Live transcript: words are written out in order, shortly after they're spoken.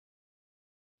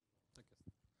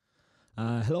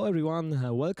Hello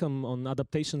everyone, welcome on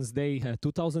Adaptations Day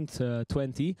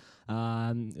 2020.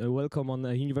 Welcome on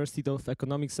the University of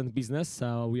Economics and Business.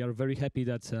 We are very happy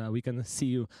that we can see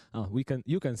you.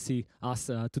 You can see us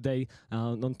today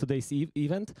on today's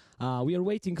event. We are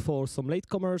waiting for some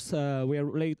latecomers. We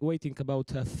are waiting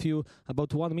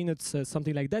about 1 minute,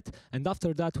 something like that. And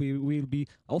after that, we will be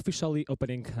officially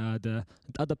opening the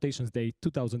Adaptations Day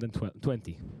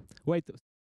 2020. Wait.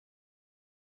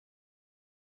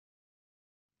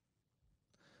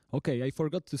 Okay, I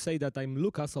forgot to say that I'm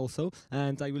Lucas also,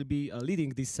 and I will be leading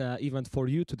this event for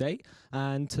you today.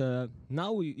 And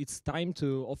now it's time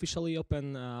to officially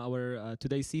open our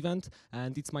today's event,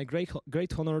 and it's my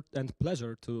great honor and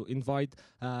pleasure to invite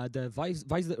the Vice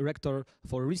Director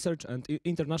for Research and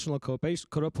International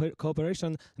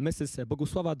Cooperation, Mrs.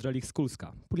 Bogusława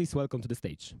Drelich-Skulska. Please welcome to the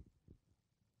stage.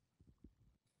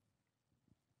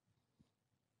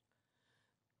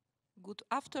 Good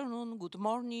afternoon, good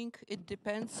morning, it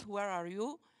depends where are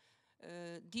you.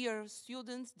 Dear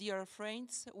students, dear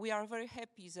friends, we are very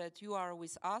happy that you are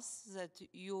with us, that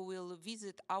you will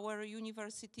visit our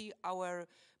university, our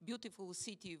beautiful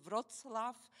city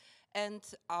Wroclaw, and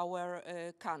our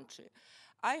country.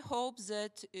 I hope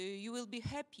that you will be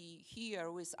happy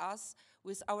here with us,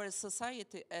 with our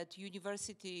society at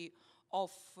University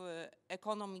of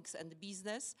Economics and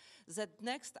Business, that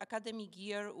next academic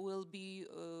year will be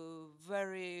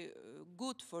very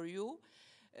good for you.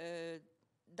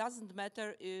 Doesn't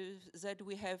matter that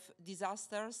we have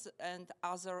disasters and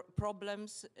other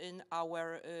problems in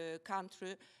our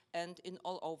country and in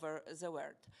all over the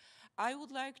world. I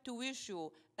would like to wish you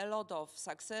a lot of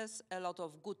success, a lot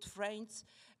of good friends,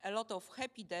 a lot of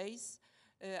happy days.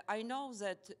 I know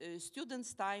that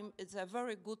students' time is a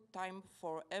very good time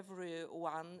for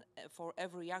everyone, for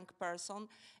every young person,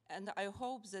 and I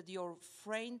hope that your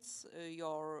friends,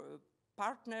 your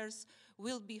partners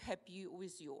will be happy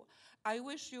with you. I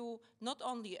wish you not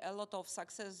only a lot of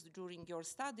success during your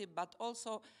study, but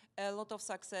also a lot of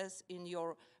success in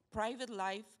your private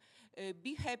life.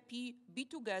 Be happy, be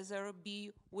together,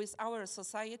 be with our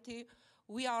society.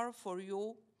 We are for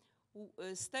you.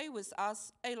 Stay with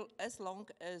us as long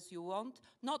as you want,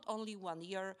 not only 1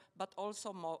 year, but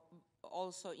also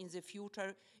in the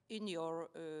future in your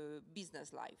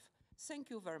business life. Thank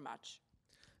you very much.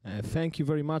 Thank you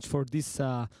very much for this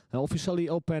officially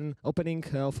opening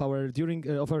of our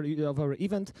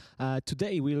event.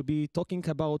 Today we'll be talking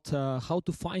about how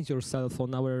to find yourself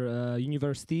on our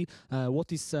university,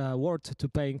 what is worth to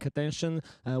paying attention,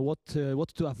 what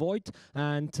to avoid,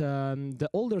 and the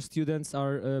older students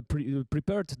are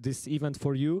prepared this event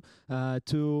for you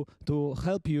to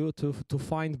help you to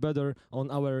find better on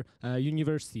our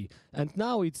university. And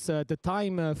now it's the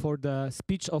time for the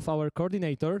speech of our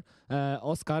coordinator,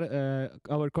 Oscar.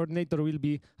 Our coordinator will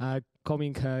be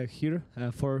coming here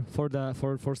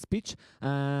for speech,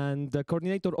 and the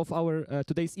coordinator of our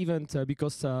today's event,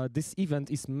 because this event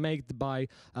is made by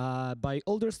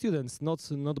older students, not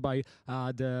by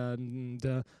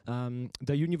the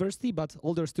university, but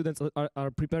older students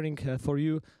are preparing for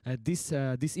you this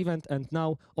event. And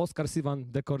now Oscar Sivan,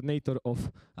 the coordinator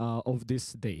of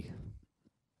this day.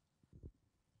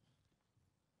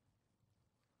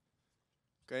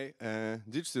 Okay,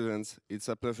 dear students, it's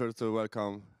a pleasure to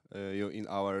welcome you in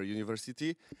our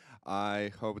university. I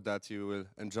hope that you will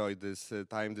enjoy this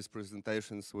time, these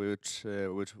presentations which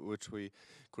we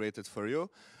created for you.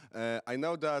 I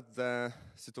know that the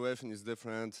situation is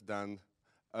different than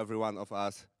every one of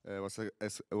us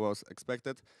was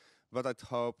expected, but I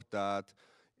hope that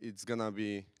it's gonna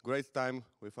be great time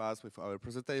with us, with our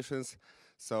presentations.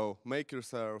 So make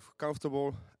yourself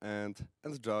comfortable and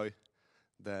enjoy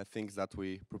the things that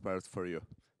we prepared for you.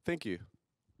 Thank you.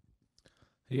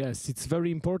 Yes, it's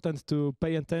very important to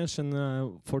pay attention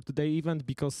for today's event,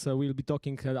 because we'll be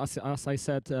talking, as I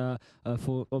said,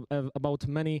 about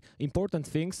many important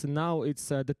things. Now it's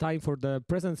the time for the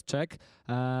presence check.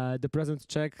 The presence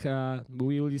check,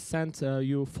 we will send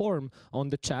you form on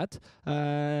the chat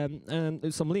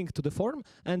and some link to the form,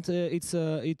 and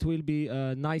it will be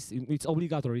nice. It's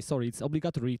obligatory. Sorry, it's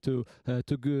obligatory to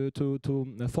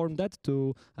form that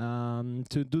to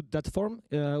do that form.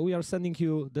 We are sending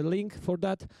you the link for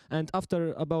that. And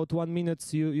after about 1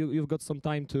 minute, you've got some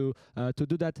time to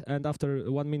do that. And after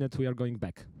 1 minute, we are going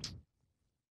back.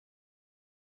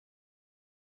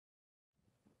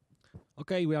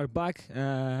 Okay, we are back.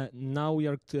 Now we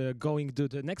are going to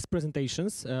the next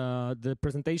presentations. The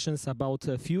presentations about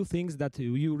a few things that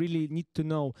you really need to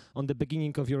know on the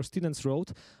beginning of your student's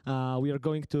road. We are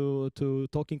going to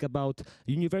talking about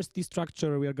university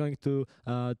structure. We are going to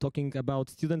talking about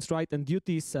students' rights and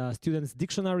duties, students'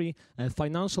 dictionary,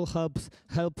 financial help,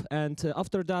 and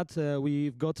after that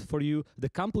we've got for you the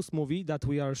campus movie that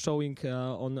we are showing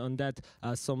on that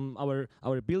some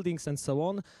our buildings and so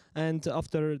on. And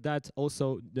after that,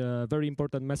 also the very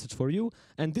important message for you.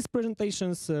 And these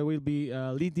presentations will be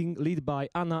led by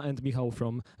Anna and Michał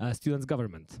from Students'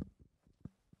 Government.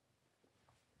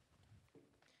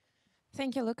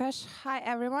 Thank you, Lukasz. Hi,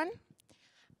 everyone.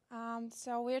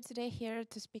 So we're today here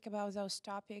to speak about those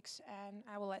topics, and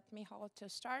I will let Michał to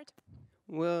start.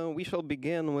 Well, we shall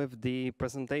begin with the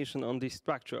presentation on the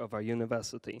structure of our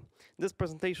university. This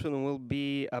presentation will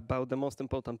be about the most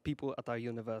important people at our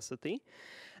university,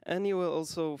 and you will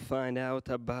also find out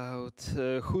about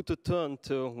who to turn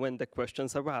to when the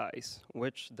questions arise,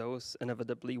 which those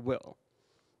inevitably will.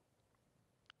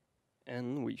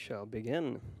 And we shall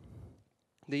begin.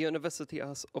 The university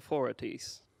has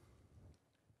authorities.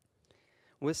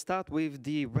 We'll start with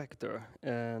the rector,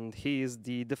 and he is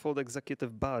the default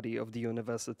executive body of the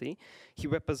university. He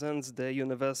represents the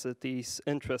university's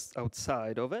interests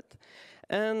outside of it,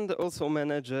 and also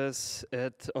manages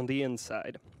it on the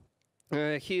inside.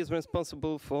 He is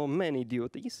responsible for many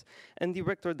duties, and the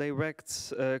rector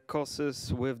directs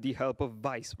courses with the help of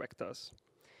vice rectors.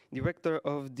 The rector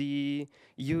of the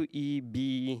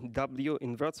UEBW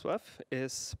in Wrocław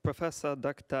is Professor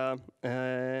Dr.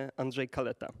 Andrzej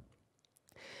Kaleta.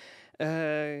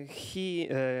 He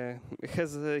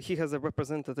has a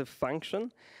representative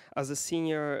function. As a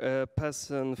senior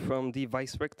person from the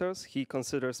vice rectors, he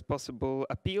considers possible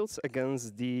appeals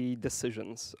against the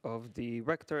decisions of the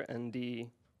rector and the,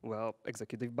 well,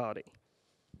 executive body.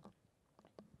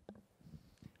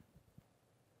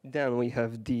 Then we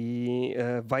have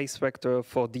the vice rector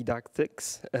for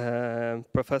didactics,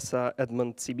 Professor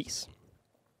Edmund Cibis.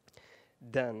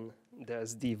 Then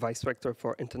there's the vice rector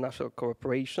for international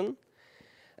cooperation,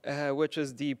 which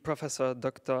is the Professor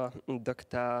Dr.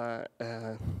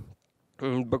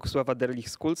 Bogusława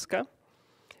Derlich-Skulska.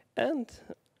 And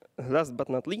last but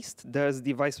not least, there's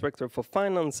the vice rector for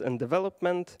finance and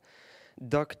development,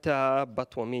 Dr.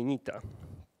 Bartłomiej Nita.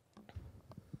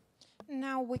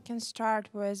 Now we can start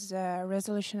with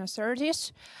resolution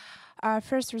authorities.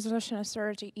 First resolution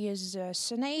authority is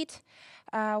Senate,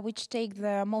 which take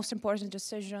the most important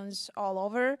decisions all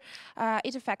over.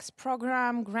 It affects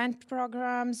grant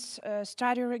programs,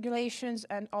 study regulations,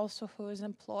 and also who is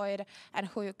employed and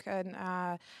who you can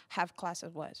have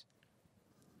classes with.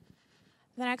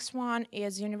 The next one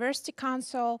is University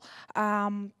Council.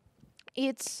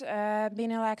 It's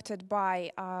been elected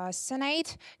by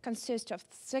Senate, consists of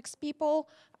 6 people,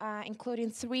 including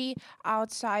 3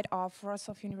 outside of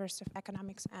Wrocław University of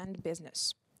Economics and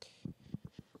Business.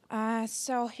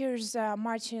 So here's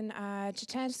Marcin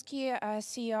Czytański,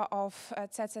 CEO of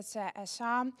CCC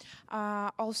SA,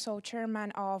 also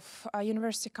chairman of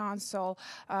University Council,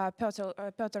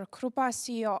 Piotr Krupa,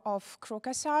 CEO of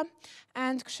KRUK SA,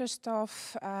 and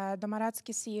Krzysztof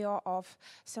Domaracki, CEO of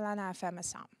Selena FM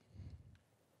SA.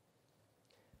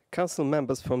 Council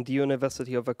members from the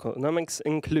University of Economics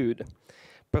include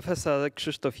Professor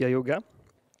Krzysztof Jajuga,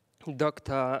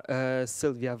 Dr.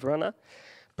 Sylwia Wrona,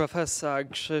 Professor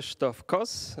Krzysztof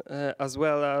Kos, as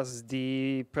well as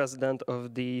the president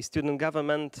of the student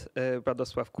government,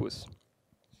 Radosław Kus.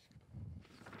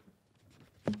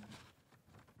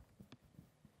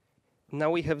 Now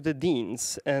we have the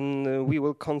deans, and we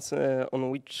will on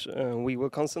which we will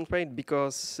concentrate,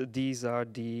 because these are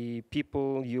the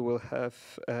people you will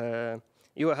have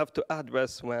to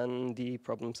address when the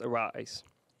problems arise.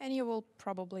 And you will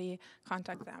probably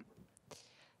contact them.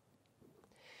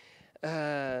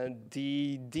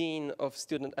 The Dean of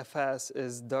Student Affairs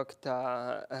is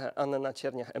Dr. Anna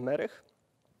Nacierniach-Emerich,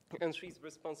 and she's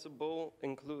responsible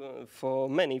for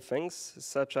many things,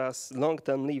 such as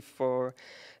long-term leave for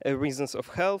reasons of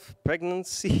health,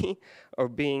 pregnancy, or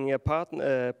being a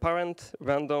parent,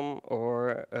 random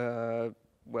or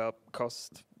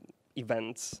cost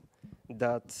events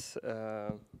that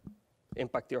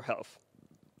impact your health.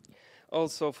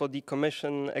 Also for the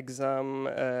commission exam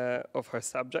of her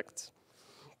subjects,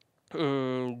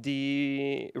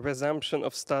 the resumption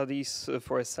of studies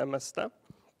for a semester,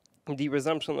 the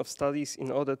resumption of studies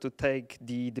in order to take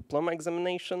the diploma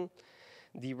examination,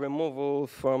 the removal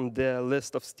from the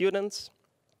list of students,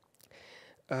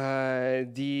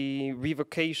 the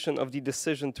revocation of the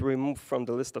decision to remove from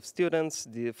the list of students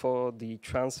for the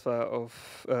transfer of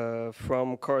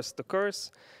from course to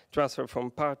course, transfer from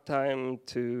part-time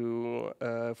to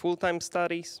full-time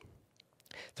studies,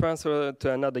 transfer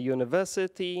to another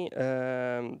university,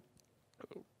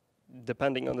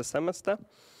 depending on the semester.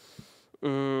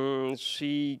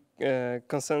 She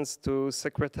consents to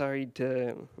secretary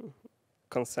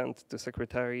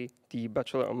the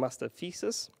bachelor or master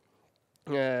thesis.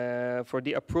 For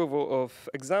the approval of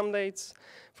exam dates,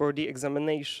 for the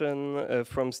examination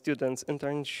from students'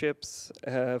 internships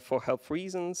for health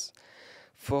reasons,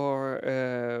 for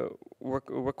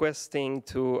requesting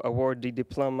to award the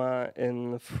diploma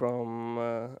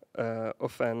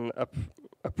of an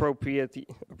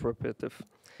appropriative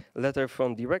letter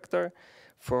from the rector,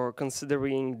 for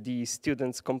considering the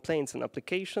students' complaints and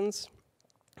applications,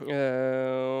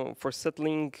 for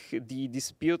settling the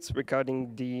disputes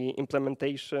regarding the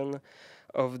implementation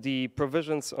of the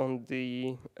provisions on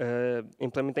the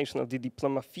implementation of the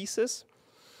diploma thesis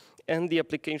and the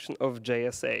application of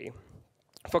JSA,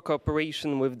 for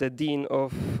cooperation with the Dean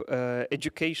of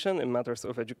Education in matters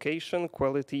of education,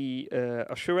 quality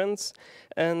assurance,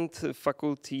 and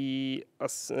faculty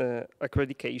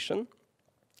accreditation,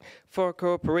 for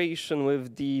cooperation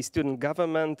with the student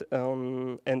government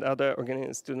and other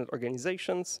student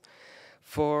organizations,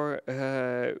 for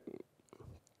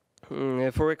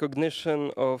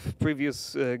recognition of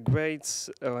previous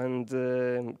grades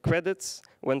and credits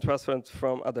when transferred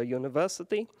from other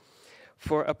university,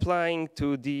 for applying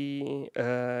to the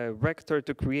rector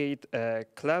to create a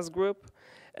class group,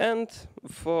 and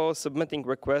for submitting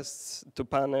requests to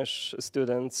punish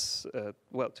students,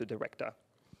 to the rector.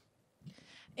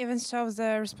 Even so,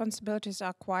 the responsibilities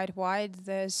are quite wide.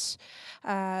 This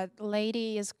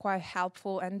lady is quite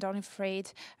helpful, and don't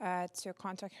afraid to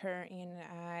contact her in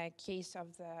case of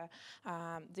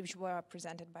which were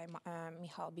presented by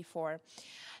Michal before.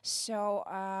 So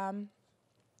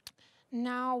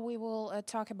now we will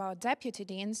talk about deputy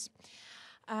deans.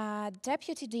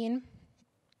 Deputy dean.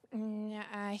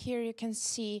 Here you can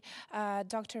see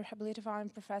Dr. Habilitovan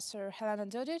Professor Helena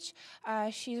Dudic.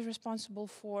 She is responsible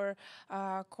for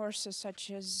courses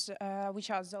such as,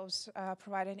 which are those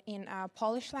provided in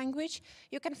Polish language.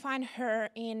 You can find her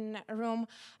in room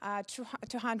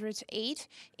 208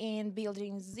 in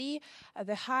building Z,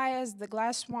 the highest, the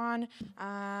glass one,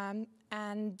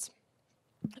 and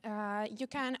you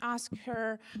can ask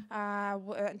her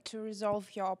to resolve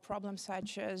your problems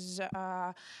such as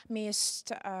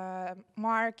missed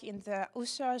mark in the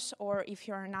USOS, or if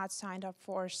you're not signed up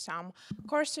for some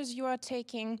courses you are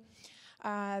taking.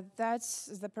 That's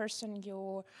the person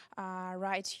you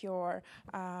write your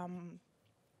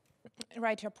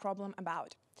problem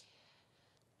about.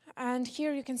 And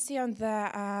here you can see on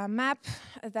the map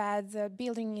that the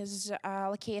building is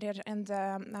located in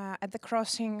at the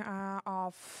crossing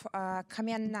of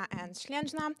Kamienna and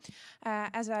Ślężna.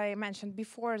 As I mentioned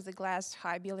before, the glass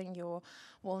high building, you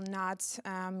will not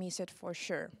miss it for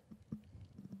sure.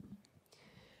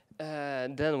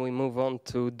 Then we move on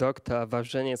to Dr.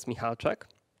 Wawrzeniec Michalczak.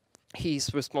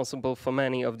 He's responsible for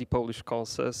many of the Polish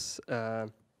courses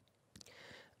that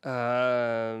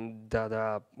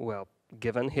are,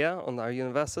 given here on our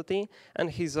university, and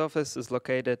his office is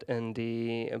located in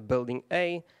the building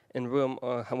A in room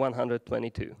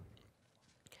 122.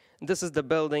 This is the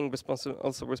building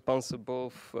also responsible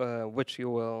for which you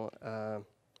will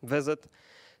visit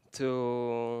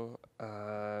to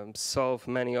solve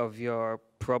many of your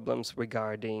problems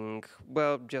regarding,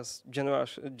 just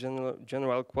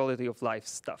general quality of life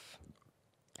stuff.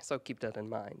 So keep that in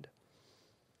mind.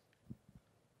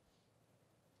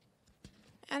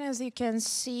 And as you can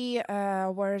see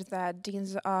where the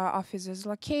dean's office is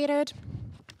located.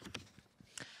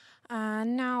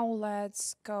 Now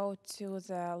let's go to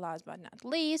the last but not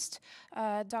least,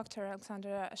 Dr.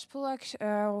 Alexandra Szpulak.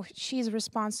 She's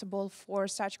responsible for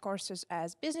such courses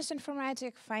as business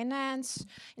informatics, finance,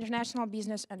 international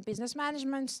business, and business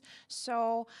management.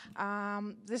 So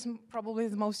this is probably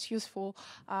the most useful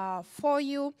for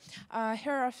you.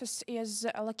 Her office is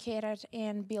located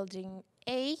in building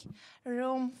A,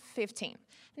 room 15.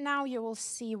 Now you will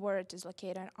see where it is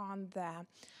located on the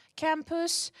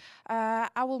campus.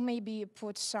 I will maybe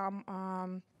put some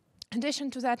addition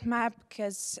to that map,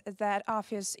 because that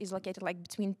office is located like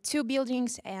between two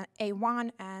buildings,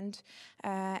 A1 and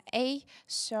A.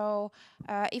 So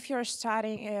if you're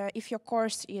studying, if your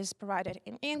course is provided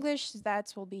in English,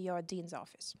 that will be your dean's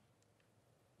office.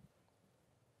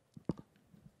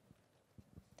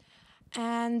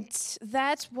 And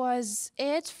that was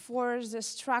it for the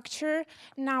structure.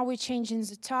 Now we're changing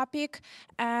the topic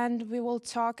and we will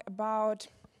talk about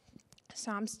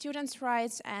some students'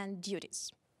 rights and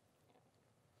duties.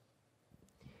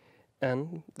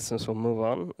 And since we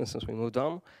moved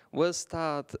on, we'll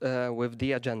start with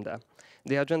the agenda.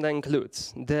 The agenda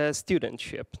includes the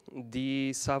studentship,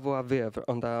 the savoir-vivre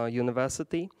on the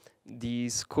university, the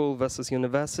school versus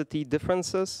university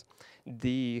differences,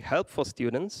 the help for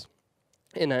students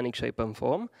in any shape and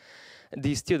form,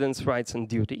 the students' rights and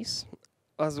duties,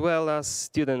 as well as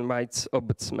student rights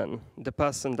ombudsman, the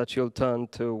person that you'll turn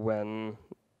to when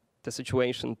the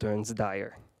situation turns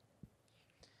dire.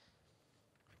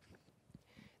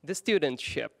 The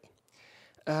studentship.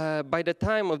 By the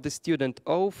time of the student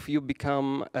oath, you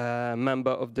become a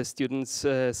member of the students'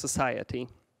 society.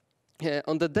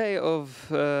 On the day of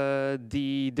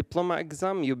the diploma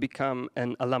exam, you become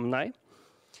an alumni.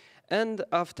 And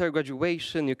after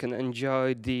graduation, you can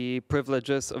enjoy the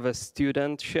privileges of a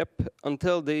studentship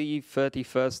until the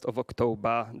 31st of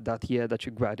October, that year that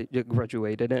you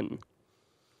graduated in.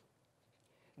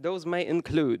 Those may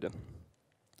include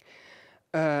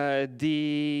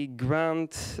the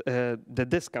grant, the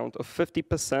discount of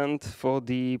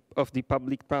 50% of the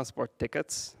public transport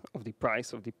tickets, of the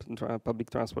price of the public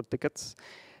transport tickets,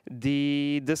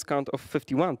 the discount of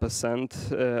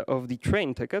 51% of the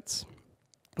train tickets,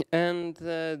 and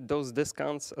those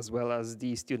discounts, as well as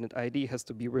the student ID, has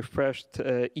to be refreshed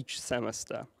each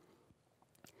semester.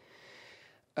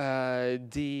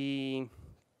 The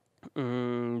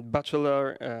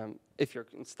bachelor, if you're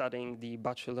studying the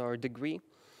bachelor degree,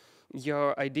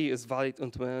 your ID is valid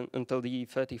until the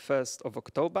 31st of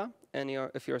October, and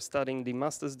if you're studying the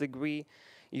master's degree,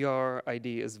 your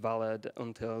ID is valid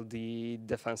until the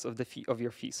defense of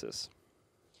your thesis.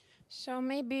 So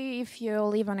maybe if you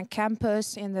live on a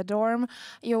campus in the dorm,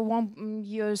 you won't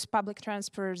use public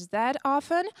transports that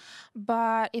often,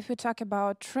 but if we talk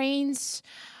about trains,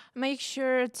 make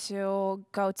sure to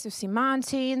go to see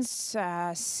mountains,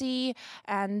 sea,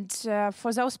 and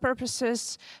for those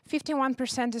purposes,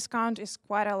 51% discount is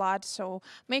quite a lot, so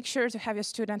make sure to have your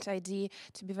student ID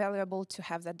to be valuable to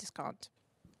have that discount.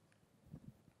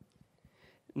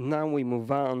 Now we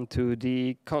move on to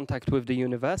the contact with the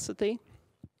university.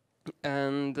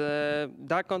 And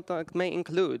that contact may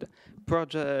include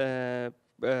that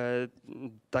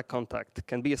contact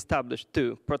can be established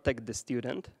to protect the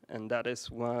student, and that is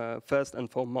first and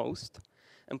foremost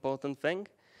important thing.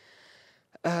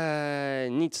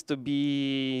 Needs to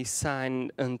be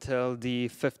signed until the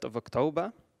 5th of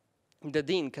October. The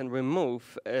dean can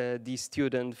remove the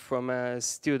student from a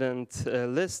student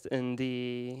list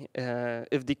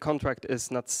if the contract is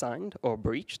not signed or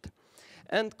breached,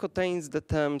 and contains the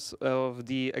terms of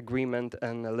the agreement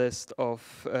and a list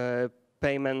of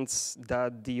payments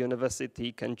that the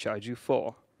university can charge you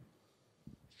for.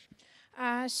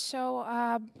 A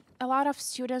lot of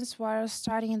students who are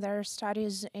starting their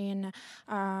studies in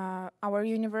our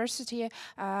university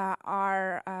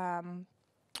are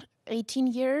 18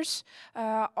 years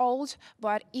old,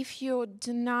 but if you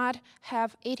do not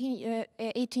have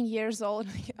 18 years old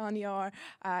on your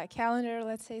calendar,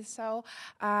 let's say so,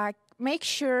 make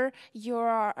sure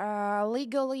you're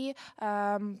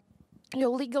you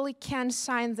legally can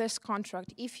sign this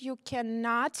contract. If you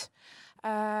cannot,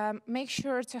 make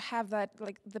sure to have that,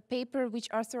 like the paper which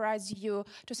authorizes you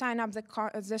to sign up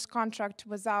this contract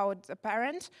without a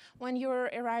parent when you're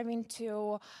arriving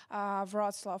to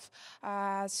Wroclaw.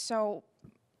 So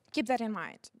keep that in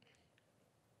mind.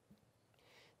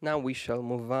 Now we shall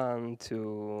move on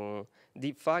to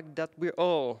the fact that we're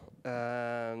all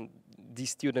the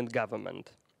student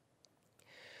government.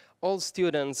 All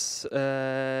students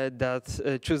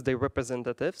that choose their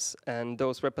representatives, and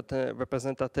those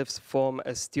representatives form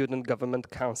a student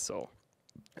government council,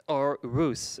 or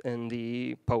RUS in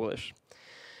the Polish.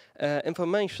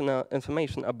 Information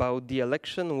about the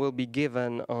election will be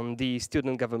given on the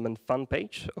student government fan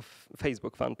page, of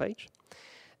Facebook fan page.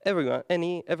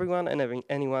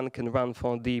 Anyone can run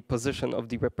for the position of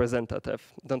the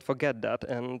representative. Don't forget that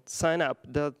and sign up.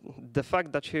 The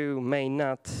fact that you may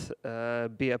not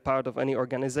be a part of any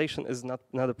organization is not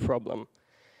a problem.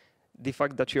 The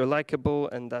fact that you're likable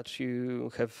and that you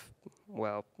have,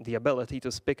 well, the ability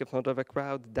to speak in front of a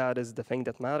crowd, that is the thing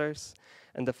that matters.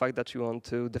 And the fact that you want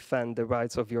to defend the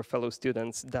rights of your fellow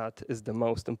students, that is the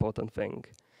most important thing.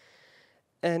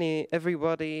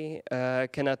 Everybody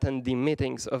can attend the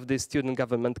meetings of the Student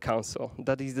Government Council.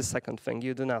 That is the second thing.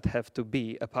 You do not have to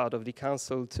be a part of the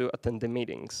council to attend the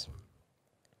meetings.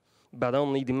 But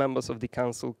only the members of the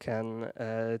council can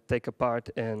take a part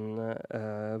in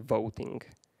voting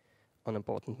on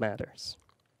important matters.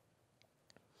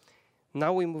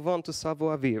 Now we move on to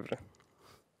savoir-vivre.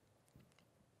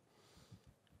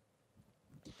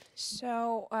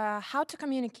 So, how to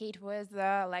communicate with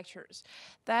the lecturers?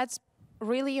 That's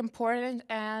really important,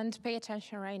 and pay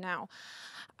attention right now.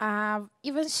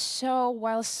 Even so,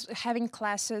 while having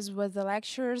classes with the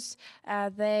lecturers,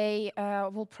 they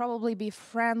will probably be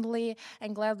friendly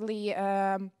and gladly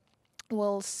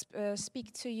will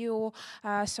speak to you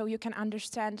so you can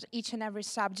understand each and every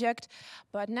subject.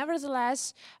 But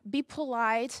nevertheless, be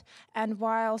polite, and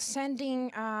while sending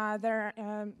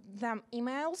them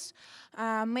emails,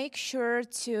 make sure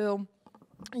to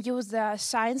use the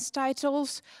science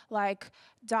titles like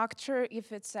doctor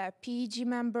if it's a PG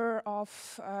member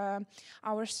of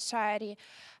our society,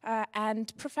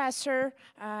 and professor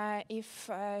if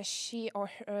she or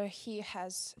he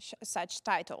has such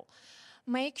title.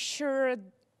 Make sure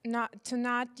not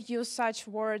to use such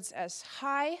words as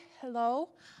hi, hello,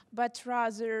 but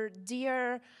rather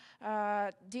dear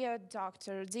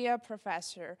doctor, dear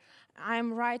professor,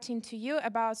 I'm writing to you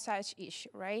about such issue,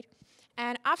 right?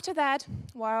 And after that,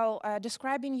 while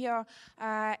describing your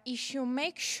issue,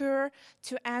 make sure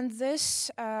to end this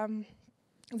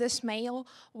mail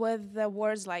with the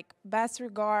words like best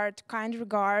regard, kind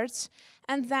regards,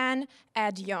 and then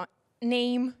add your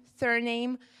name,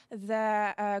 surname,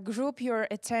 the group you're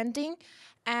attending,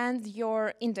 and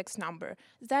your index number.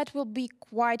 That will be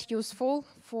quite useful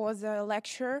for the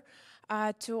lecturer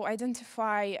to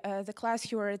identify the class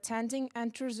you are attending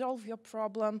and to resolve your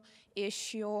problem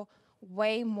issue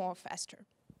way more faster.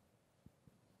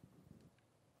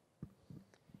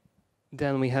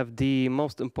 Then we have the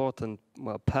most important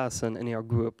person in your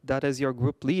group. That is your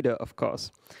group leader, of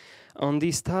course. On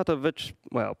the start of which,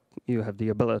 you have the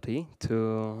ability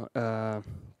to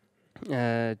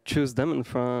choose them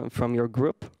from your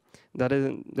group. That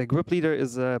is, the group leader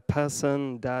is a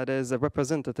person that is a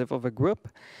representative of a group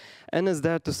and is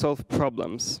there to solve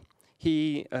problems.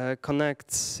 He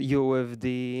connects you with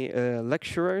the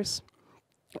lecturers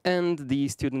and the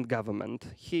student government.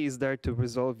 He is there to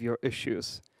resolve your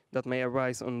issues that may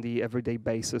arise on the everyday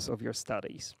basis of your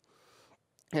studies.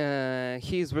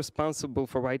 He is responsible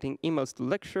for writing emails to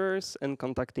lecturers and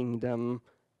contacting them,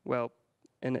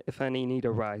 if any need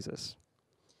arises.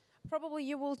 Probably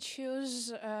you will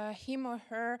choose him or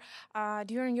her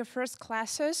during your first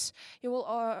classes. You will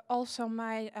also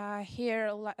might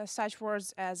hear such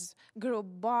words as group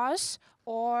boss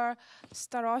or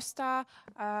starosta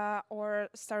or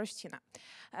starostina.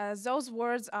 Those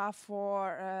words are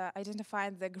for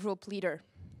identifying the group leader.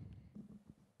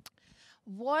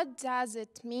 What does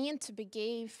it mean to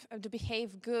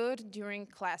behave good during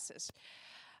classes?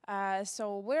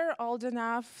 So we're old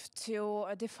enough to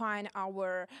define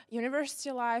our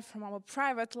university life from our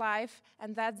private life,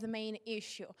 and that's the main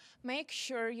issue. Make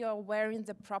sure you're wearing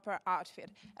the proper outfit,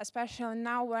 especially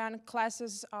now when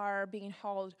classes are being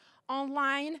held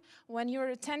online. When you're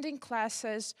attending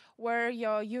classes, wear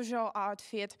your usual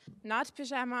outfit, not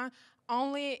pajama,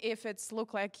 only if it's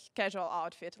look like casual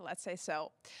outfit, let's say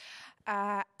so.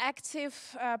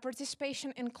 Active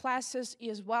participation in classes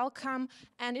is welcome,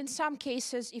 and in some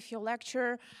cases, if your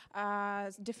lecturer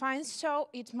defines so,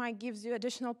 it might give you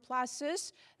additional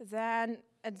pluses. Then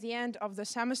at the end of the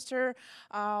semester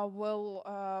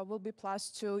will be plus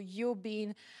to you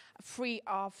being free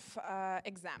of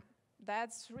exam.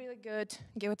 That's really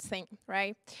good thing,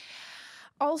 right?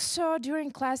 Also, during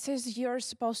classes, you're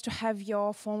supposed to have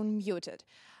your phone muted.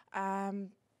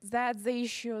 That's the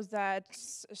issue that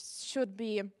should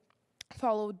be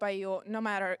followed by you, no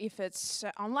matter if it's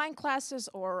online classes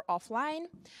or offline.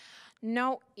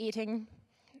 No eating,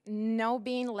 no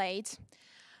being late.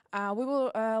 We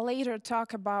will later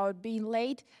talk about being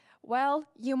late. Well,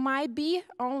 you might be,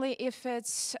 only if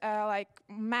it's like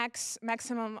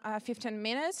maximum 15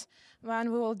 minutes,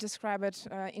 when we will describe it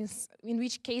in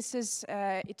which cases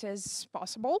it is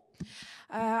possible.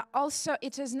 Also,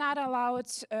 it is not allowed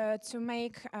to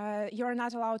make, you're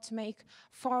not allowed to make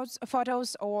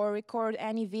photos or record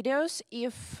any videos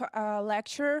if a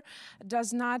lecturer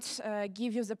does not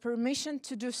give you the permission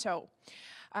to do so.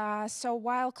 So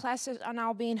while classes are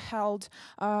now being held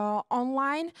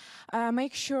online,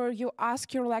 make sure you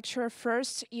ask your lecturer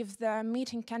first if the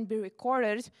meeting can be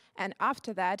recorded, and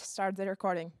after that, start the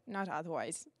recording, not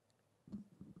otherwise.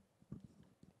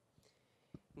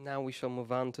 Now we shall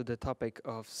move on to the topic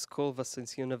of school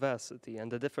versus university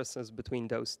and the differences between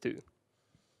those two.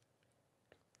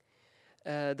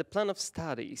 The plan of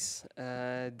studies.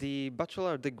 The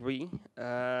bachelor degree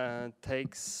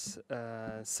takes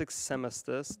 6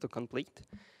 semesters to complete.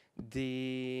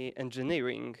 The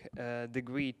engineering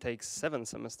degree takes 7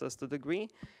 semesters to degree.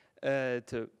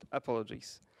 to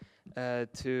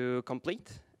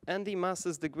complete. And the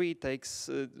master's degree takes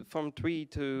from 3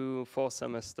 to 4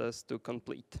 semesters to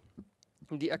complete.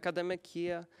 The academic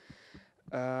year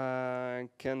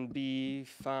can be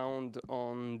found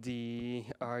on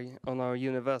our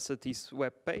university's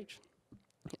webpage,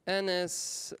 and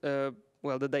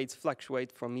the dates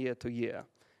fluctuate from year to year,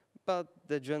 but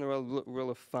the general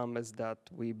rule of thumb is that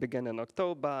we begin in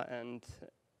October and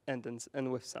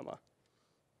end with summer.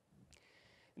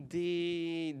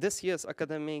 This year's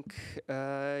academic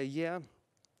year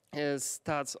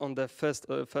starts on the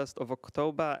 1st of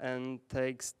October and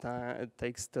takes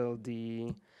till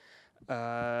the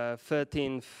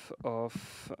 13th of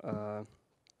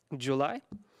July.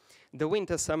 The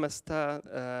winter semester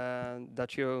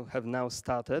that you have now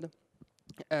started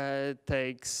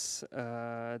takes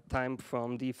time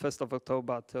from the 1st of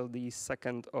October till the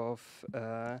 2nd of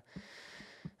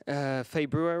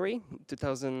February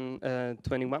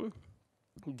 2021.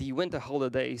 The winter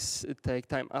holidays take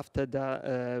time after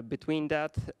that, between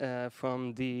that,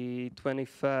 from the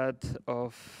 23rd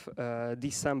of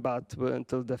December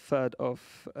until the 3rd of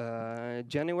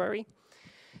January.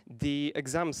 The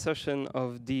exam session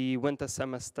of the winter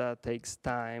semester takes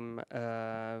time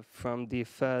from the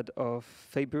 3rd of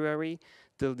February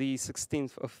till the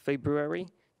 16th of February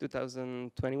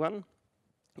 2021.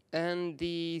 And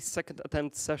the second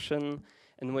attempt session,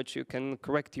 in which you can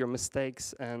correct your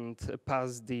mistakes and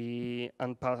pass the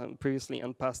previously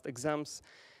unpassed exams,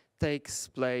 takes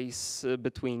place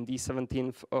between the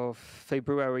 17th of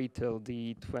February till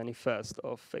the 21st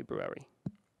of February.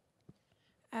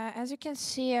 As you can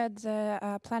see at the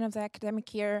plan of the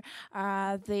academic year,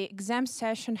 the exam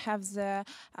session has the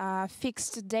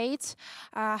fixed date.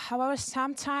 However,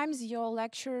 sometimes your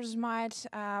lecturers might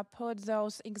put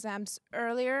those exams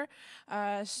earlier,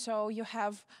 so you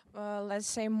have, let's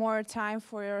say, more time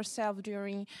for yourself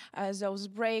during those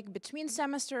break between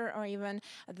semester, or even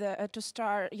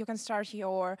you can start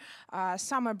your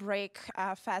summer break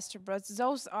faster. But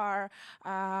those are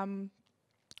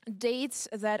dates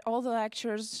that all the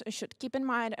lecturers should keep in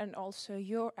mind, and also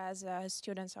you as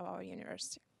students of our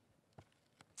university.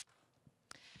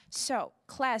 So,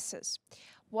 classes.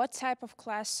 What type of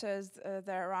classes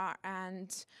there are,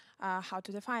 and how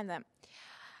to define them?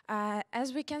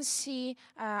 As we can see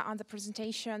on the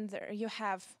presentation, there you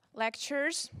have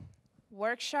lectures,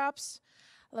 workshops,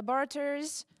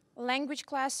 laboratories, language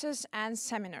classes, and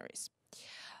seminaries.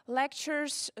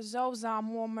 Lectures, those are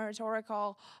more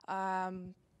methodical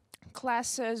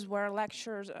classes where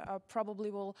lecturers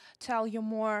probably will tell you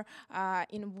more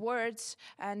in words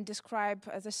and describe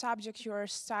the subject you are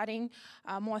studying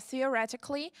more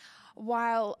theoretically,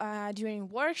 while during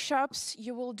workshops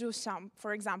you will do some,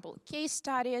 for example, case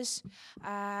studies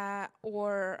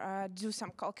or do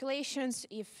some calculations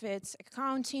if it's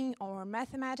accounting or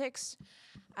mathematics.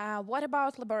 What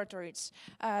about laboratories?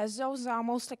 Those are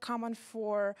mostly common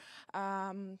for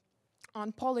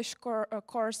on Polish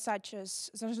course such as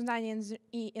Zarządzanie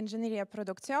I Inżynieria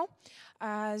Produkcją.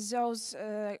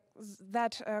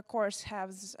 That course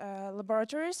has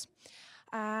laboratories.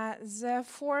 The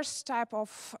fourth type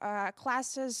of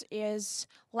classes is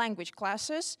language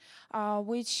classes,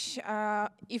 which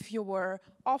if you were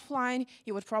offline,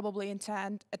 you would probably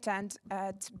attend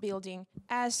at Building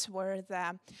S, where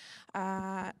the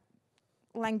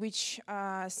language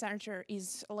center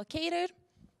is located.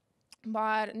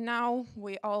 But now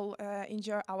we all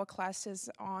enjoy our classes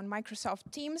on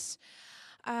Microsoft Teams.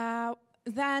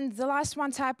 Then the last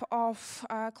one type of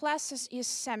classes is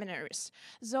seminaries.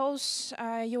 Those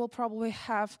you will probably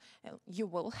have,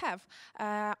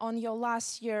 on your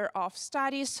last year of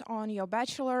studies, on your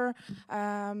bachelor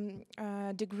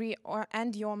degree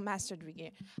and your master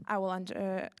degree. I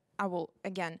will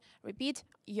again repeat,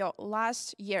 your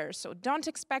last year. So don't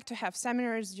expect to have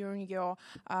seminars during your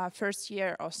first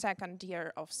year or second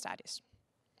year of studies.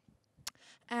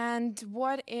 And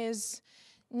what is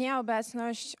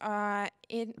Nieobecność?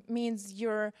 It means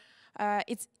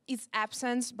it's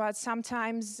absence, but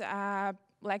sometimes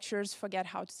lecturers forget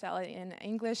how to tell it in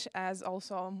English, as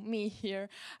also me here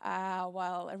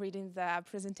while reading the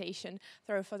presentation.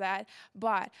 Sorry for that.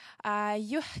 But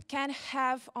you can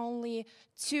have only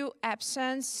 2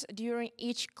 absences during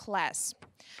each class.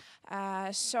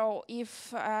 So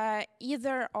if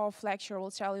either of lecturer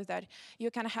will tell you that you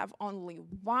can have only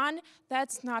 1,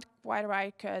 that's not quite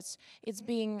right, because it's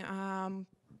being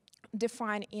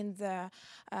defined in the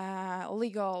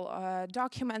legal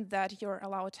document that you're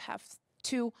allowed to have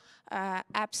 2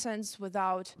 absence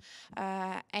without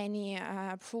any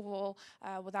approval,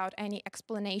 without any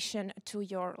explanation to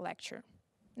your lecture,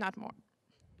 not more.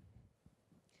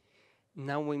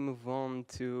 Now we move on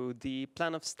to the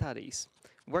plan of studies.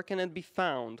 Where can it be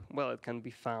found? Well, it can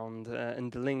be found in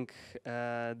the link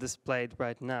displayed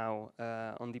right now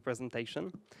on the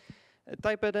presentation.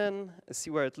 Type it in, see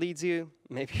where it leads you.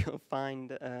 Maybe you'll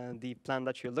find the plan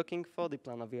that you're looking for, the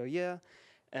plan of your year,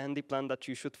 and the plan that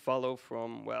you should follow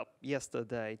from, well,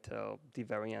 yesterday till the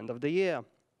very end of the year.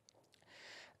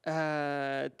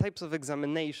 Types of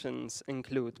examinations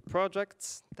include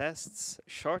projects, tests,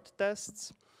 short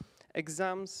tests,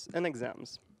 exams, and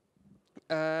exams.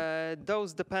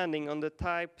 Those, depending on the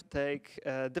type, take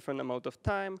a different amount of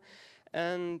time,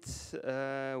 and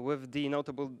with the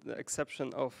notable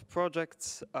exception of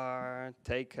projects, are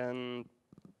taken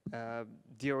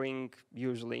during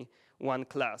usually one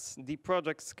class. The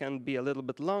projects can be a little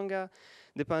bit longer,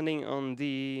 depending on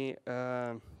the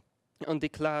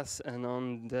class and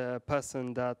on the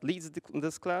person that leads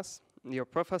this class, your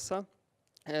professor.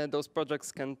 Those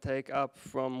projects can take up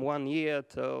from 1 year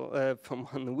till from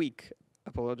 1 week,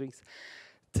 apologies,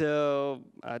 till,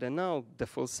 I don't know, the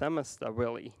full semester,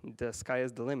 really. The sky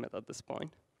is the limit at this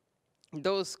point.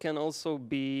 Those can also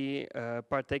be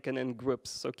partaken in groups,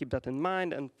 so keep that in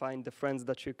mind and find the friends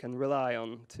that you can rely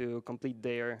on to complete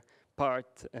their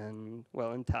part and,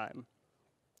 well, in time.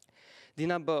 The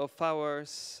number of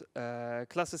hours,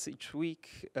 classes each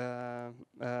week,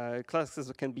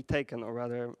 classes can be taken, or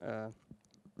rather,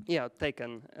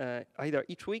 taken either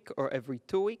each week or every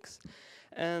 2 weeks.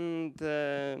 And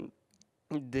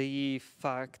the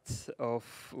fact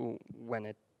of when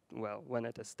it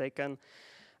is taken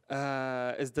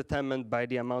is determined by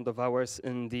the amount of hours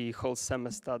in the whole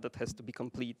semester that has to be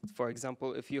complete. For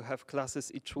example, if you have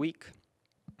classes each week,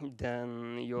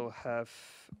 then you'll have,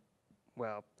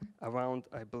 well, around,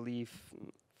 I believe,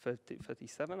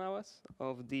 37 hours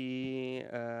of the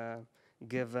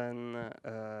given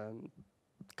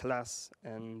class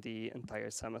and the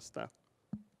entire semester.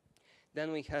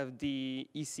 Then we have the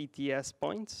ECTS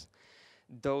points.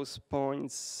 Those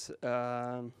points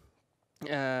are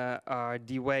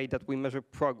the way that we measure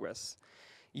progress.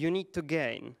 You need to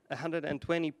gain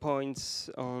 120 points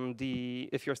on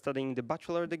if you're studying the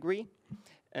bachelor degree,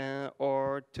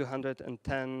 or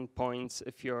 210 points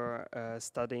if you're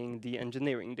studying the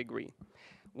engineering degree.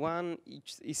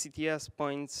 Each ECTS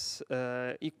points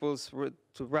equals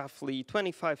to roughly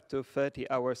 25 to 30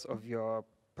 hours of your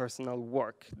personal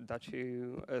work that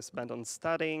you spend on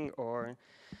studying or,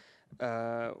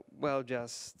 well,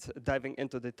 just diving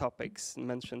into the topics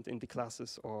mentioned in the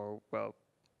classes or, well,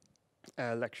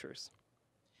 lectures.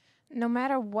 No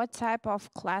matter what type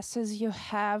of classes you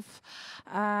have,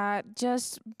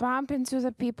 just bump into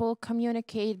the people,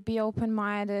 communicate, be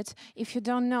open-minded. If you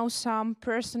don't know some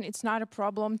person, it's not a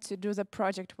problem to do the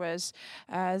project with.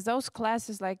 Those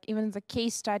classes, like even the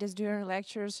case studies during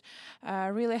lectures,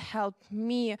 really helped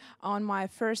me on my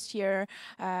first year,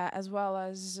 as well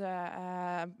as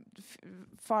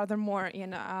furthermore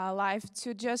in life,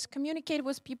 to just communicate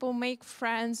with people, make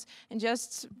friends, and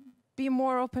just be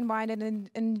more open-minded and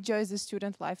enjoy the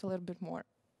student life a little bit more.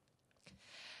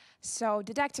 So,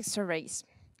 didactic surveys.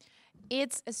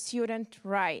 It's a student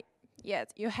right.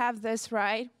 Yes, you have this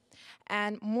right.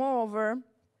 And moreover,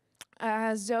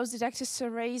 those didactic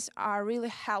surveys are really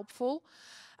helpful.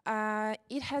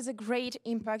 It has a great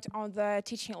impact on the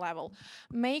teaching level.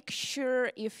 Make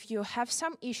sure if you have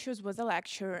some issues with the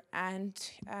lecturer and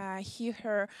he or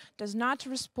her does not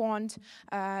respond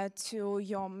to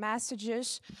your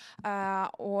messages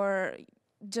or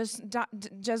just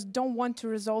don't want to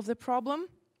resolve the problem,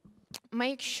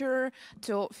 make sure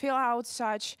to fill out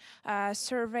such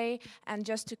survey and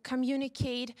just to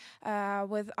communicate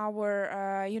with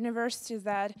our university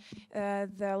that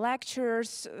the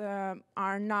lectures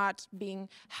are not being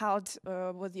held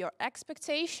with your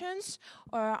expectations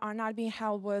or are not being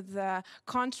held with the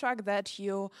contract that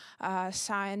you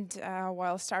signed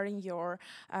while starting your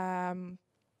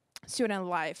student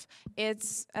life.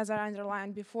 It's, as I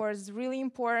underlined before, it's really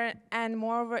important, and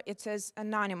moreover, it is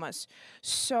anonymous.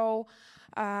 So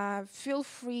feel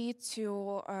free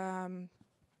to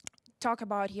talk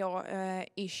about your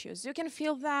issues. You can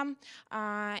fill them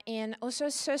in also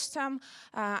system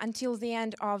until the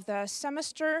end of the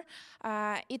semester.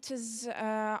 It is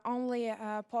only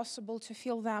possible to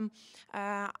fill them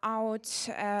out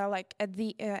like at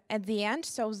the end.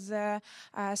 So the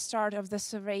start of the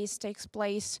surveys takes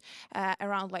place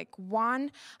around like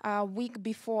 1 week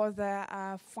before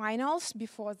the finals,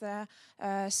 before the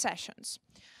sessions.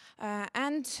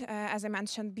 And as I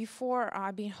mentioned before,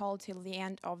 are being held till the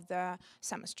end of the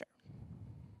semester.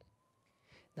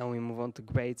 Now we move on to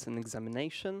grades and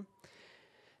examination.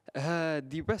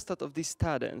 The rest of these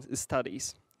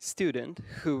studies student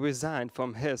who resigned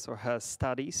from his or her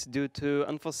studies due to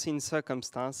unforeseen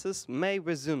circumstances may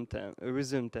resume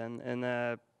them in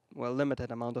a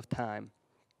limited amount of time.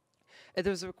 It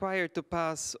is required to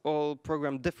pass all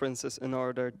program differences in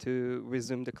order to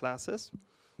resume the classes.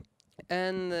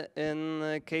 And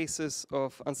in cases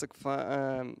of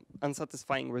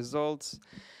unsatisfying results,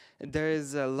 there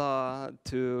is a law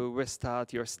to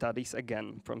restart your studies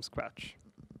again from scratch.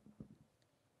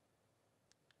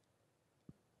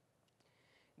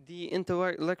 The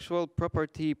intellectual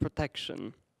property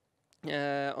protection.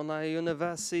 On our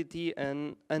university,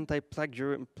 an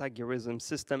anti-plagiarism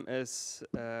system is,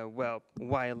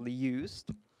 widely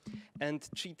used, and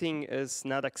cheating is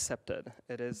not accepted.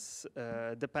 It is,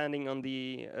 depending on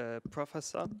the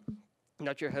professor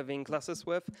that you're having classes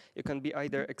with, you can be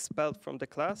either expelled from the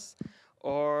class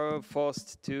or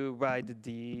forced to write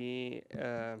the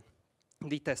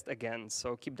test again.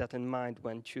 So keep that in mind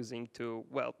when choosing to,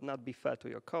 not be fair to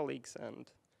your colleagues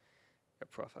and your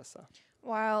professor.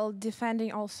 While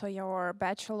defending also your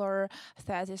bachelor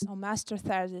thesis or master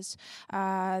thesis,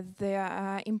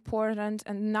 the important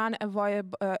and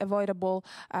non-avoidable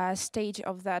stage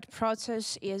of that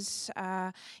process is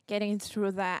getting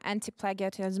through the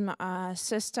anti-plagiarism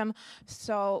system.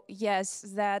 So yes,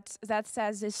 that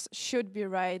thesis should be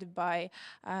read by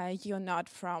you, not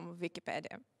from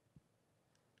Wikipedia.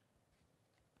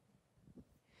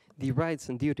 The rights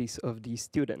and duties of the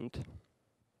student.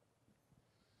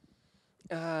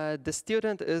 The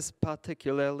student is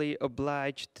particularly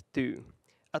obliged to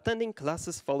attending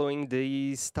classes following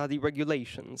the study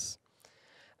regulations,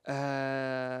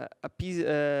 passing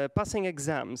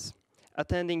exams,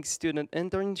 attending student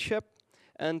internship,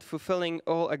 and fulfilling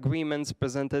all agreements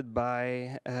presented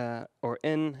by or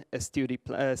in a study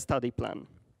plan.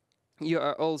 You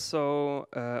are also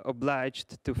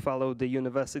obliged to follow the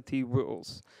university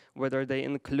rules, whether they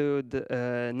include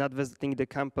not visiting the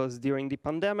campus during the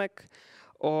pandemic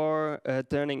or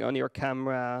turning on your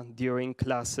camera during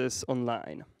classes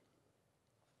online.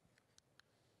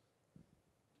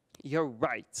 Your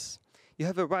rights. You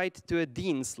have a right to a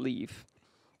dean's leave.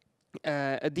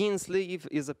 A dean's leave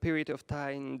is a period of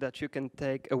time that you can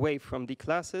take away from the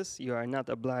classes. You are not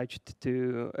obliged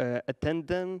to attend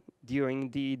them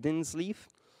during the dean's leave.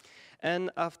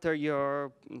 And after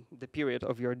the period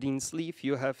of your dean's leave,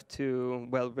 you have to,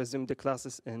 resume the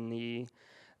classes in the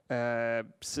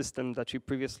system that you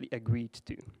previously agreed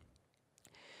to.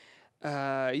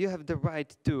 You have the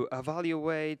right to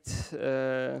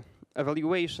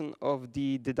evaluation of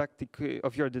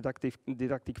your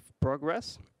didactic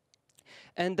progress,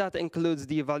 and that includes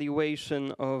the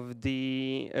evaluation of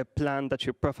the plan that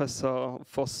your professor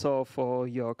foresaw for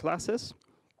your classes,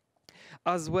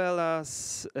 as well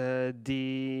as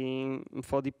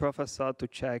for the professor to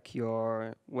check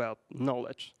your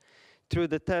knowledge through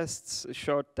the tests,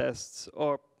 short tests,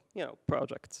 or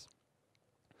projects.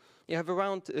 You have a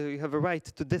right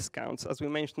to discounts, as we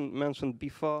mentioned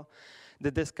before.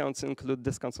 The discounts include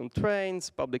discounts on trains,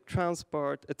 public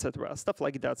transport, etc., stuff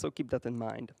like that. So keep that in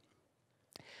mind.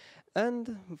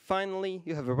 And finally,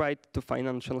 you have a right to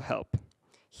financial help.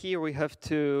 Here we have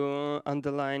to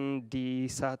underline the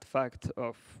sad fact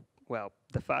of,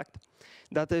 the fact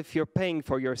that if you're paying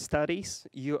for your studies,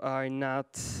 you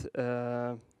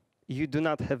do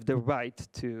not have the right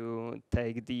to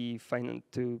take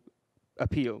to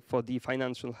appeal for the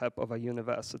financial help of a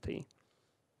university.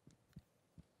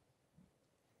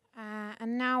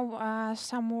 And now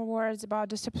some more words about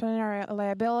disciplinary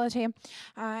liability.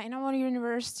 In our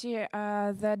university,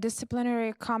 the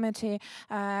disciplinary committee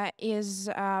is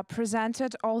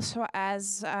presented also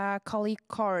as a colleague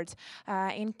court.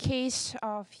 In case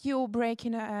of you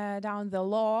breaking down the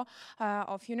law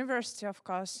of university, of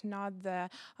course, not the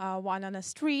one on the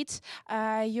street,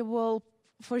 you will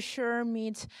for sure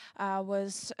meet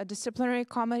with a disciplinary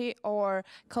committee or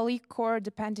colleague court,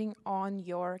 depending on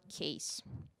your case.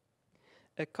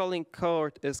 A colleague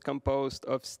court is composed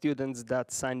of students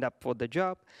that signed up for the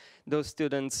job. Those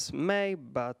students may,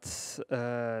 but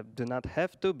do not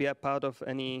have to, be a part of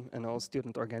any and all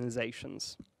student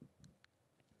organizations.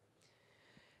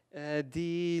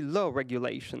 The law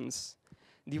regulations.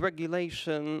 The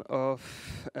regulation of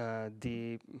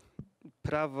the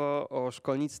Prawo o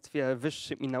szkolnictwie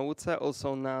wyższym I nauce,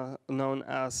 also known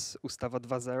as Ustawa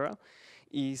 2.0,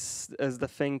 is the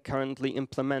thing currently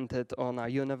implemented on our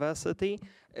university,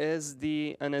 is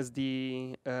the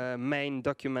main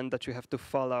document that you have to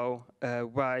follow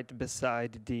right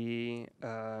beside the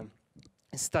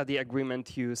study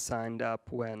agreement you signed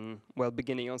up when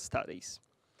beginning your studies.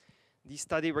 The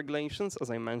study regulations, as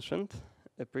I mentioned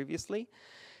previously,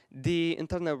 The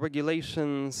internal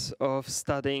regulations of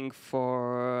studying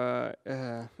for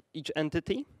each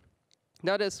entity,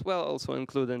 that is well also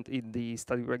included in the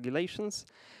study regulations,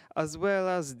 as well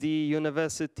as the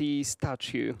university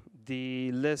statute,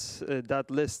 the list that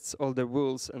lists all the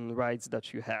rules and rights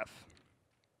that you have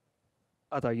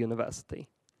at our university.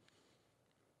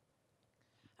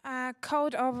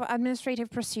 Code of administrative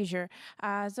procedure.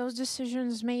 Those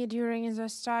decisions made during the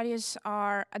studies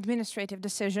are administrative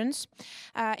decisions.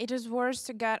 It is worth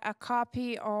to get a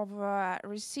copy of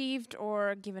received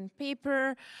or given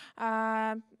paper.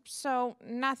 So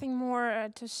nothing more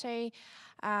to say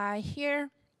here.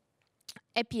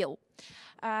 Appeal.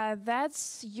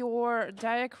 That's your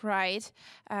direct right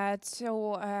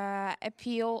to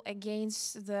appeal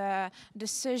against the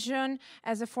decision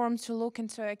as a form to look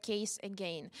into a case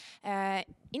again.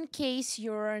 In case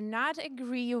you're not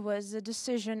agree with the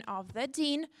decision of the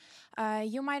dean,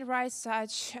 you might write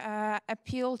such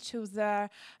appeal to the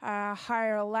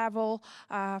higher level,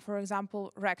 for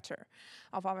example, rector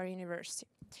of our university.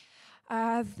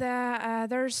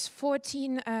 There's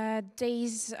 14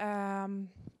 days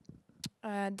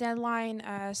deadline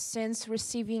since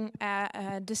receiving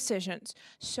decisions.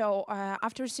 So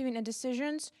after receiving a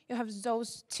decisions, you have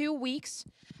those 2 weeks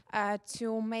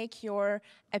to make your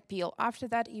appeal. After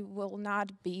that, it will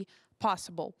not be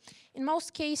possible. In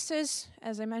most cases,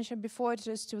 as I mentioned before, it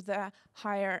is to the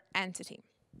higher entity.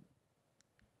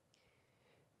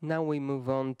 Now we move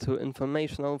on to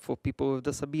informational for people with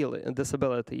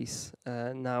disabilities.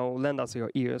 Now lend us your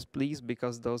ears, please,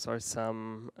 because those are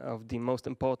some of the most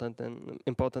important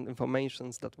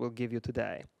informations that we'll give you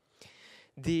today.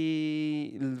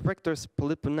 The rector's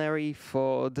plenary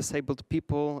for disabled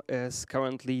people is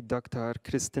currently Dr.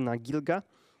 Krystyna Gilga,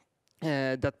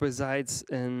 that resides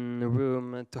in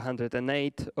room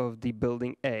 208 of the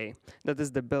building A. That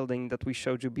is the building that we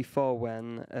showed you before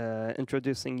when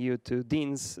introducing you to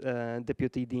deans,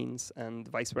 deputy deans, and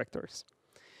vice rectors.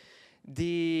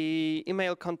 The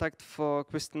email contact for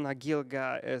Krystyna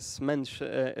Gilga is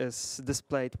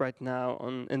displayed right now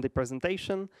in the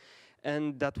presentation,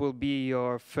 and that will be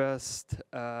your first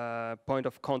point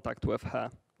of contact with her.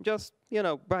 Just,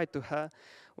 write to her,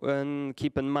 and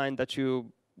keep in mind that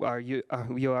you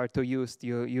are to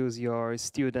use your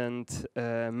student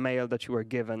mail that you were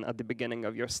given at the beginning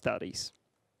of your studies.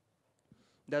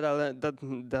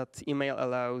 That email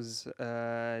allows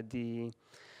the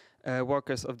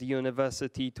workers of the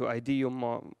university to ID you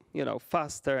more,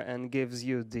 faster, and gives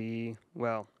you the,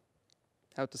 well,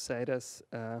 how to say this?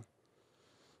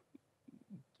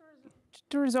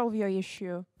 To resolve your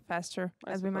issue faster,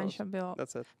 as we mentioned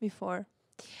before.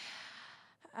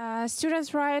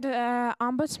 Students' right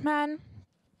ombudsman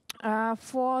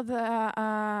for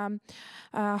the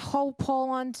whole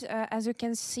Poland. As you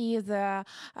can see, the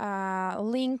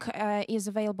link is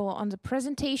available on the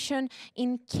presentation.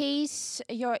 In case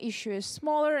your issue is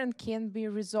smaller and can be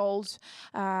resolved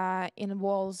in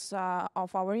walls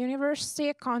of our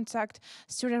university, contact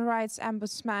Student Rights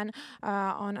Ombudsman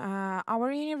on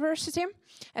our university.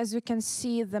 As you can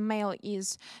see, the mail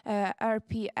is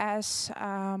rps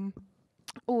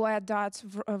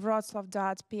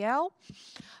ue.wroclaw.pl.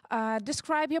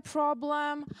 Describe your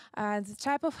problem, the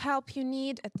type of help you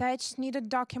need, attach needed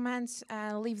documents,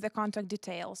 and leave the contact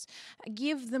details.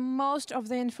 Give the most of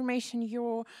the information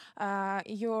you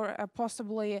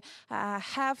possibly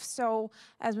have, so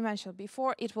as we mentioned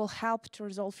before, it will help to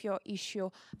resolve your issue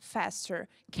faster.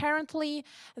 Currently,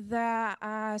 the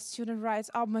Student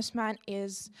Rights Ombudsman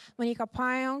is Monika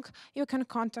Pająk. You can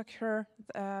contact her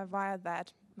via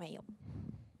that mail.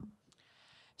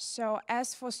 So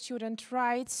as for student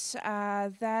rights,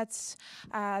 that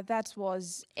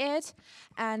was it.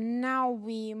 And now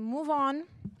we move on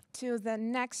to the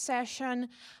next session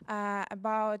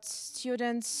about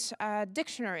students'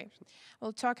 dictionary.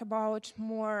 We'll talk about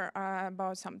more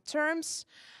about some terms,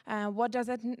 what does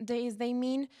they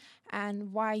mean,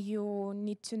 and why you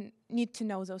need to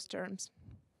know those terms.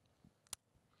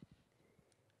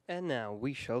 And now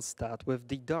we shall start with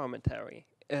the dormitory.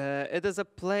 It is a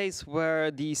place where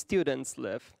the students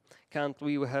live.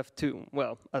 Currently we have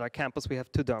at our campus we have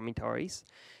 2 dormitories.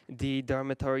 The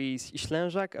dormitory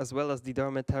Ślężak as well as the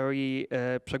dormitory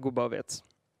Przegubowiec.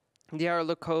 They are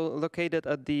located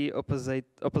at the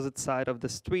opposite side of the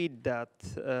street that,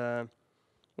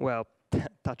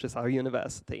 touches our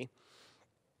university.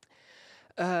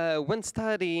 When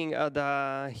studying at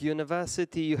a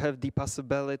university, you have the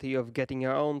possibility of getting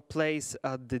your own place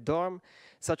at the dorm,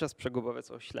 such as Przegubowiec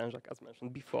or Ślężak, as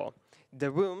mentioned before. The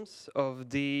rooms of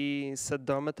the said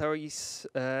dormitories,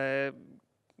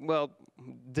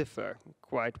 differ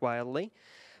quite wildly,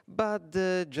 But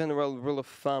the general rule of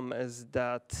thumb is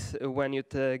that when you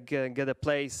get a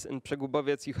place in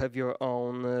Przegubowiec, you have your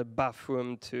own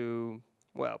bathroom to,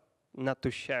 well, not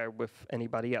to share with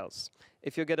anybody else.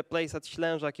 If you get a place at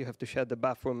Ślężak, you have to share the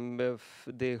bathroom with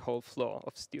the whole floor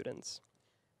of students.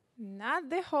 Not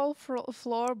the whole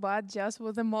floor, but just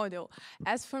with the module.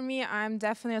 As for me, I'm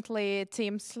definitely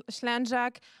team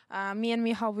Ślężak. Me and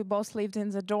Michał, we both lived in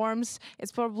the dorms.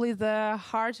 It's probably the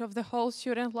heart of the whole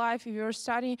student life. If you're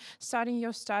studying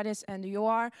your studies and you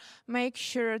are, make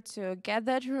sure to get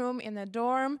that room in a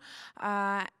dorm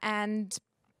and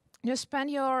you spend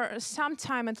some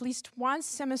time, at least one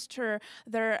semester.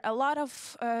 There are a lot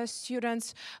of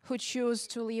students who choose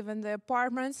to live in the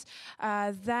apartments,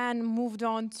 then moved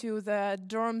on to the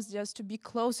dorms just to be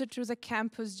closer to the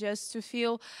campus, just to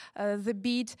feel the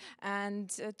beat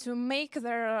and to make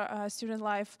their student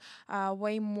life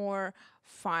way more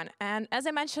fun. And as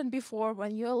I mentioned before,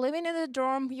 when you're living in a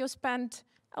dorm, you spend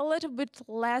a little bit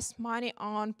less money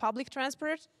on public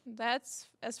transport. That's,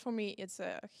 as for me, it's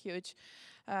a huge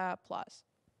plus.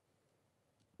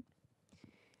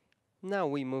 Now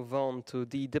we move on to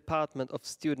the Department of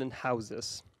Student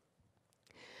Houses.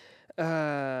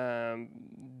 Its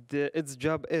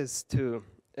job is to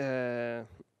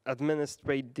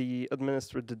administrate the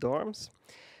dorms.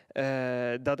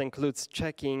 That includes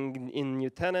checking in new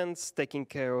tenants, taking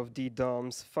care of the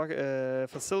dorms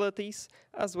facilities,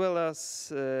 as well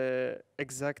as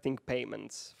exacting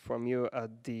payments from you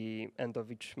at the end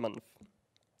of each month.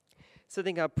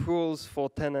 Setting up rules for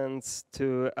tenants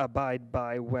to abide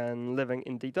by when living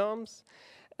in the dorms,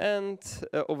 and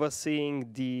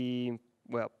overseeing the,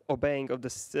 obeying of the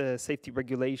safety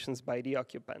regulations by the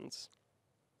occupants.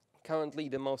 Currently,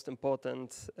 the most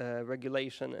important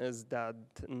regulation is that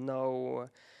no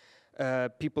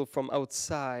people from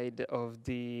outside of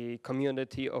the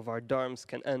community of our dorms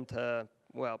can enter,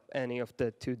 any of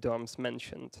the two dorms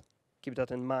mentioned. Keep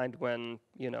that in mind when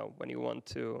you want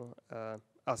to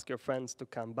ask your friends to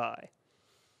come by.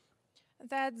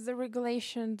 That's the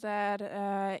regulation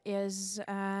that is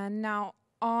now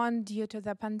on due to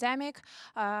the pandemic.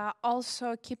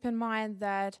 Also keep in mind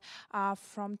that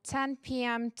from 10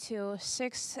 p.m. to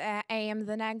 6 a.m.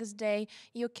 the next day,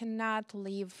 you cannot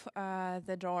leave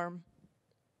the dorm.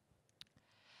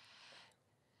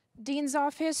 Dean's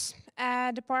office,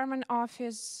 department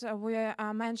office, we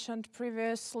mentioned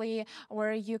previously,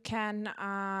 where you can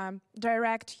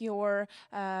direct your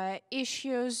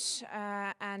issues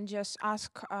and just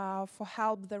ask for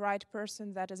help the right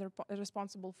person that is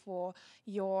responsible for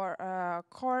your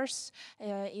course.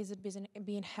 Is it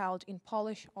being held in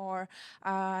Polish or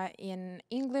in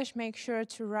English? Make sure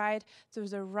to write to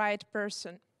the right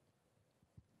person.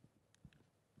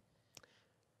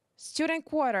 Student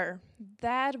quarter,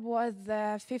 that was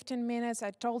the 15 minutes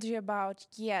I told you about.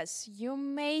 Yes, you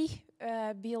may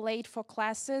be late for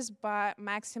classes, but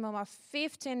maximum of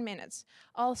 15 minutes.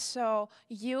 Also,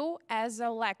 you as a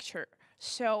lecturer.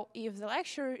 So if the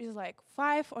lecturer is like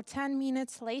 5 or 10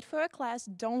 minutes late for a class,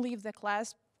 don't leave the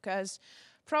class, because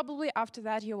probably after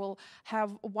that you will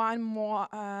have one more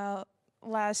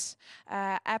less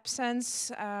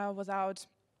absence without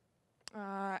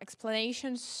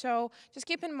explanations. So just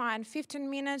keep in mind 15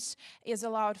 minutes is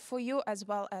allowed for you as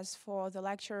well as for the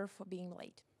lecturer for being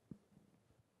late.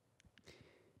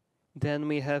 Then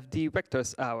we have the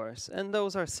rector's hours, and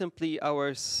those are simply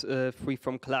hours free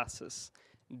from classes.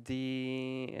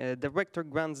 The rector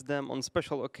grants them on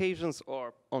special occasions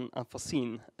or on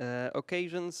unforeseen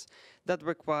occasions that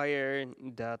require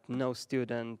that no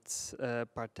student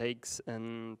partakes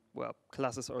in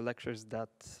classes or lectures that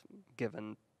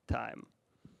given time.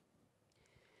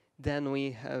 Then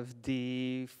we have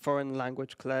the Foreign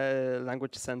Language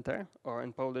Center, or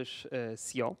in Polish,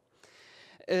 SIO,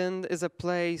 and is a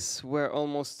place where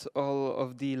almost all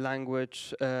of the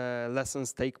language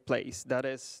lessons take place. That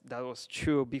was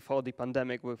true before the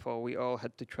pandemic, before we all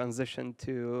had to transition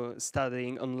to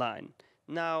studying online.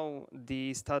 Now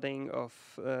the studying of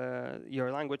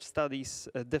your language studies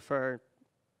differ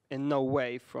in no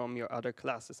way from your other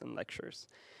classes and lectures.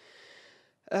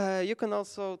 You can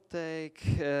also take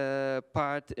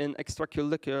part in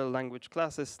extracurricular language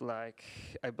classes like,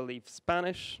 I believe,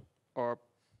 Spanish or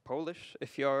Polish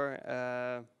if you're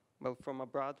from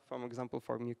abroad, for example,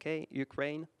 from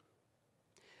Ukraine.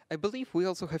 I believe we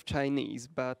also have Chinese,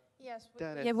 but Yes,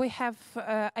 That yeah, we have,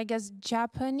 I guess,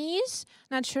 Japanese.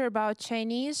 Not sure about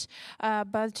Chinese,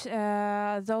 but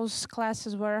those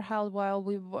classes were held while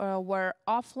we were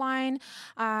offline.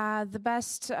 The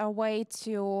best way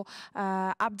to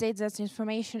update that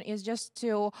information is just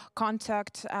to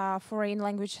contact Foreign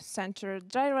Language Center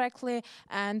directly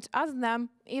and ask them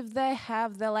if they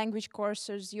have the language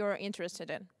courses you're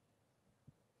interested in.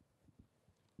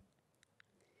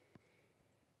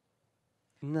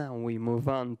 Now we move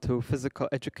on to Physical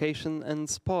Education and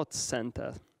Sports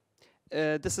Center.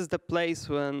 This is the place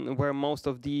where most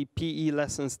of the PE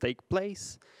lessons take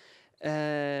place.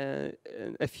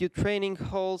 A few training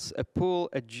halls, a pool,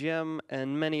 a gym,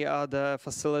 and many other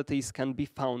facilities can be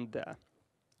found there.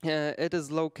 It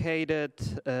is located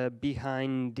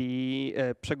behind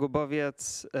the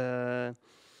Przegubowiec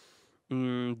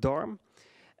dorm,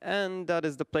 and that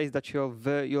is the place that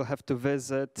you'll have to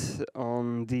visit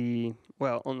on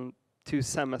on 2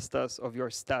 semesters of your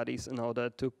studies in order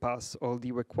to pass all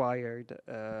the required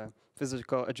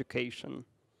physical education.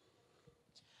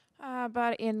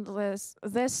 But in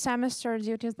this semester,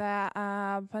 due to the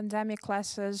pandemic,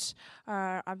 classes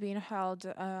are being held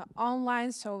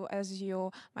online. So, as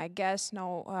you might guess,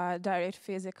 no direct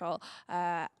physical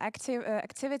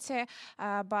activity,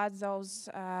 but those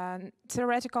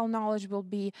theoretical knowledge will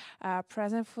be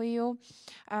present for you.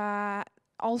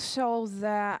 Also,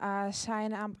 the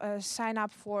sign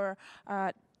up for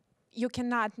you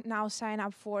cannot now sign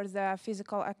up for the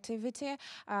physical activity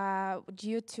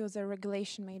due to the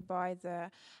regulation made by the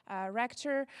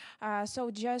rector. So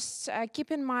just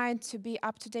keep in mind to be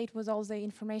up to date with all the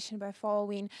information by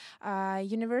following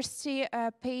university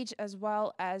page as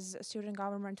well as student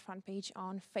government fund page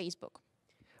on Facebook.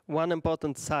 One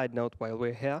important side note while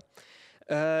we're here.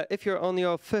 If you're on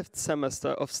your 5th semester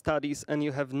of studies and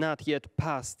you have not yet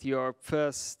passed your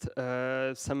first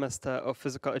semester of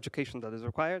physical education that is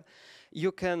required,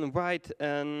 you can write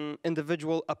an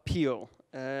individual appeal.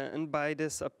 And by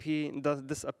this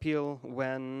appeal,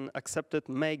 when accepted,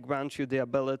 may grant you the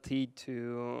ability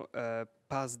to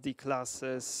pass the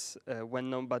classes when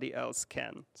nobody else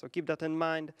can. So keep that in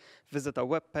mind, visit our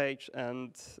webpage,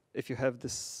 and if you have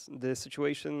the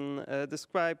situation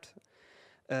described,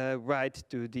 write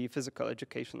to the Physical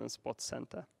Education and Sports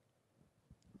Center.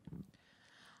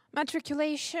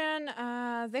 Matriculation,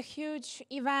 the huge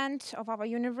event of our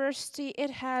university, it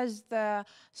has the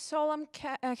solemn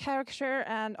character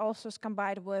and also is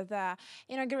combined with the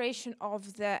inauguration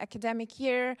of the academic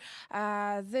year.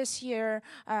 This year,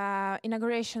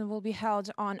 inauguration will be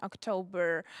held on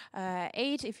October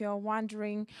 8, if you're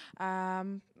wondering.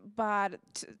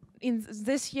 But in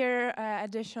this year,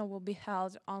 edition will be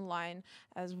held online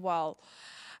as well.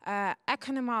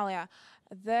 Economalia,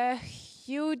 the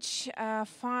huge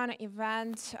fun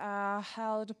event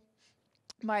held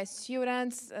by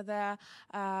students.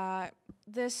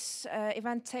 This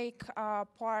event take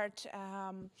part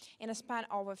in a span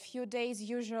of a few days,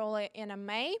 usually in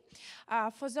May.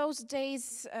 For those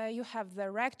days, you have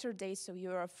the rector days, so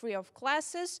you're free of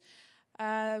classes,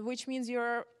 which means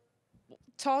you're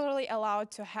totally allowed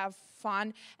to have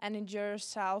fun and enjoy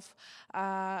yourself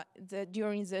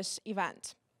during this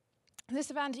event. This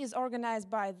event is organized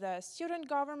by the student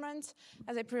government,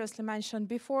 as I previously mentioned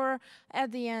before,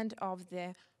 at the end of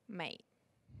the May.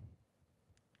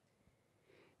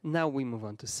 Now we move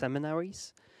on to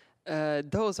seminaries.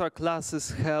 Those are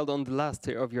classes held on the last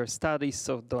year of your studies,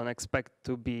 so don't expect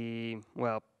to be,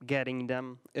 getting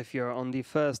them if you're on the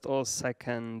 1st or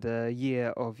 2nd year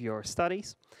of your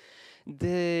studies.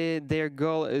 Their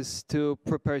goal is to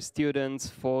prepare students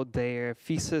for their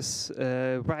thesis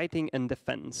writing and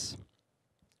defense.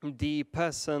 The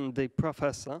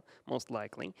professor, most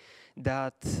likely,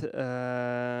 that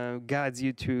guides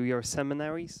you through your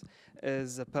seminaries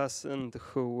is a person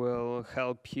who will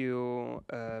help you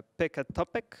pick a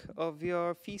topic of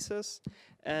your thesis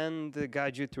and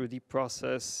guide you through the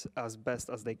process as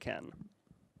best as they can.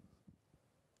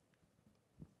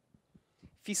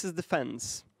 Thesis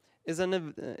defense is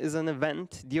an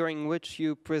event during which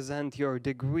you present your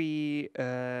degree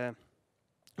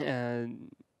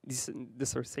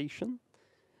dissertation.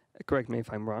 Correct me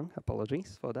if I'm wrong,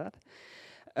 apologies for that.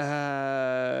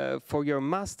 For your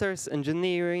master's,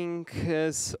 engineering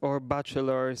or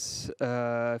bachelor's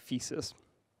thesis.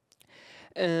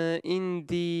 In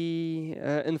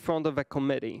front of a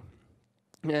committee.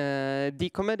 The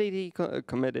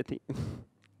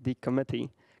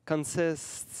committee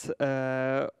consists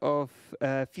of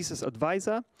a thesis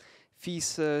advisor,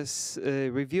 thesis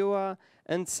reviewer,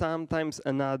 and sometimes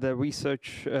another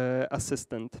research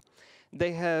assistant.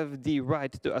 They have the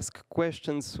right to ask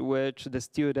questions which the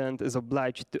student is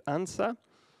obliged to answer.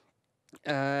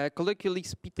 colloquially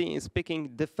speaking,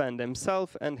 defend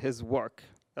himself and his work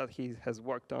that he has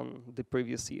worked on the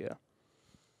previous year.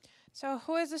 So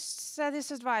who is a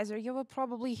studies advisor? You will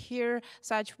probably hear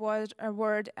such a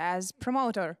word as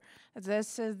promoter.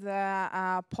 This is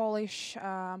the Polish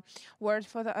word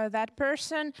for that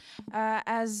person.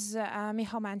 As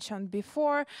Michał mentioned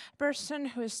before, person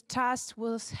who is tasked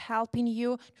with helping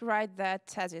you to write that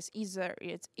thesis, either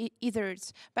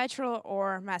it's bachelor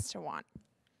or master one.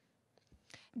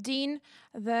 Dean,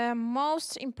 the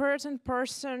most important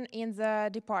person in the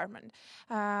department.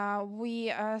 We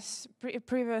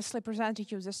previously presented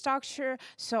you the structure,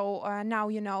 so now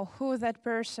you know who that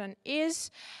person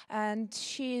is, and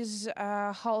she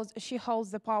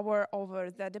holds the power over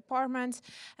the department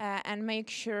and make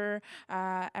sure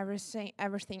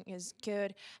everything is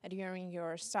good during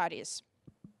your studies.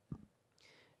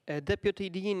 A deputy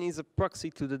dean is a proxy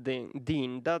to the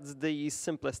dean. That's the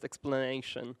simplest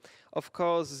explanation. Of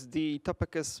course, the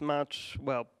topic is much,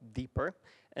 well, deeper,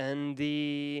 and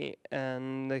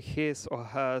his or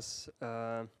hers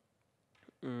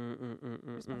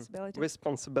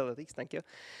responsibilities, thank you,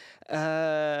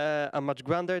 are much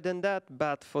grander than that.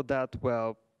 But for that,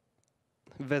 well,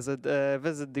 visit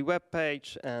the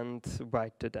webpage and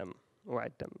write them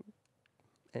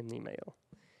an email.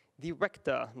 The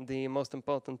rector, the most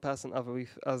important person,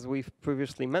 as we've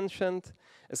previously mentioned,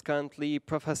 is currently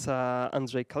Professor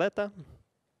Andrzej Kaleta.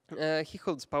 He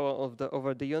holds power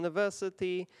over the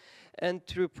university, and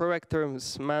through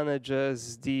prorectors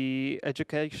manages the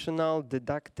educational,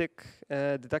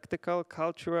 didactical,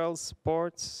 cultural,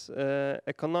 sports,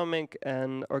 economic,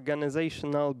 and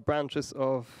organizational branches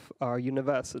of our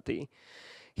university.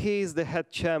 He is the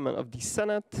head chairman of the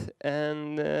Senate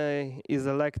and is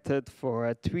elected for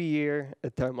a 3-year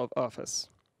term of office.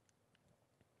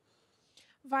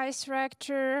 Vice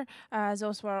rector,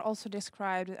 those were also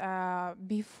described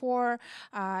before.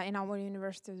 In our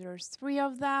university, there's 3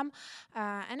 of them.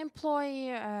 An employee,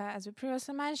 as we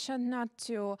previously mentioned, not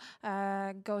to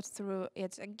go through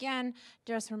it again,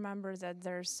 just remember that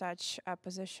there's such a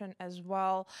position as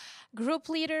well. Group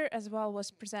leader as well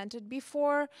was presented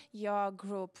before. Your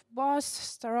group boss,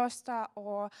 starosta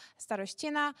or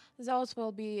starostina, those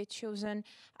will be chosen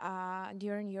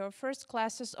during your first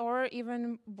classes or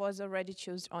even was already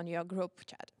chosen on your group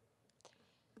chat.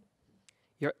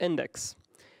 Your index.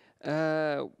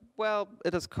 Well,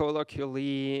 it is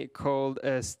colloquially called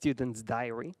a student's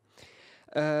diary.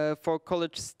 For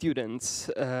college students,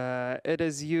 it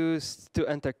is used to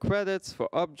enter credits for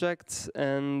objects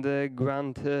and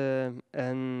granted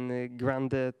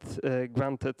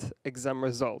exam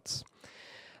results.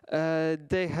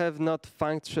 They have not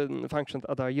functioned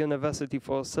at our university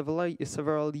for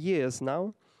several years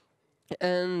now,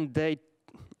 and they,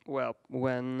 well,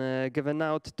 when given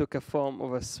out, took a form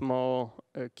of a small,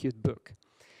 cute book.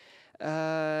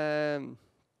 Now,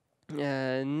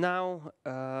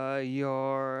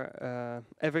 your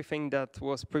everything that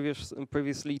was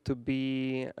previously to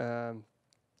be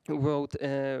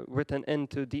written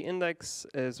into the index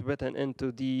is written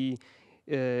into the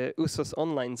USOS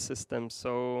online system.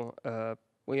 So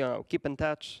keep in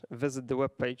touch, visit the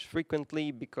webpage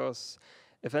frequently, because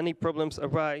if any problems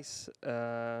arise,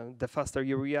 the faster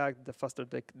you react, the faster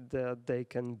they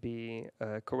can be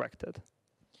corrected.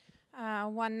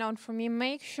 One note for me,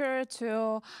 make sure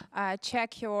to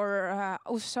check your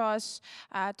USOS,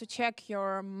 to check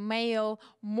your mail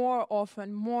more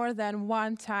often, more than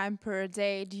 1 time per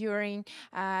day during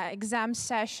exam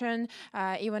session,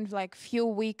 even like few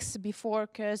weeks before,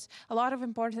 because a lot of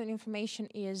important information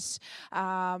is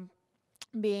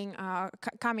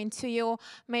coming to you.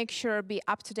 Make sure be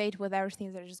up to date with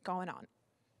everything that is going on.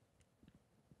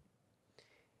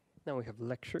 Now we have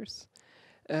lectures.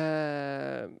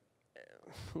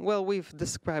 Well, we've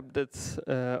described it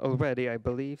already, I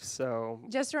believe, so...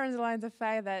 Just to underline the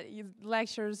fact that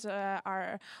lectures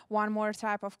are one more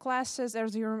type of classes.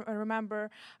 As you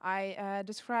remember, I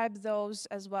described those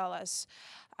as well as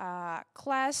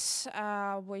class,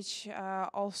 which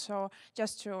also,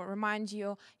 just to remind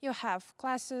you, you have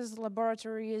classes,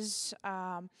 laboratories,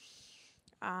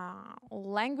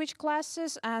 language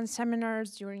classes, and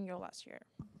seminars during your last year.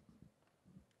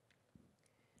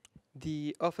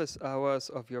 The office hours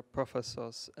of your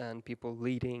professors and people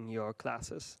leading your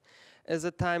classes is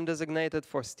a time designated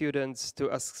for students to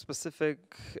ask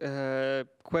specific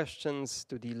questions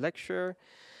to the lecturer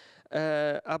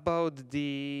about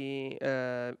the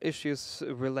issues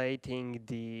relating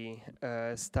the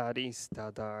studies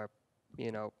that are,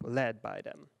 led by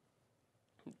them.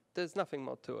 There's nothing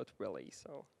more to it, really.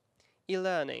 So,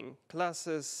 e-learning,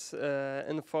 classes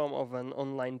in the form of an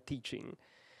online teaching.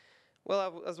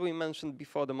 Well, as we mentioned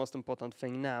before, the most important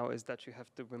thing now is that you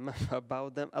have to remember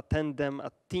about them, attend them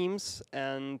at Teams,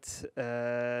 and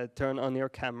turn on your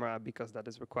camera, because that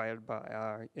is required by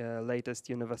our latest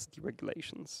university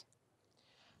regulations.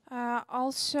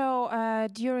 Also,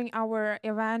 during our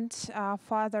event,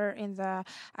 further in the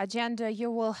agenda,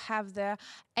 you will have the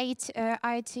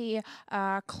IT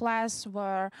class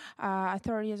where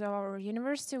authorities of our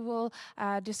university will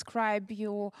describe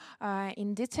you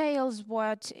in details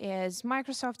what is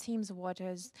Microsoft Teams, what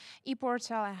is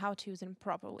ePortal, and how to use it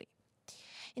properly.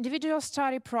 Individual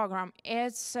study program.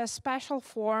 It's a special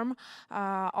form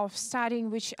of studying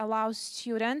which allows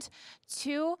students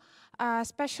to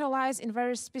specialize in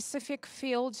very specific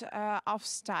field of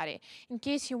study. In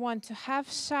case you want to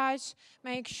have such,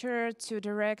 make sure to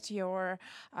direct your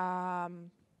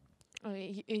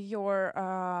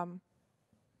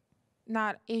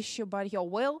not issue but your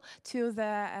will to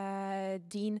the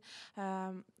dean.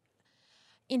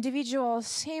 Individual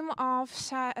theme of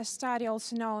study,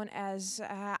 also known as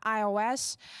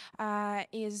IOS,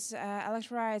 is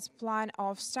electrolytes plan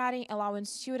of study, allowing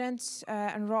students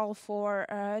enroll for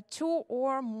 2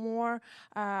 or more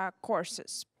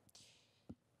courses.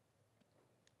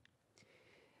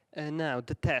 Now,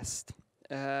 the test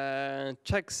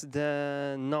checks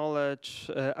the knowledge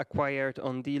acquired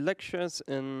on the lectures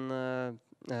in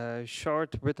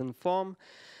short written form,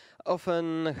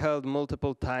 often held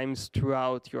multiple times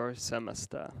throughout your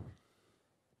semester.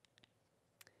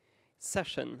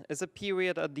 Session is a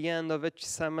period at the end of each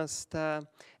semester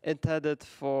intended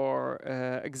for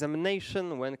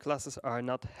examination when classes are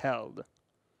not held.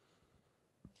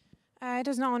 It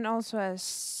is known also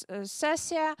as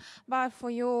sessia, but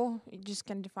for you, you just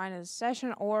can define it as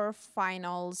session or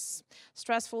finals.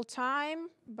 Stressful time,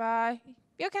 but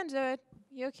you can do it.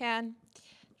 You can.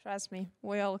 Trust me,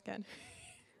 we all can.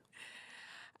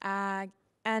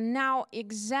 And now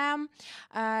exam,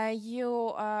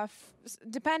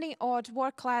 depending on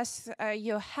what class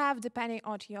you have, depending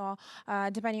on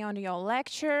your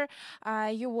lecture,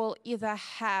 you will either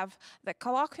have the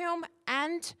colloquium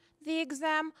and the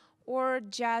exam, or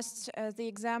just the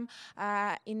exam,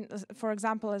 for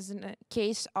example, as in a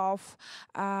case of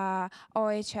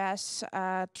OHS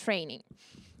training.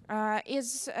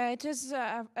 As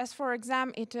for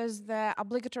exam, it is the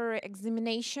obligatory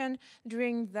examination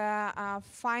during the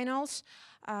finals.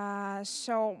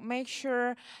 So make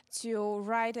sure to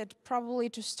write it properly,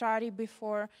 to study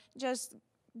before. Just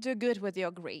do good with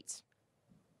your grades.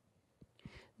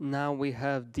 Now we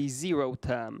have the zero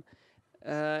term.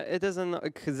 It is an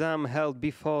exam held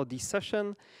before the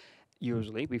session,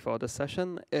 usually before the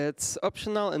session. It's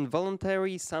optional and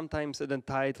voluntary. Sometimes it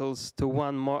entitles to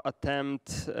one more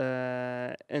attempt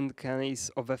in case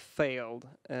of a failed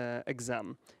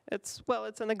exam. It's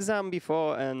an exam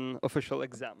before an official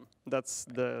exam. That's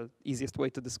the easiest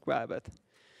way to describe it.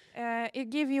 It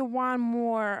gives you one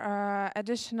more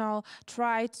additional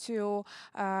try to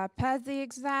pass the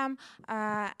exam,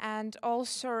 and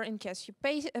also in case you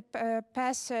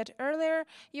pass it earlier,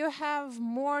 you have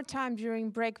more time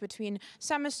during break between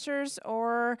semesters,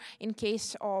 or in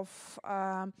case of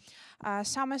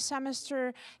summer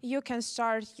semester, you can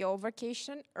start your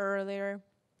vacation earlier.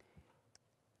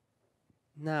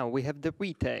 Now we have the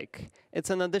retake. It's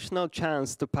an additional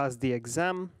chance to pass the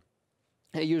exam,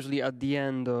 usually at the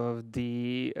end of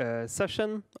the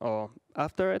session or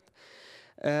after it,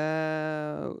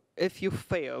 if you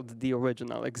failed the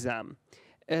original exam.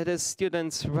 It is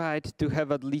students' right to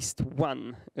have at least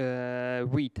one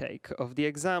retake of the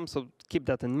exam, so keep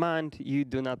that in mind. You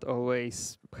do not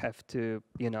always have to,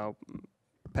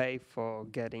 pay for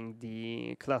getting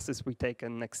the classes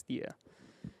retaken next year.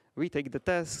 Retake the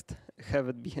test,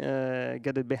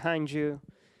 get it behind you,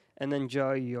 and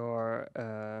enjoy your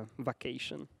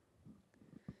vacation.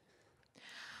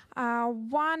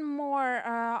 One more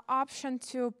option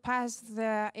to pass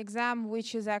the exam,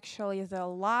 which is actually the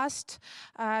last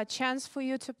chance for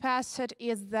you to pass it,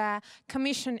 is the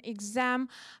commission exam.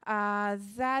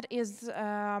 That is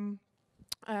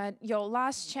your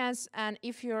last chance, and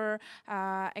if you're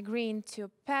agreeing to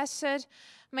pass it,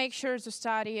 make sure to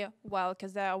study well,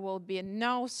 because there will be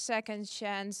no second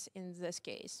chance in this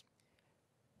case.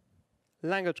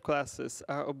 Language classes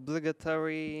are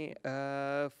obligatory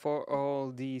for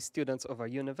all the students of our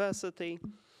university.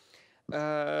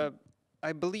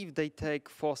 I believe they take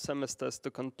 4 semesters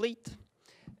to complete,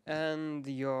 and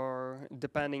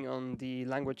depending on the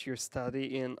language you're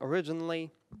studying originally,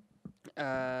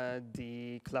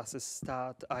 the classes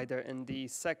start either in the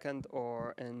 2nd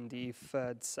or in the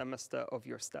 3rd semester of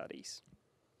your studies.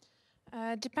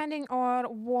 Depending on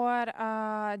what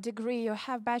degree you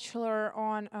have, bachelor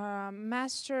on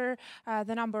master,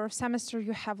 the number of semesters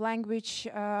you have, language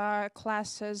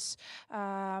classes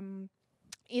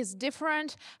is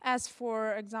different. As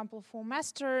for example, for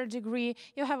master degree,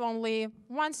 you have only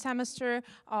one semester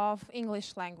of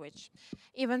English language.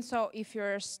 Even so, if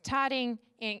you're studying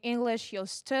in English, you'll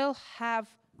still have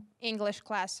English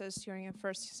classes during your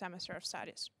first semester of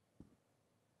studies.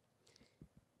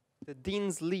 The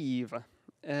dean's leave.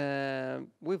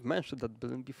 We've mentioned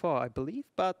that before, I believe,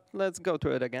 but let's go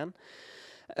through it again.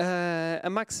 A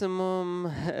maximum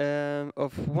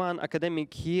of 1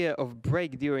 academic year of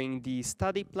break during the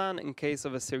study plan in case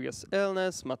of a serious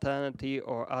illness, maternity,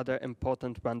 or other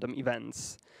important random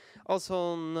events.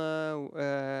 Also,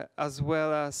 as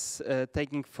well as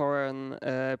taking foreign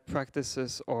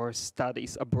practices or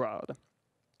studies abroad.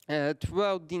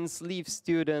 Throughout Dean's Leave,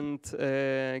 student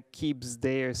keeps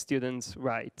their students'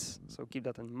 rights. So keep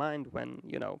that in mind when,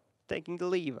 taking the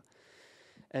leave.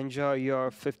 Enjoy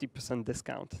your 50%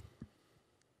 discount.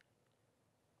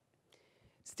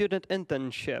 Student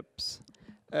internships.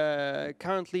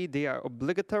 Currently, they are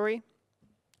obligatory,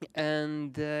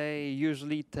 and they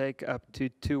usually take up to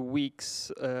 2 weeks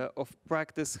of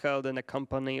practice held in a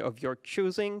company of your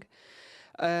choosing.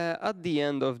 At the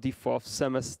end of the 4th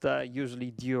semester,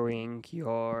 usually during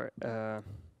your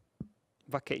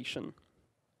vacation.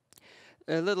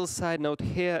 A little side note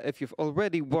here, if you've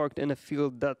already worked in a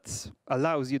field that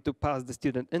allows you to pass the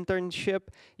student internship,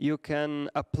 you can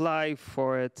apply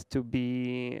for it to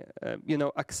be,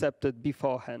 accepted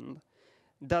beforehand.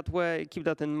 That way, keep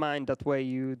that in mind, that way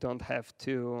you don't have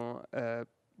to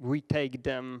retake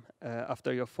them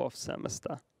after your 4th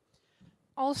semester.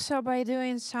 Also, by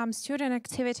doing some student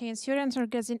activity in student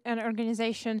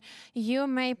organization, you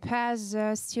may pass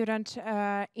a student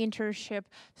internship.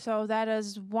 So that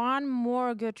is one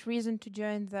more good reason to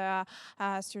join the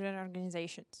student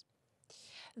organizations.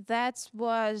 That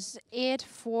was it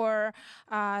for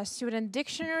student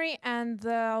dictionary, and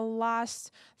the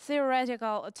last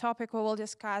theoretical topic we will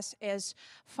discuss is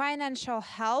financial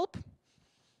help.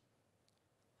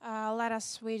 Let us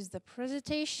switch the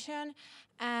presentation,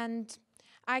 and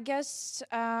I guess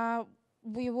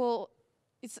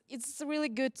it's really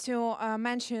good to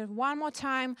mention one more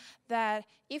time that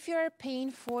if you're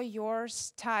paying for your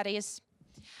studies,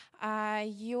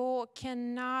 you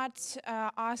cannot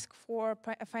ask for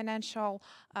financial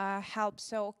help,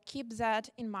 so keep that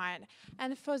in mind.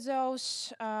 And for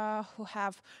those who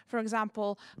have, for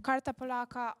example, Karta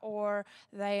Polaka, or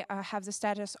they have the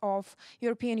status of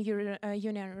European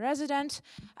Union resident,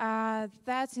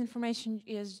 that information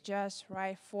is just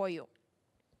right for you.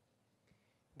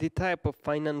 The type of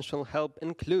financial help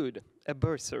include a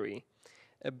bursary,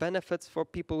 benefits for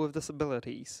people with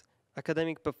disabilities,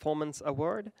 academic performance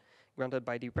award, granted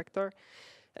by the rector,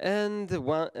 and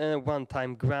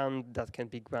one-time grant that can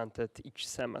be granted each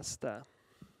semester.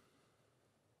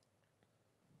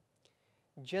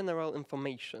 General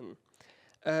information.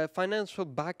 Financial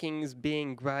backing is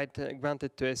being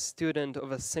granted to a student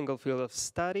of a single field of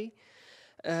study.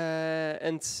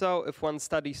 And so if one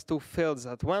studies 2 fields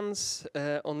at once,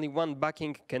 only one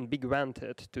backing can be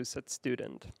granted to such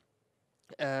student.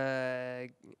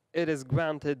 It is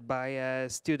granted by a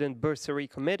student bursary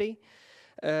committee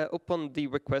upon the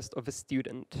request of a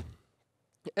student,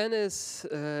 and is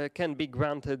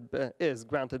granted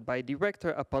by the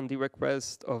rector upon the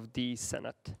request of the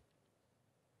Senate.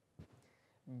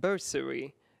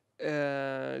 Bursary.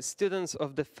 Students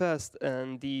of the 1st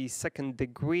and the 2nd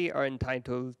degree are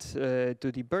entitled to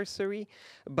the bursary,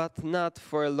 but not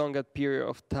for a longer period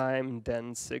of time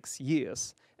than 6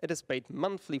 years. It is paid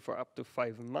monthly for up to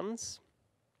 5 months,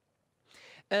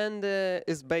 and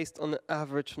is based on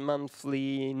average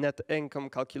monthly net income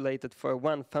calculated for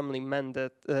one family member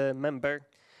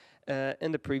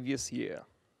in the previous year.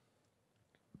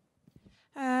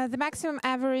 The maximum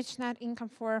average net income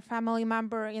for a family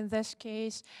member in this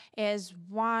case is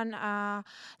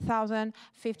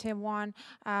 1,051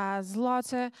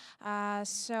 zloty.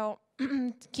 So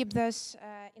keep this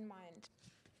in mind.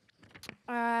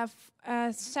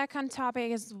 Second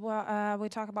topic is we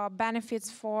talk about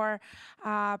benefits for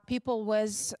people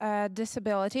with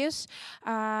disabilities.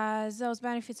 Those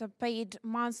benefits are paid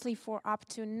monthly for up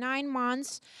to 9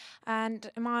 months, and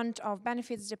amount of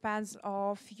benefits depends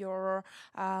on your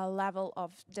level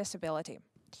of disability.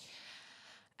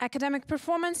 Academic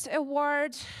Performance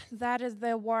Award, that is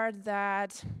the award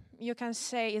that you can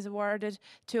say is awarded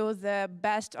to the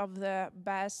best of the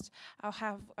best,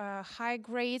 have high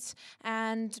grades,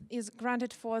 and is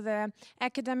granted for the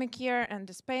academic year, and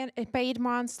is paid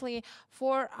monthly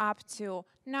for up to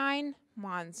 9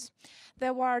 months. The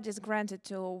award is granted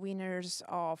to winners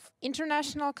of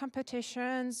international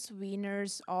competitions,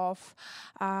 winners of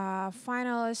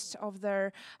finalists of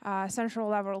their central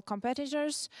level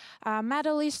competitors,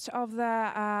 medalists of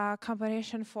the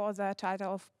competition for the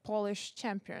title of Polish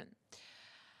champion.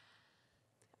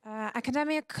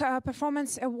 Academic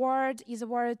Performance Award is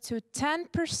awarded to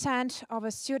 10%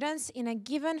 of students in a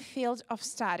given field of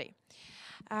study.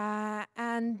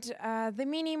 And the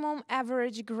minimum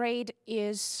average grade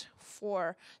is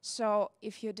 4. So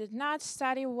if you did not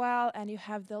study well and you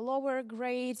have the lower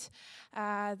grade,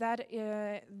 that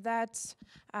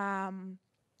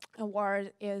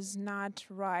award is not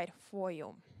right for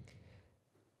you.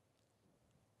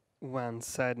 One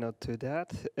side note to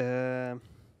that,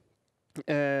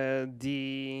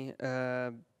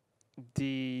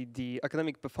 the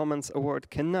Academic Performance Award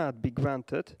cannot be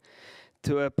granted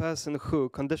to a person who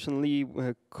was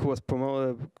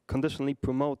conditionally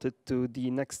promoted to the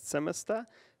next semester,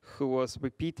 who was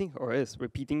repeating or is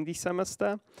repeating the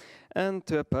semester, and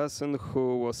to a person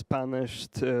who was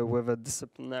punished with a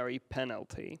disciplinary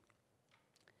penalty.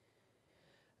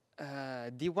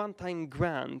 The one-time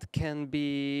grant can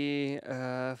be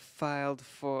filed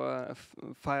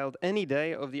any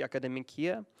day of the academic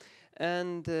year,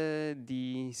 and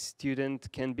the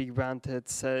student can be granted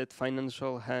said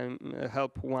financial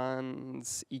help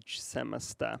once each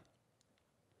semester.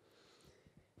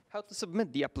 How to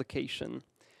submit the application?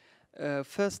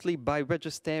 Firstly, by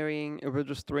registering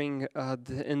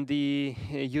in the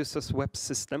user's web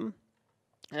system.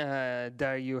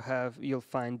 There you'll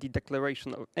find the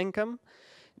declaration of income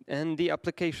and the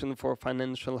application for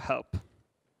financial help.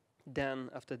 Then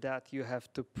after that you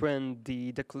have to print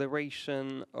the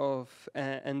declaration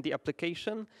and the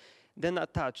application, then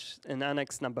attach an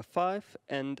annex number 5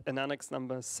 and an annex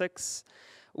number 6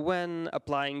 when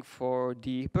applying for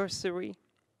the bursary.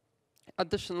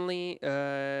 Additionally,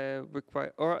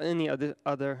 require or any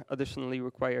other additionally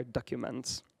required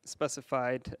documents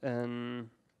specified on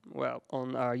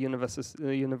our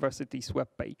university's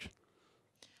webpage.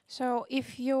 So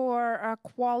if you're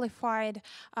qualified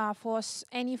for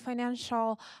any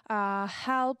financial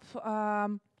help,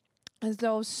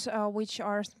 those which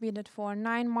are submitted for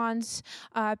 9 months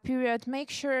period, make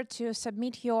sure to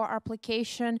submit your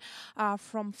application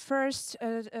from 1st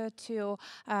to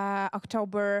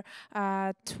October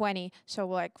 20. So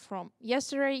like from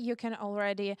yesterday, you can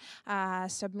already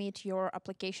submit your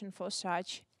application for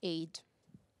such aid.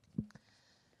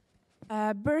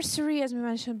 Bursary, as we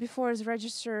mentioned before, is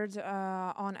registered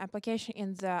on application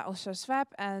in the OSOS web,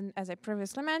 and as I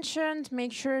previously mentioned,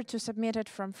 make sure to submit it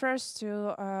from from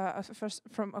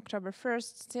October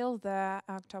 1st till the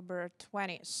October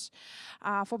 20th.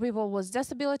 For people with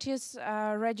disabilities,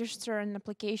 register an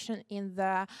application in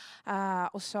the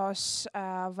OSOS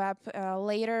web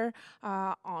later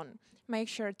on. Make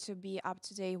sure to be up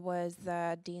to date with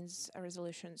the Dean's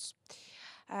resolutions.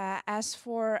 As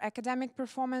for Academic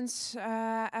Performance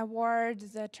Award,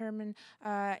 the term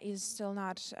is still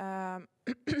not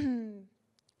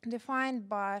defined,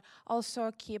 but also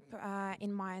keep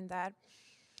in mind that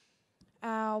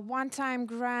one-time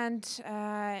grant,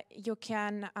 you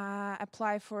can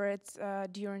apply for it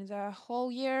during the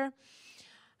whole year.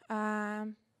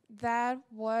 That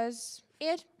was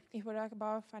it if we talk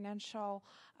about financial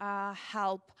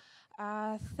help.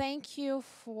 Thank you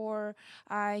for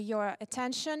your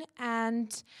attention,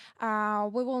 and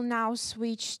we will now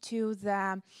switch to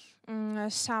the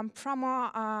some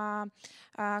promo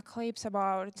clips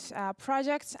about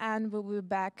projects, and we'll be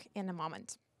back in a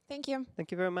moment. Thank you. Thank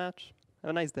you very much.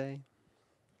 Have a nice day.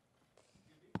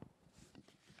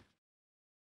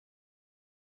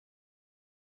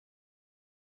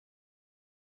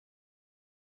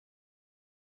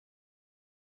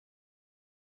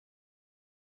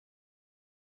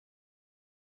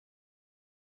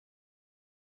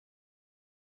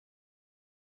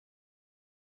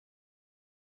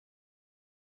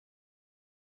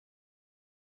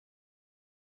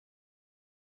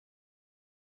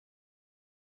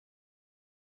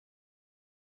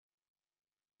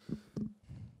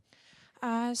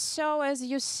 So as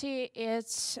you see,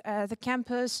 it's the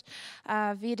campus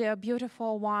video,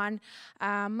 beautiful one.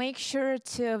 Make sure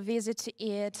to visit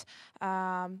it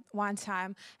one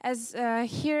time. As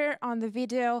here on the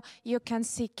video, you can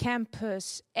see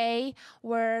campus A,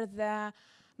 where the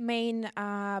main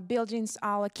buildings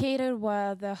are located,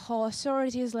 where the whole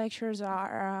authorities, lectures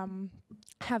are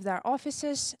have their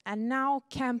offices, and now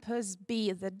campus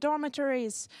B, the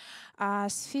dormitories,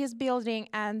 SFIS building,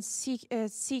 and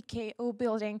CKU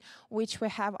building, which we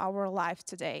have our live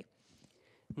today.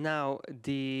 Now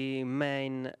the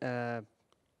main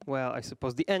well, I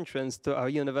suppose the entrance to our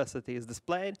university is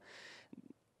displayed.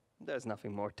 There's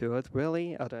nothing more to it,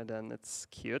 really, other than it's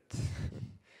cute,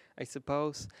 I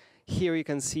suppose. Here you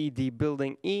can see the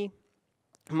building E.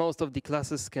 Most of the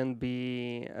classes can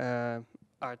be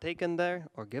are taken there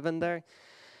or given there,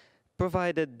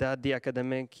 provided that the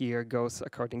academic year goes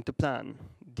according to plan.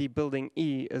 The building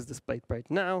E is displayed right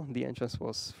now. The entrance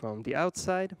was from the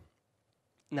outside.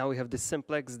 Now we have the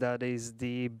simplex, that is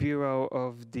the bureau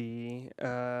of the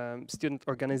student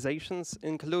organizations,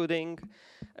 including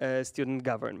student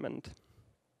government.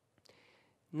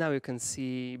 Now you can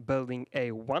see building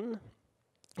A1,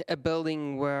 a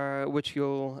building which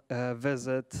you'll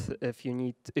visit if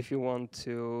you want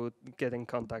to get in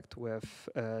contact with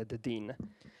the dean.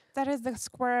 That is the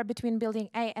square between building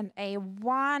A and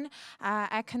A1.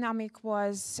 Economic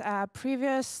was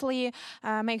previously.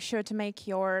 Make sure to make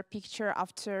your picture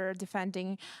after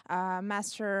defending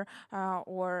master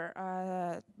or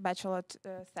bachelor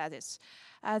status.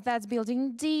 That's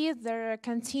building D. The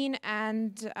canteen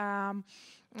and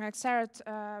Xerat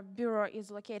bureau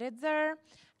is located there.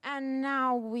 And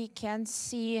now we can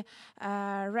see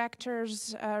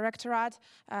rectorate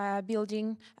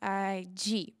building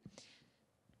G.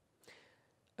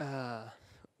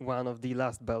 One of the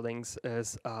last buildings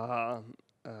is a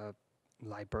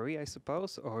library, I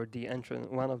suppose, or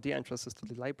one of the entrances to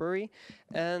the library,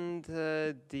 and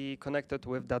connected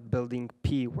with that building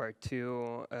P, where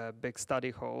two big study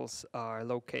halls are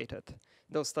located.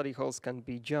 Those study halls can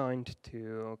be joined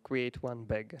to create one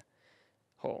big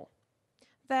hall.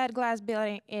 That glass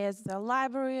building is the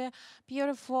library,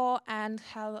 beautiful, and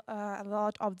have a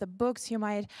lot of the books you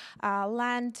might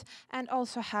lend, and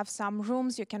also have some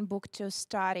rooms you can book to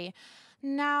study.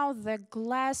 Now the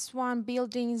glass one,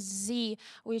 building Z,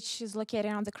 which is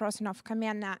located on the crossing of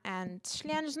Kamienna and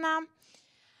Ślężna.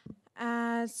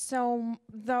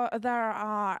 There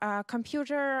are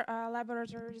computer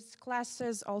laboratories,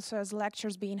 classes, also as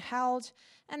lectures being held.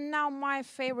 And now my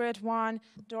favorite one,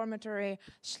 dormitory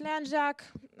Ślężak.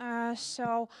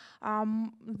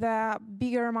 The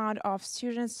bigger amount of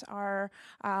students are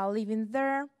living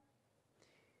there.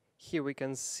 Here we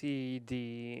can see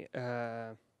the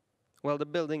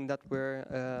building that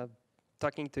we're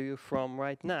talking to you from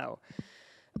right now.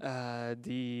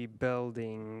 The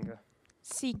building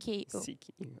CKU.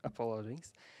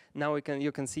 Apologies. Now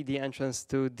you can see the entrance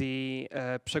to the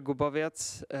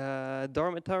Przegubowiec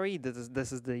dormitory.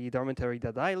 This is the dormitory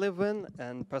that I live in,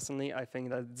 and personally I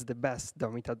think that it's the best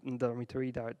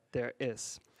dormitory that there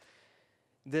is.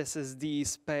 This is the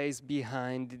space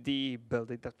behind the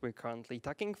building that we're currently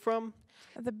talking from.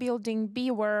 The building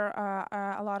B, where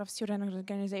a lot of student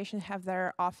organizations have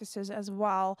their offices as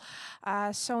well.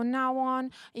 So now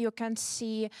on, you can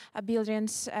see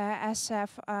buildings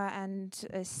SF and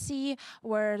C,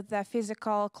 where the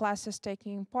physical classes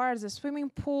taking part. The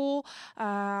swimming pool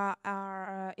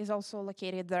is also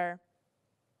located there.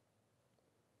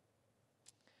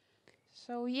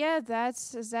 So yeah,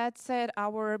 that's it.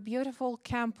 Our beautiful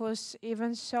campus.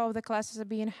 Even so, the classes are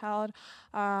being held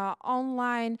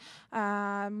online.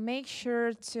 Make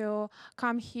sure to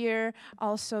come here.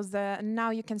 Also, now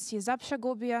you can see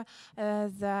Zaprzegubie,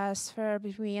 the sphere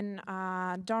between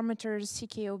dormitories,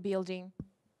 CKO building.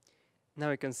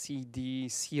 Now you can see the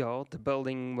CO, the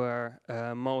building where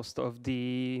most of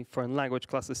the foreign language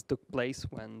classes took place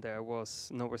when there was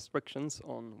no restrictions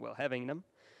on having them.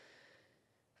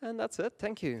 And that's it.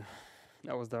 Thank you.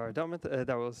 That was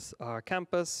our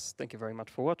campus. Thank you very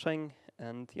much for watching.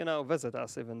 And visit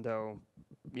us even though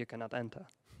you cannot enter.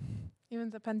 Even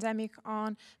the pandemic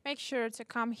on, make sure to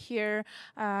come here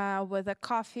with a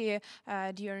coffee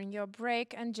during your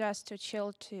break and just to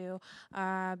chill, to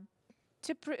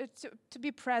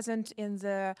be present in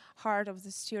the heart of the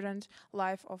student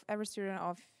life of every student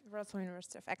of Wrocław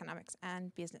University of Economics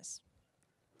and Business.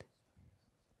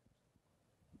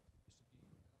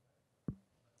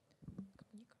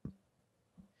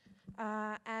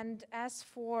 And as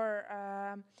for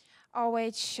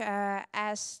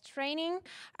OHS training,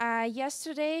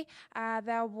 yesterday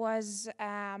there was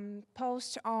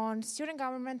post on student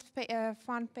government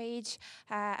fund page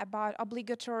about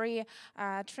obligatory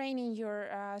training you're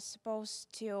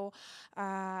supposed to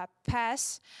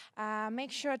pass.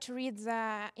 Make sure to read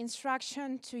the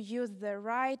instruction to use the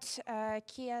right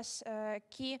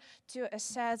key to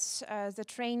assess the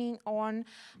training on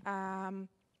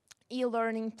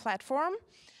e-learning platform.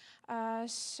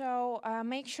 So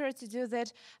make sure to do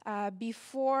that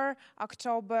before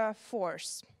October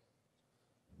 4th.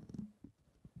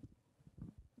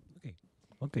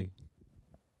 Okay.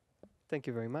 Thank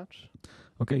you very much.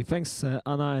 Okay, thanks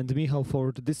Anna and Michał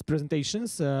for these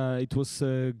presentations. It was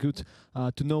good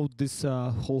to know this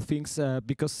whole things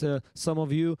because some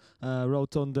of you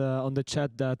wrote on the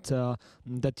chat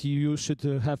that you should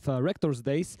have Rector's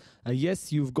Days.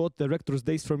 Yes, you've got the Rector's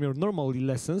Days from your normal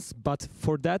lessons, but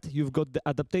for that you've got the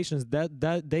adaptations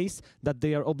days that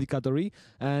they are obligatory,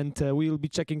 and we will be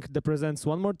checking the presents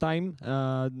one more time.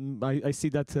 I see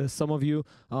that some of you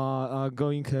are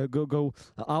going go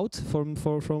out from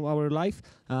our life.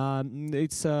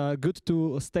 It's good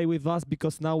to stay with us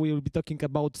because now we will be talking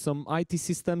about some IT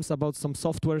systems, about some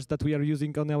softwares that we are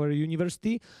using on our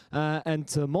university, and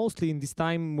mostly in this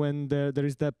time when there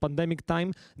is the pandemic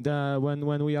time,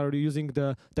 when we are using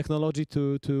the technology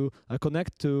to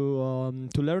connect to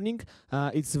learning,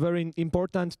 it's very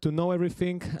important to know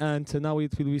everything. And now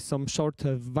it will be some short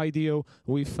video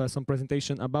with some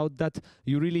presentation about that.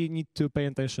 You really need to pay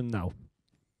attention now.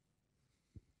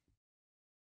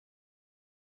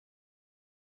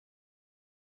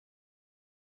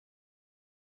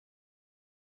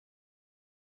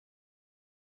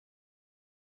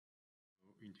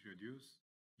 Introduce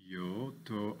you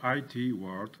to IT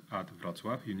world at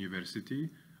Wrocław University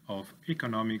of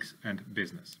Economics and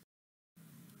Business.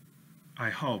 I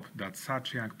hope that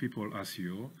such young people as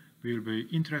you will be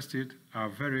interested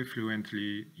very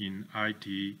fluently in IT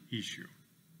issue.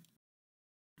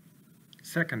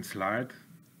 Second slide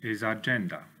is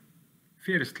agenda.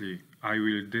 Firstly, I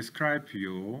will describe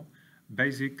you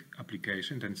basic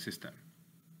application and system.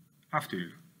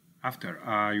 After,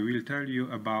 I will tell you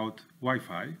about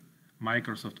Wi-Fi,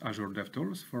 Microsoft Azure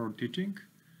DevTools for teaching.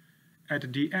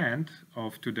 At the end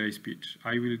of today's speech,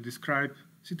 I will describe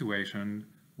situation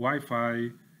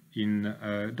Wi-Fi in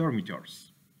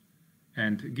dormitories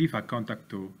and give a contact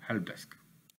to help desk.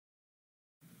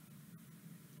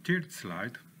 Third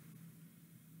slide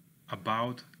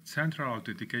about Central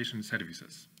Authentication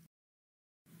Services.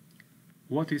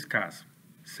 What is CAS,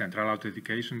 Central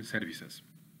Authentication Services?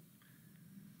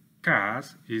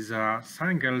 CAS is a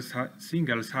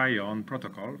single sign-on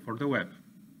protocol for the web.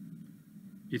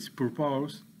 Its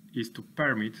purpose is to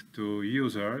permit to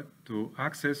user to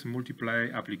access multiple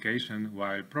applications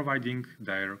while providing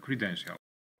their credentials.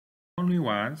 Only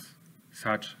once,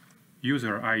 such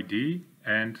user ID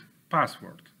and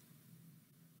password.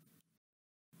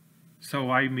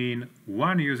 So I mean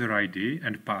one user ID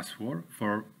and password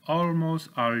for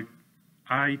almost all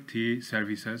IT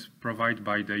services provided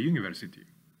by the university.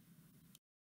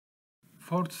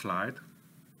 Fourth slide,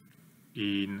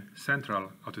 in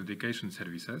Central Authentication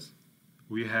Services,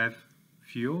 we have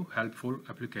few helpful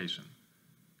applications,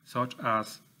 such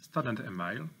as student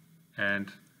email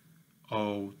and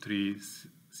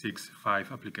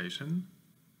O365 application,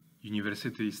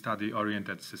 university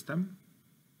study-oriented system,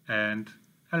 and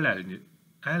a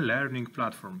learning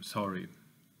platform, sorry.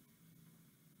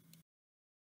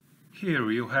 Here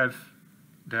you have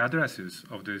the addresses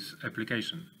of this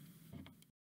application.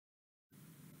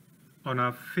 On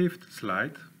a fifth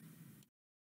slide,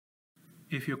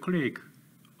 if you click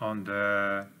on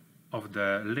the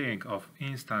link of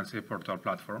Instance Portal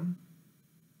platform,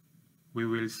 we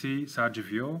will see such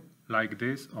view like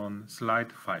this on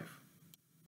slide 5.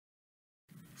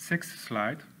 Sixth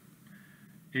slide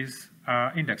is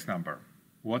an index number.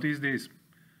 What is this?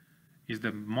 It's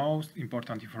the most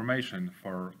important information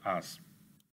for us.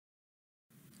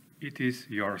 It is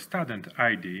your student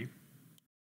ID.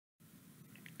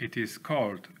 It is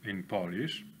called in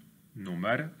Polish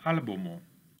numer albumu.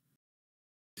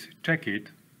 Check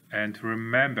it and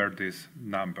remember this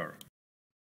number.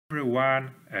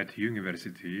 Everyone at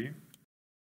university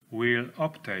will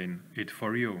obtain it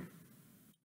for you.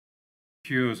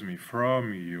 Excuse me,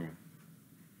 from you.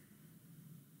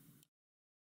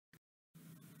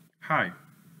 Hi,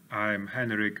 I'm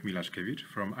Henryk Milaszkiewicz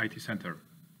from IT Center.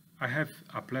 I have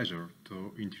a pleasure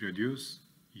to introduce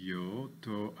you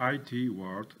to IT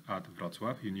world at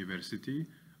Wrocław University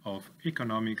of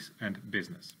Economics and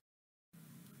Business.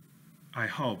 I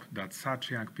hope that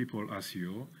such young people as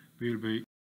you will be.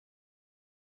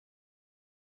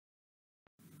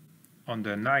 On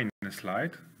the 9th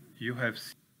slide, you have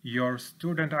your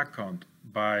student account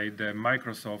by the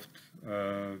Microsoft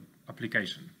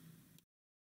application.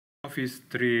 Office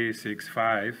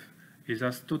 365 is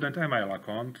a student email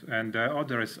account, and the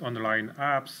others online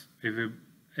apps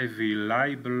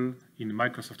available in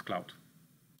Microsoft Cloud.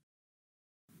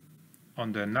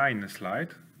 On the 9th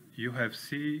slide, you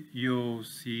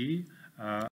see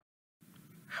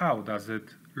how does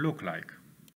it look like.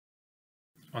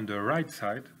 On the right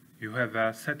side, you have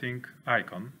a setting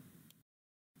icon,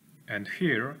 and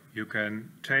here you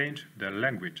can change the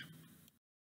language.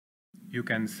 You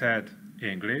can set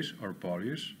English or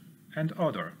Polish, and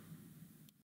other.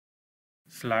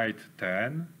 Slide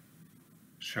 10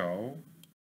 show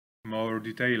more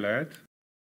detailed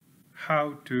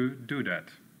how to do that.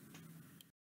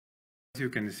 As you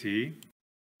can see,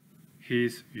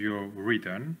 here's your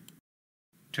written,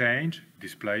 change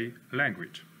display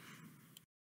language.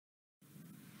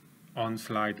 On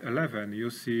slide 11 you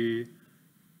see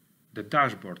the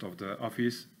dashboard of the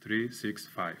Office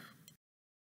 365.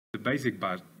 The basic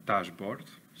dashboard,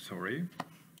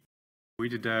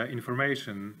 with the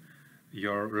information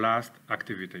your last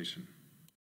activation.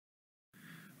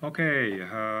 Okay,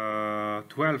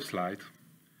 12th slide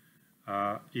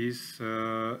is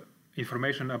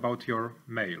information about your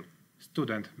mail,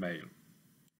 student mail.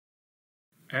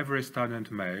 Every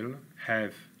student mail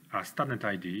have a student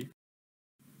ID,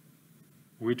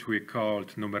 which we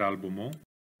called numer albumu,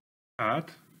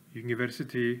 at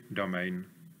university domain.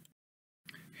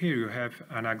 Here you have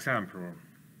an example.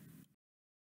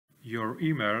 Your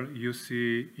email you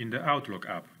see in the Outlook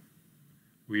app,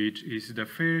 which is the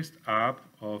first app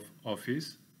of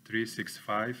Office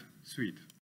 365 suite.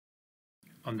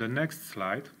 On the next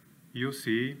slide, you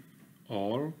see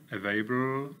all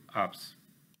available apps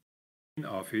in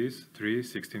Office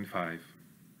 365.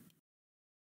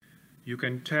 You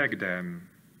can check them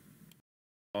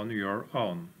on your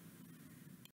own.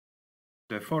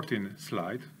 The 14th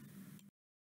slide,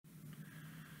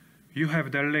 you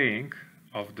have the link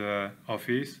of the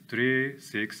Office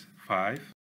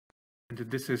 365, and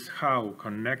this is how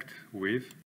connect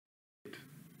with it.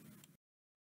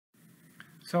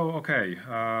 So, okay,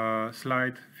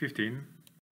 slide 15.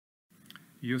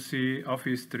 You see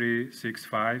Office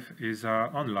 365 is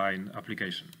an online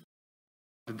application.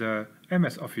 The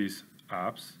MS Office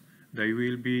apps, they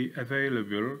will be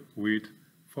available with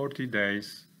 40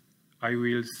 days. I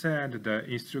will send the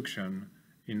instruction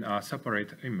in a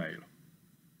separate email.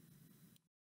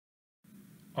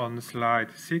 On slide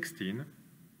 16,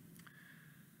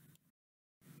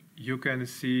 you can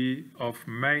see of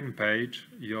main page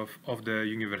of the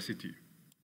university.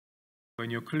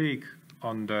 When you click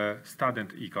on the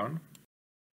student icon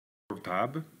or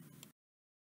tab,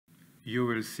 you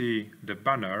will see the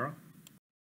banner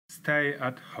Stay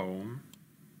at home,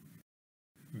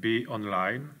 be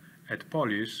online. At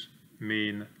Polish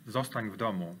mean zostań w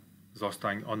domu,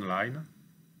 zostań online.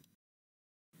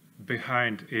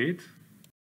 Behind it,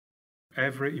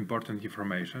 every important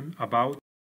information about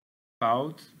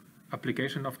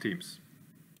application of Teams,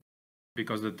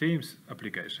 because the Teams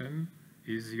application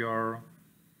is your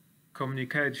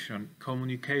communication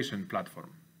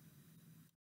platform.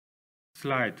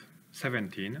 Slide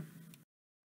 17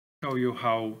 show you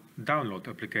how download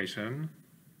application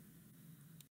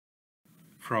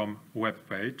from web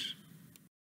page.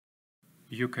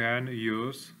 You can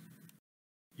use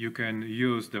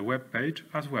the web page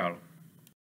as well.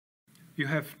 You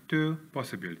have two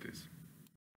possibilities: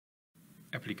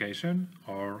 application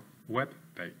or web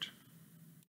page.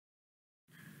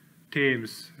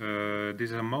 Teams, this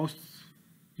is the most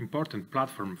important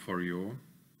platform for you,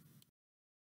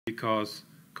 because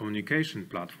communication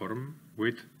platform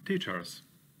with teachers.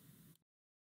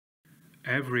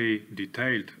 Every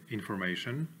detailed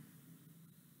information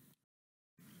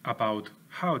about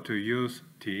how to use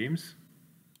Teams,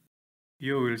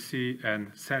 you will see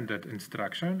and sended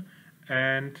instruction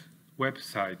and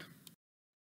website.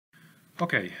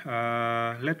 Okay,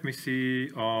 let me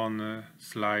see on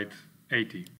slide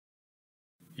 80.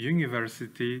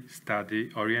 University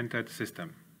Study-Oriented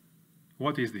System.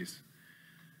 What is this?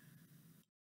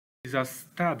 It is a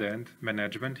student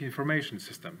management information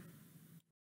system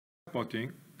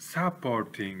supporting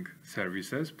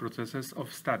services, processes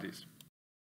of studies.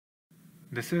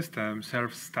 The system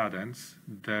serves students,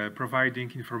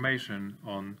 providing information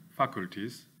on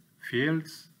faculties,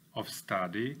 fields of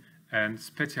study, and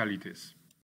specialties.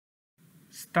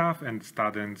 Staff and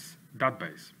students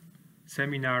database,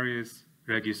 seminaries,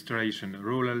 registration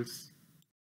rules,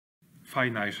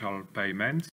 financial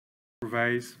payments,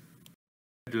 surveys,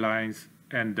 deadlines,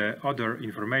 and the other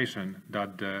information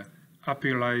that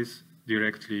applies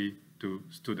directly to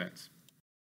students.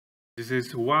 This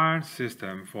is one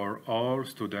system for all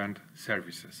student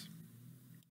services.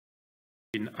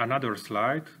 In another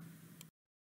slide,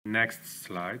 next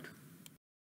slide,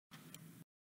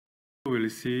 you will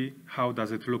see how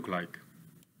does it look like.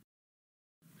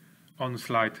 On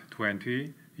slide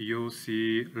 20, you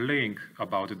see link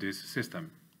about this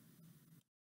system.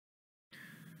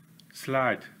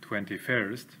 Slide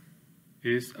 21st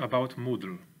is about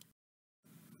Moodle.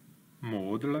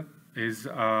 Moodle is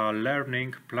a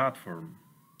learning platform.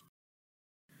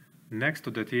 Next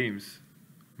to the Teams,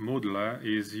 Moodle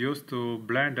is used to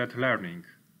blended learning,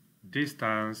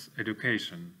 distance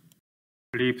education,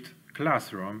 flipped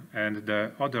classroom and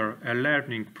the other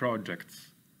learning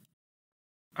projects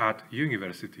at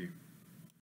university.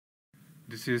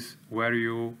 This is where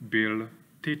you build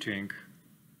teaching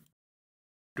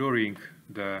during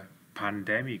the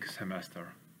pandemic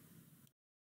semester.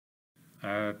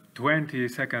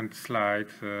 20-second slide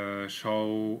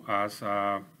show us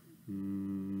a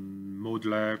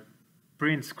Moodle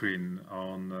print screen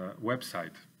on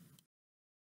website.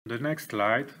 The next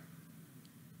slide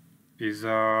is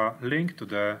a link to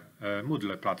the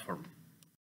Moodle platform.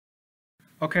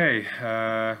 Okay,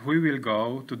 we will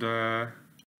go to the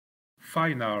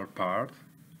final part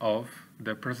of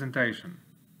the presentation.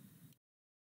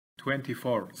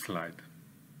 24th slide.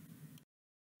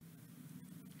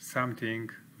 Something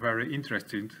very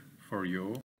interesting for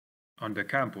you on the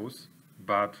campus,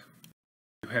 but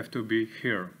you have to be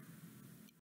here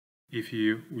if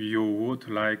you would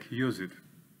like use it.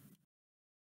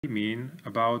 I mean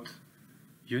about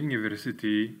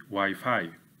university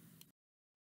Wi-Fi.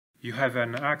 You have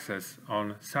an access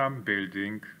on some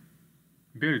buildings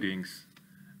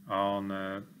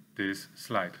on this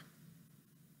slide.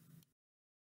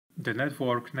 The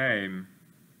network name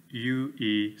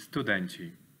UE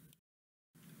Studenci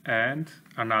and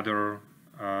another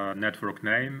network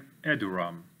name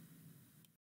EduRAM.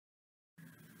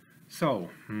 So,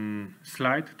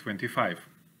 slide 25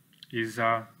 is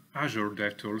Azure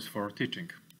DevTools for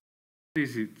teaching.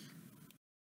 Is it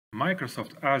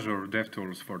Microsoft Azure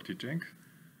DevTools for teaching,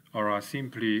 or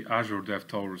simply Azure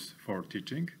DevTools for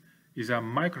teaching, is a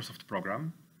Microsoft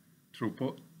program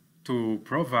to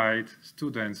provide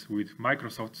students with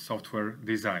Microsoft software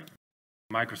design,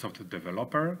 Microsoft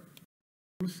developer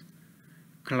tools,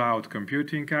 cloud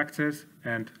computing access,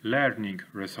 and learning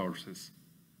resources.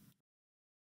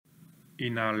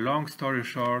 In a long story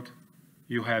short,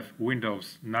 you have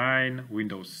Windows 9,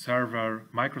 Windows Server,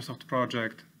 Microsoft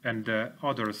Project, and the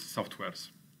other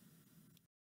softwares.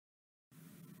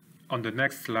 On the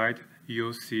next slide,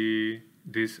 you see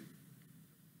these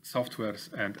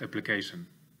softwares and application.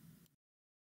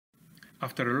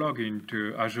 After logging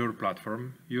to Azure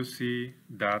platform, you see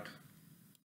that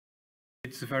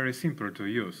it's very simple to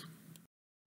use.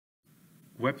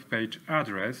 Web page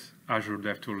address Azure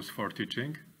DevTools for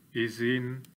teaching is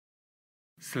in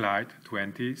slide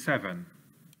 27.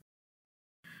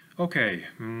 Okay,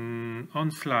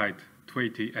 on slide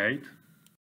 28,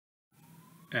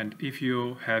 and if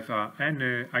you have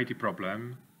any IT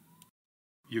problem,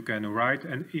 you can write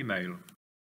an email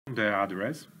on the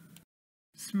address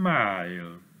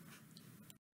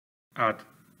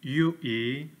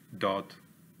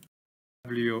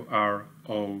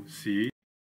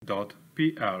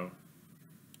smile@ue.wroc.pl.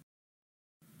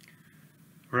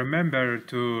 Remember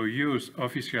to use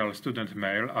official student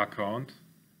mail account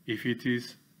if it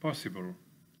is possible.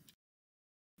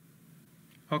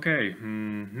 Okay,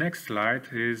 next slide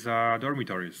is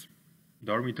dormitories.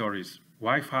 Dormitories,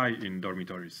 Wi-Fi in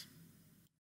dormitories.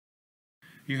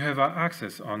 You have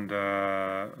access on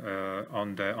the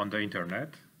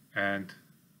internet, and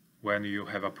when you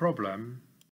have a problem,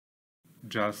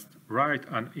 just write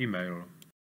an email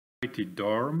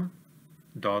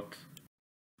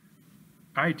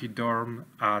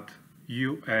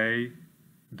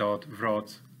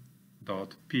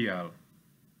itdorm@ua.wroc.pl.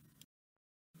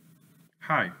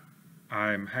 Hi,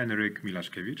 I'm Henryk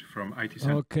Milaszkiewicz from IT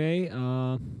Center.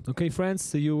 Okay,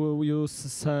 friends. You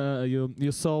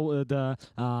saw the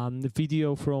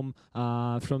video from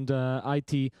the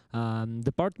IT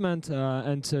department,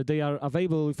 and they are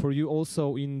available for you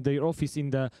also in their office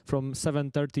from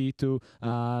 7:30 to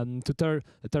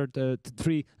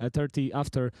 3:30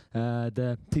 after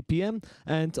the p.m.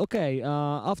 And okay,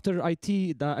 after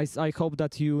IT, I hope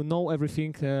that you know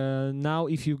everything. Now,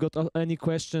 if you got any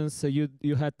questions,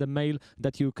 you had the mail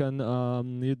that you can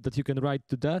write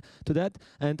to that.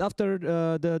 And after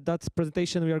that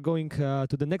presentation, we are going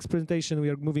to the next presentation. We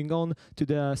are moving on to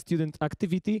the student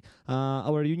activity.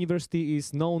 Our university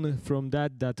is known from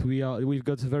that we've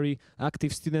got very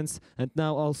active students. And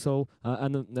now also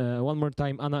one more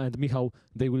time, Anna and Michał,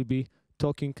 they will be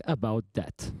talking about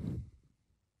that.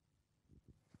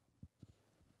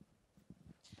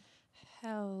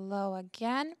 Hello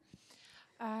again.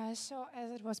 So, as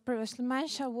it was previously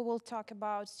mentioned, we will talk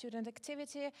about student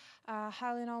activity,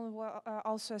 highly known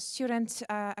also student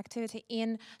activity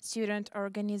in student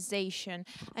organization.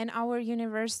 In our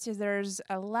university, there's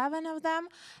 11 of them.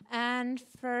 And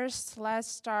first, let's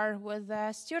start with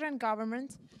the student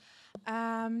government.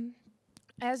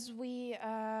 As we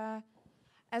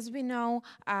As we know,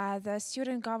 the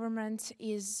student government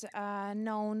is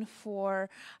known for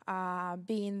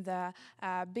being the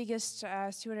biggest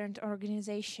student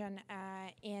organization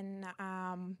in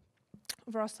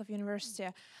Wroclaw University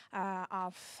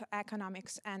of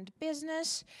Economics and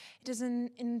Business. It is an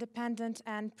independent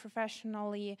and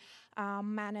professionally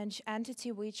managed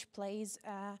entity which plays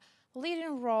a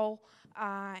leading role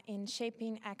in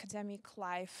shaping academic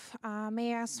life.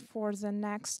 May I ask for the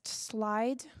next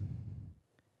slide?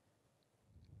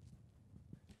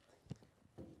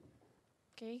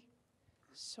 Okay,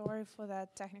 sorry for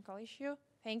that technical issue.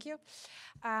 Thank you.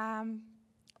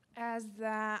 As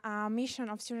the mission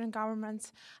of student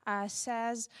government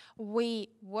says, we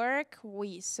work,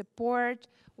 we support,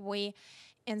 we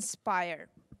inspire.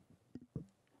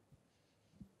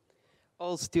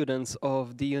 All students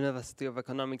of the University of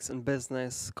Economics and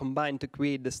Business combine to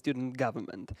create the student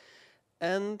government.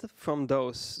 And from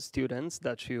those students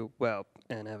that you, well,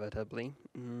 inevitably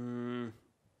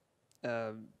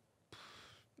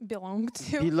Belong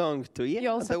to. Yeah, You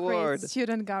also the create word.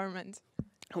 student government.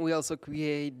 We also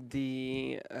create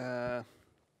the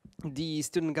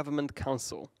Student Government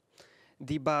Council,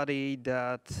 the body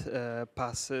that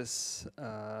passes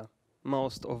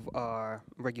most of our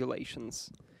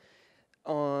regulations.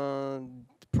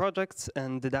 Projects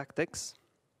and didactics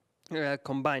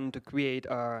combine to create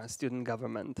our student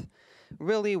government.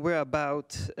 Really, we're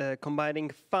about combining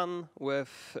fun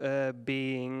with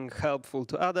being helpful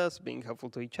to others, being helpful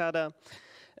to each other,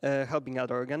 helping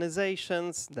other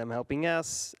organizations, them helping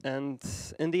us, and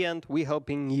in the end, we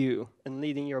helping you and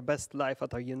leading your best life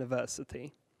at our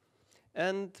university.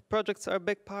 And projects are a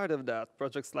big part of that.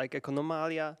 Projects like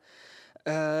Economalia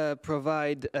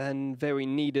provide a very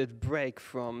needed break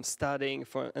from studying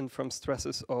and from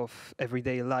stresses of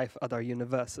everyday life at our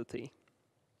university.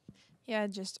 Yeah,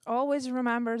 just always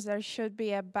remember there should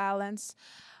be a balance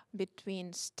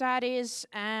between studies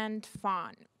and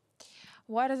fun.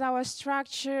 What is our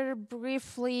structure?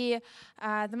 Briefly,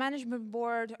 the management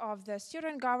board of the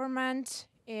student government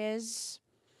is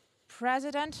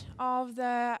president of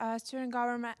the student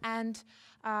government and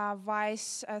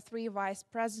three vice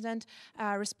president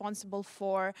responsible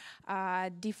for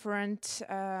different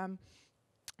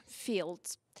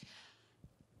fields.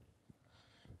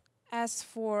 As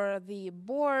for the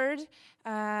board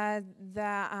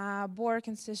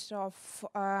consists of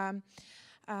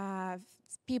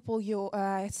people you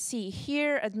see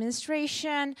here: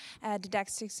 administration,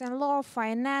 didactics and law,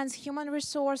 finance, human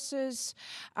resources,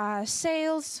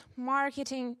 sales,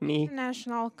 marketing,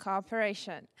 international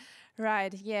cooperation.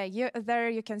 Right, yeah, there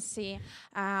you can see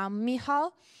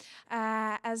Michal,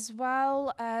 as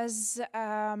well as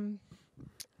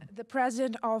the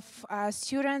president of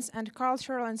Students and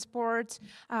Cultural and Sport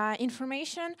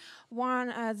Information,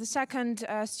 the second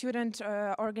student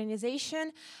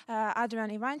organization, Adrian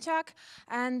Ivanchak,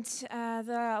 and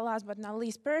the last but not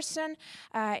least person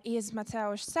is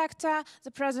Mateusz Sekta,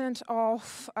 the president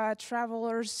of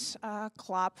Travelers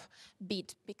Club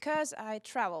BEAT, because I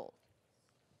travel.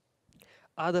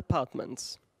 Our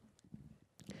departments.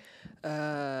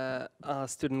 Our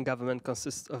student government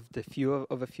consists of a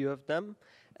few of them.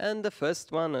 And the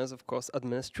first one is, of course,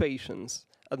 administration.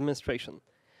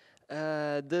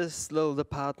 This little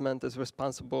department is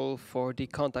responsible for the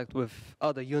contact with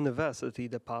other university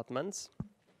departments,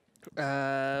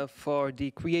 for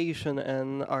the creation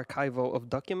and archival of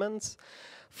documents,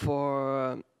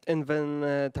 for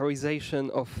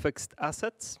inventorization of fixed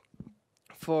assets,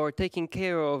 for taking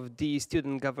care of the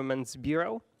student government's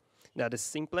bureau, that is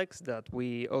Simplex, that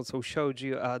we also showed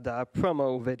you at the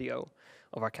promo video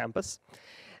of our campus.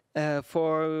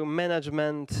 For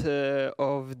management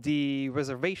of the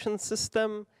reservation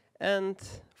system, and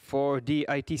for the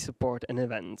IT support and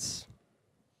events.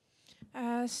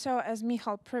 So, as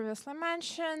Michal previously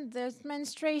mentioned, the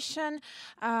administration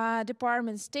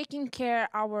department is taking care.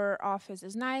 Our office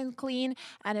is nice and clean,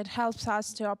 and it helps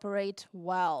us to operate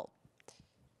well.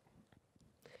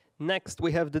 Next,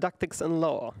 we have didactics and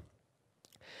law.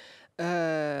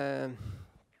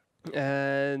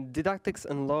 Didactics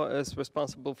and law is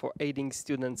responsible for aiding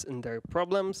students in their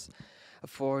problems,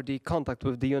 for the contact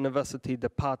with the university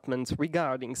departments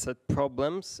regarding said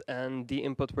problems and the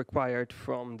input required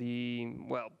from the,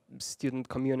 student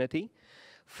community,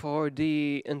 for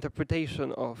the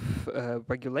interpretation of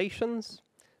regulations,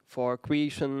 for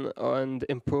creation and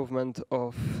improvement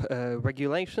of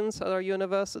regulations at our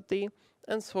university,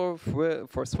 and for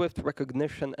swift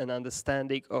recognition and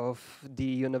understanding of the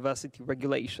university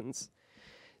regulations.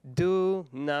 Do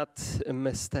not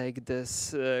mistake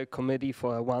this committee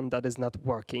for one that is not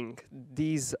working.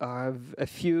 These are a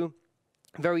few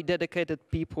very dedicated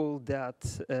people that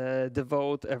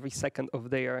devote every second of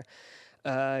their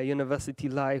university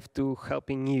life to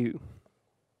helping you.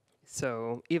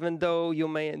 So even though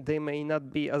they may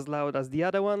not be as loud as the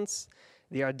other ones,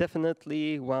 they are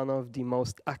definitely one of the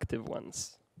most active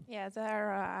ones. Yeah,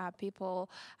 there are people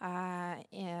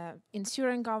in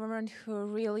Syrian government who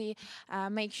really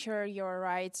make sure your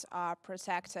rights are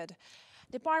protected.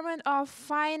 Department of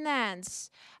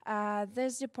Finance.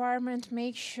 This department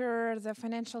makes sure the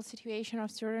financial situation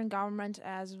of Syrian government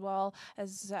as well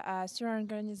as Syrian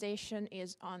organization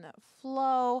is on a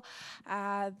flow.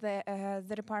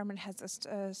 The department has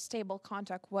a stable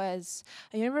contact with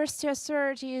university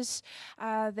authorities.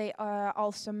 They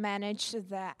also manage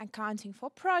the accounting for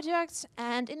projects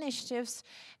and initiatives,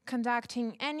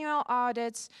 conducting annual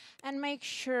audits, and make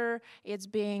sure it's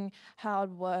being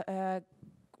held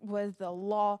with the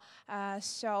law.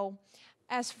 So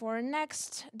as for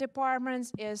next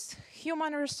departments is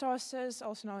human resources,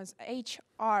 also known as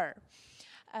HR.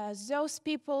 Those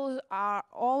people are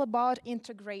all about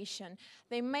integration.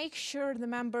 They make sure the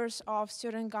members of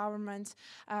student government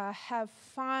have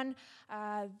fun.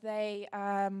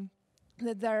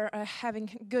 That they're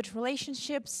having good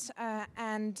relationships,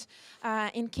 and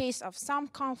in case of some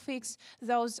conflicts,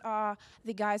 those are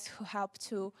the guys who help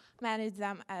to manage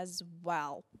them as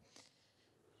well.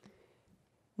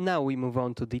 Now we move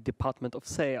on to the Department of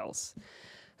Sales.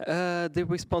 The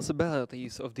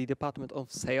responsibilities of the Department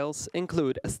of Sales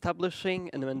include establishing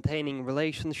and maintaining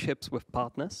relationships with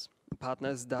partners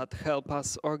that help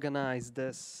us organize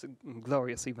this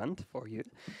glorious event for you,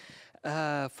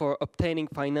 for obtaining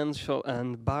financial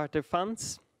and barter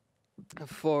funds,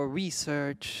 for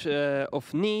research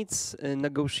of needs,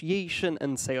 negotiation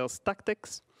and sales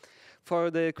tactics, for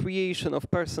the creation of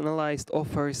personalized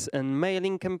offers and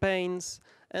mailing campaigns,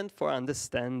 and for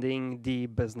understanding the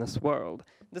business world.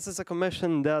 This is a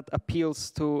commission that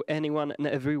appeals to anyone and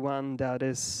everyone that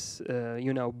is,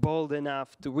 bold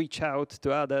enough to reach out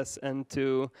to others and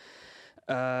to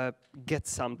get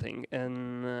something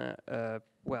in a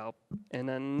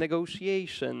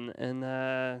negotiation, and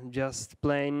just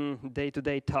plain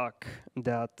day-to-day talk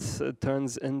that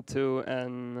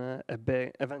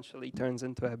eventually turns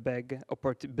into a big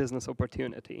business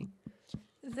opportunity.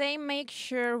 They make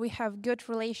sure we have good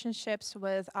relationships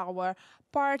with our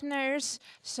partners,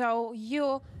 so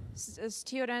you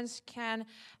students can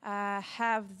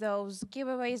have those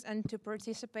giveaways and to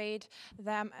participate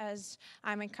them. As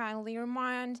I may kindly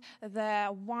remind, the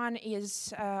one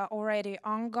is already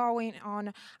ongoing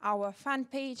on our fan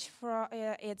page for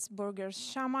it's Burgers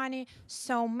Shamani,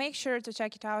 so make sure to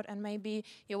check it out and maybe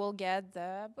you will get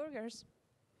the burgers.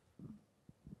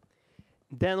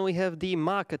 Then we have the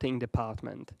marketing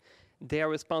department. They are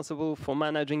responsible for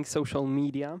managing social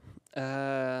media,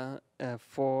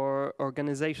 for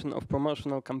organization of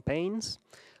promotional campaigns,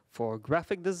 for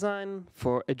graphic design,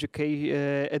 for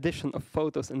edition of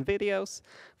photos and videos,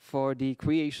 for the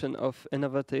creation of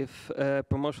innovative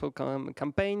promotional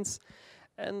campaigns,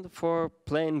 and for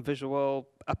plain visual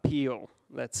appeal,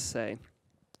 let's say.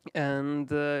 And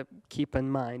keep in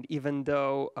mind, even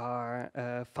though our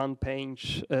fan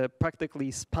page practically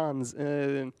spans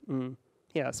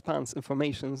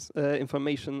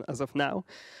information as of now.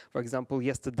 For example,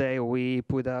 yesterday we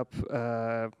put up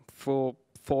full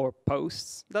 4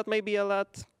 posts. That may be a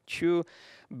lot, true,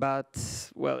 but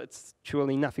well, it's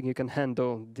truly nothing you can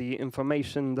handle. The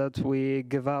information that we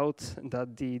give out,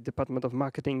 that the Department of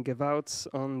Marketing give out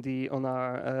on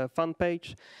our fan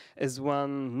page, is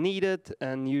one needed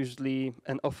and usually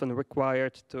and often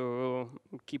required to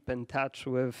keep in touch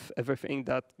with everything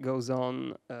that goes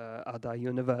on at our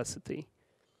university.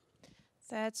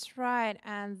 That's right.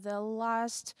 And the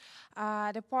last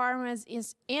department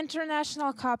is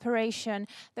international cooperation.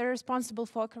 They're responsible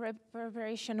for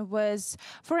cooperation with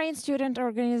foreign student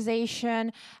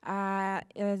organization.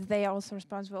 They are also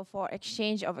responsible for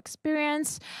exchange of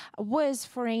experience with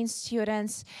foreign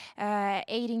students,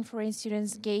 aiding foreign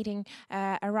students getting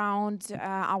around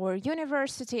our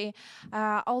university.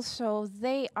 Also,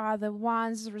 they are the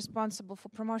ones responsible for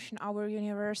promotion our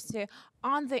university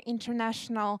on the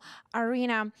international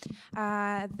arena.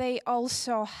 They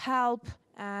also help,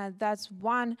 that's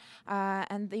one,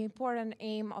 and the important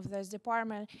aim of this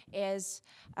department is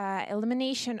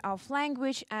elimination of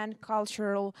language and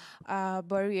cultural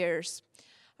barriers.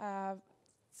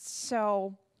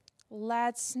 So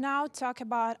let's now talk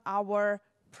about our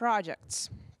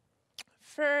projects.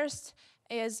 First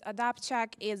is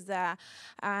AdaptCheck, is a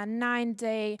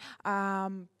 9-day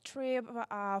trip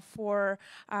for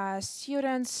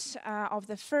students of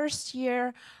the first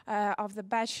year of the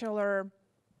bachelor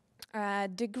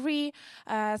degree,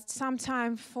 some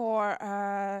time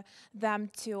for them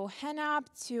to hang up,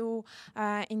 to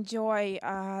enjoy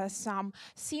some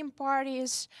theme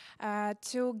parties,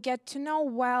 to get to know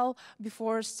well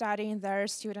before starting their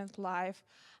student life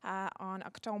on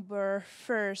October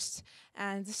 1st.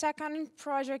 And the second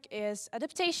project is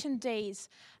Adaptation Days,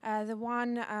 the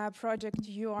one project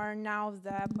you are now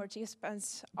the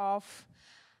participants of.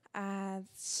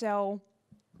 So,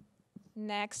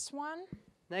 next one.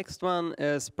 Next one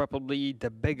is probably the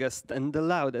biggest and the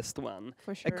loudest one,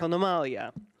 For sure.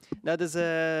 Economalia. That is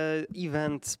an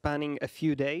event spanning a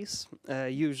few days,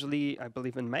 usually, I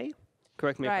believe, in May.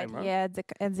 Correct me if I'm wrong. Yeah,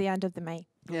 at the end of the May.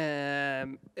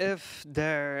 If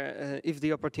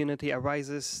the opportunity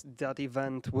arises, that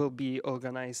event will be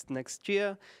organized next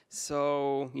year.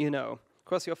 So,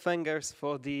 cross your fingers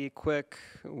for the quick,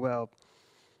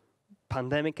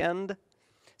 pandemic end,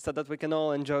 so that we can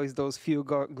all enjoy those few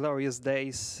glorious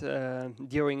days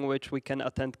during which we can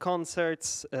attend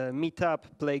concerts, meet up,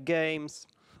 play games,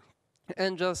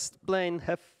 and just plain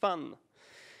have fun.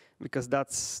 Because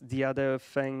that's the other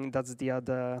thing, that's the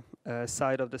other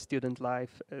side of the student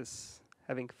life, is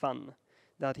having fun.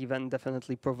 That event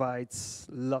definitely provides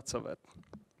lots of it,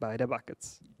 by the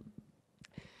buckets.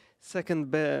 Second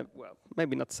big,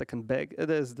 maybe not second big, it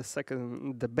is the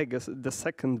second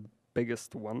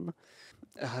biggest one.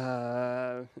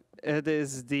 It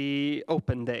is the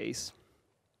Open Days.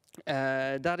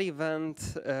 That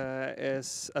event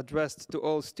is addressed to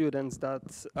all students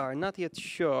that are not yet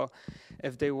sure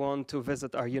if they want to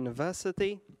visit our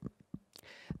university.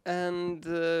 And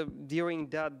during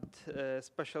that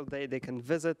special day, they can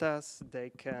visit us,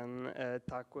 they can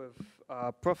talk with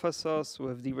professors,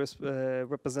 with the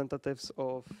representatives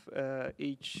of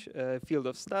each field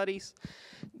of studies,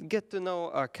 get to know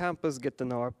our campus, get to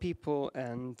know our people,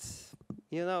 and,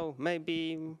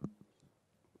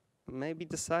 maybe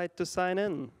decide to sign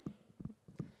in.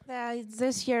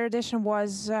 This year edition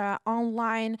was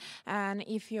online, and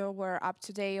if you were up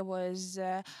to date with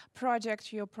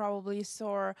project, you probably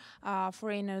saw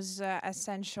Foreigners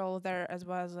Essential there, as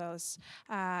well as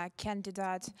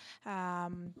candidate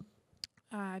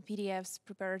PDFs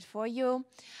prepared for you.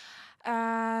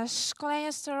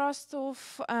 Szkolenie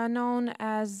starostów, known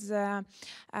as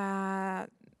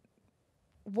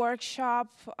workshop,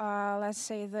 let's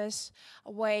say this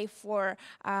way, for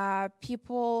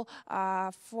people,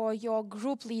 for your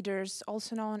group leaders,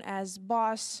 also known as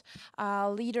boss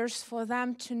leaders, for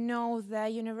them to know the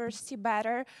university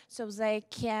better so they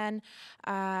can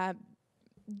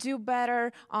do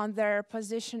better on their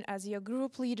position as your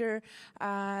group leader.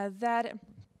 That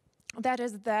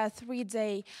is the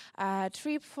 3-day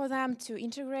trip for them to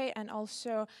integrate and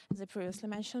also, as I previously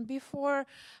mentioned before,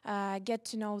 get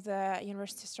to know the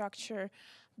university structure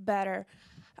better.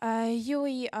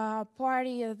 UE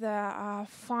party, the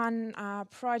fun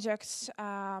projects,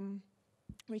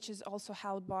 which is also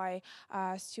held by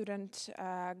student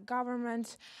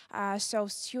government, so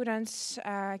students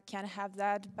can have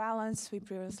that balance we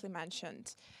previously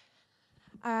mentioned.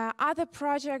 Other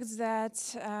projects that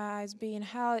is being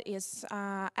held is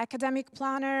Academic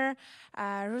Planner,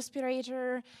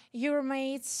 Respirator,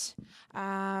 Euromates,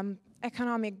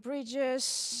 Economic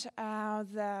Bridges,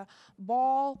 the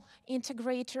Ball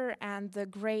Integrator, and the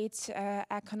Great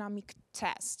Economic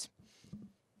Test.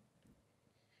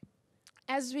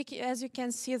 As you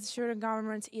can see, the student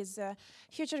government is a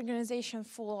huge organization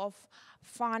full of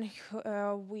fun,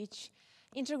 which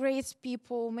integrates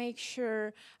people, make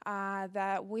sure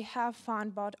that we have fun,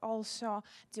 but also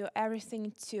do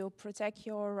everything to protect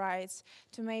your rights,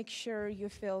 to make sure you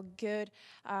feel good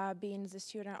being the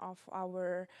student of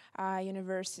our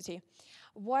university.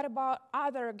 What about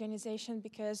other organizations?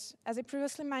 Because as I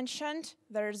previously mentioned,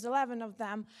 there's 11 of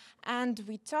them, and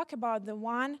we talk about the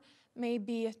one,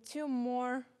 maybe 2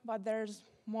 more, but there's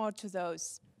more to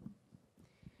those.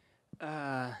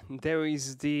 There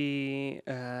is the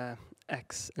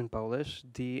X in Polish,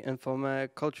 the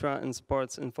Culture and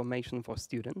Sports Information for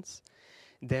Students.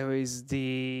 There is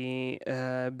the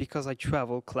Because I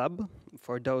Travel Club,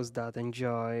 for those that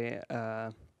enjoy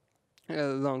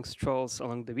long strolls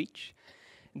along the beach.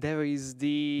 There is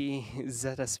the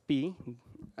ZSP,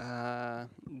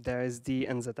 there is the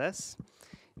NZS,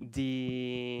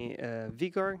 the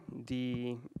Vigor,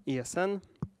 the ESN,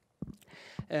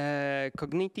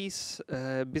 Cognitis,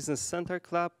 Business Center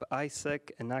Club,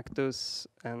 ISEC, Enactus,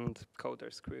 and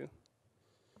Coders Crew.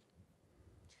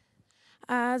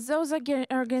 Those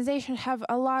organizations have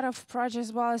a lot of projects,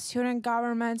 as well as student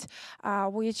government,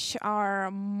 which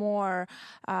are more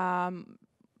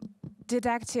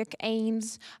didactic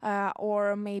aims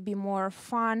or maybe more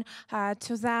fun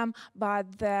to them, but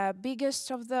the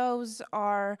biggest of those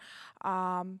are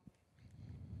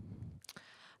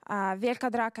Wielka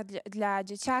Draka dla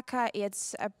Dzieciaka.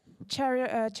 It's a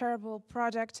charitable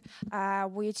project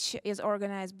which is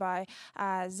organized by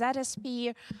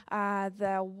ZSP.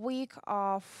 The week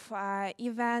of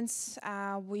events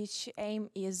which aim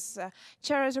is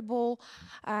charitable.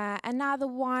 Another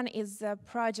one is the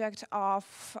project of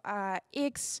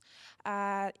X.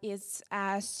 It's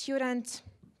a student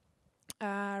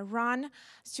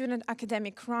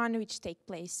academic run which take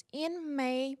place in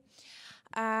May.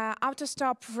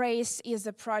 Autostop Race is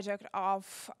a project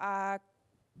of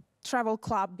travel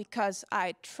club because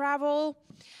I travel,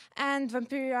 and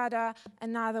Vampiriada,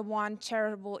 another one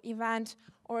charitable event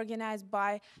organized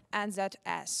by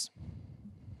NZS.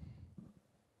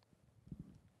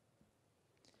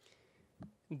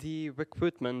 The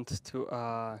recruitment to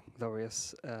our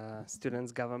glorious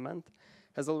students' government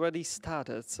has already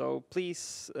started, so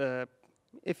please,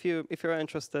 if you're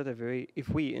interested, if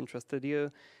we interested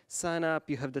you, sign up.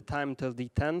 You have the time till the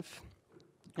 10th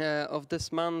of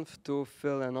this month to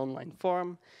fill an online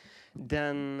form.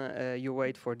 Then you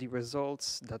wait for the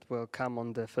results that will come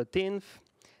on the 13th.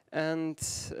 And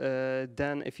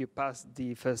then if you pass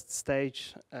the first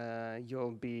stage,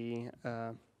 you'll be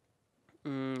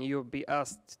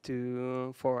asked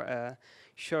for a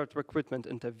short recruitment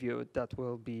interview that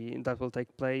will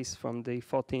take place from the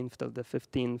 14th till the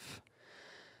 15th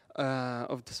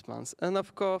of this month. And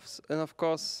of course,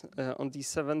 on the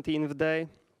 17th day,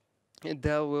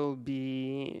 there will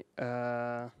be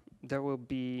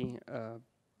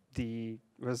the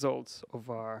results of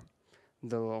our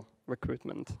little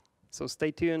recruitment. So stay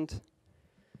tuned.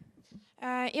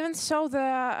 Even so,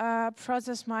 the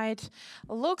process might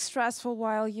look stressful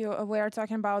while we are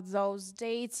talking about those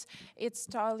dates. It's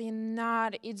totally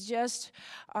not. It's just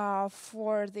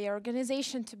for the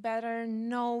organization to better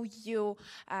know you,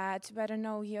 to better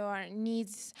know your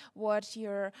needs, what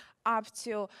you're up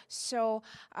to. So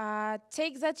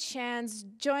take that chance,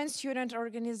 join student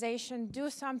organization, do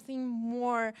something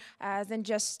more than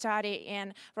just study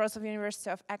in Wroclaw University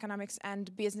of Economics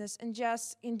and Business, and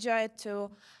just enjoy it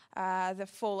to the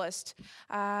fullest.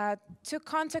 To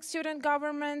contact student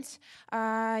government,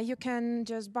 you can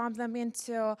just bump them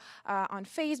into on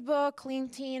Facebook,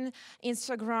 LinkedIn,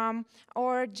 Instagram,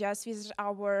 or just visit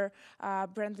our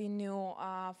brandly new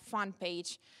fun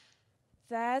page.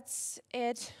 That's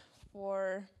it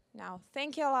for now.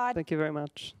 Thank you a lot. Thank you very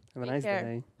much. Have a nice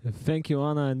day. Thank you,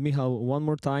 Anna and Michal, one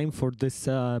more time for this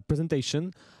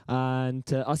presentation. And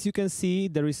as you can see,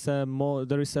 there is a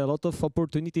lot of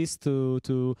opportunities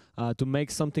to make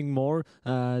something more,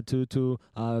 to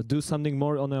do something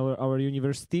more on our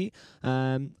university.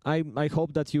 I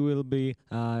hope that you will be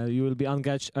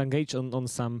engaged on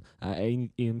some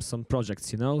in some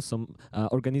projects, some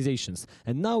organizations.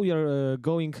 And now we are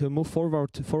going to move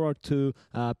forward to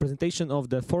presentation of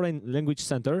the Foreign Language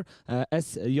Center,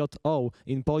 SJO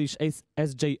in Polish,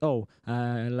 SJO,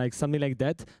 like something like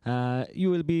that.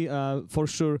 You will be for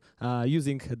sure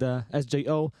using the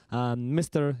SJO.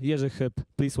 Mr. Jerzy Chyb,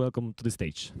 please welcome to the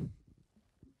stage.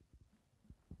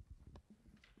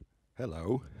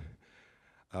 Hello.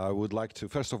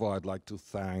 First of all, I'd like to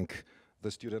thank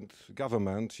the student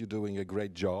government. You're doing a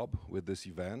great job with this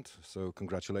event, so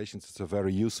congratulations. It's a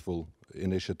very useful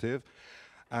initiative.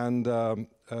 And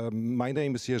my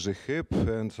name is Jerzy Chyb,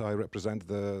 and I represent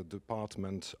the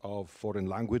Department of Foreign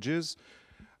Languages.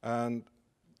 And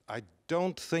I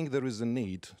don't think there is a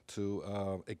need to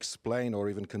explain or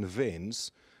even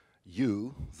convince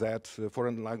you that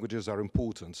foreign languages are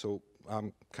important. So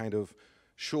I'm kind of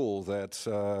sure that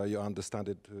you understand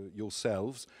it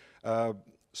yourselves.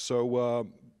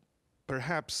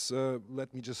 Perhaps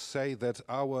let me just say that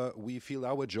we feel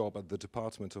our job at the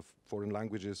Department of Foreign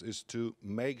Languages is to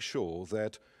make sure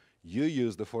that you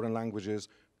use the foreign languages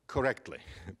correctly,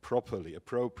 properly,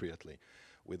 appropriately,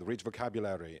 with rich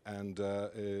vocabulary and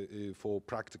for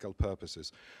practical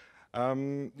purposes.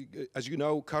 As you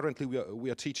know, currently we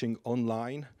are teaching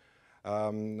online.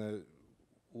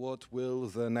 What will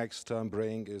the next term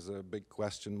bring is a big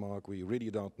question mark. We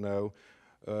really don't know.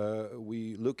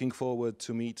 We're looking forward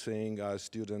to meeting our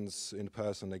students in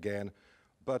person again,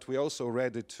 but we're also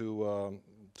ready to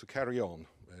carry on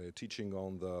teaching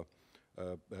on the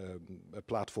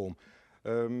platform.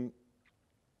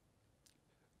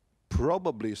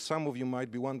 Probably some of you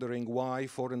might be wondering why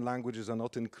foreign languages are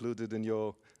not included in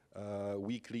your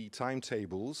weekly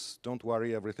timetables. Don't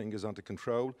worry, everything is under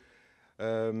control.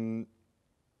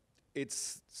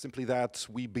 It's simply that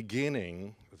we're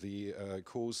beginning the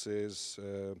courses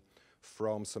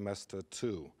from semester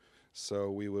 2. So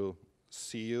we will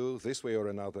see you this way or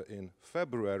another in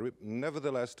February.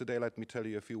 Nevertheless, today let me tell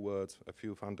you a few words, a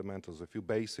few fundamentals, a few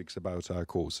basics about our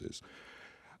courses.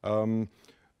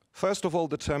 First of all,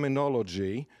 the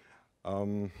terminology.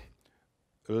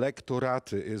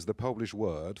 Lektoraty is the Polish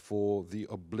word for the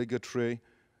obligatory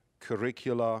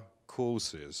curricular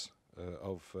courses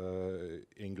of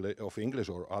English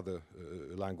or other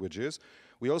languages.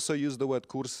 We also use the word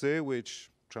kursy, which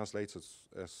translates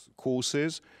as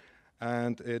courses,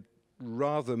 and it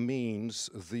rather means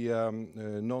the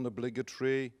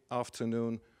non-obligatory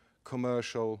afternoon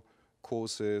commercial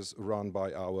courses run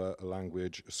by our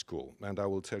language school. And I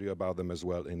will tell you about them as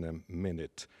well in a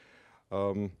minute.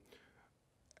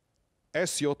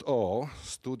 SJO,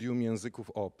 Studium Języków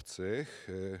Obcych,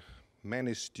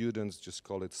 many students just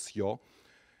call it SJO,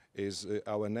 is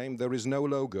our name. There is no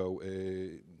logo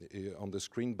on the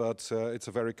screen, but it's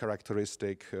a very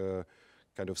characteristic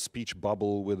kind of speech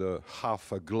bubble with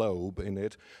half a globe in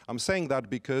it. I'm saying that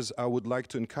because I would like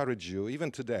to encourage you,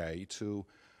 even today, to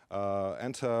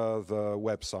enter the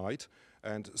website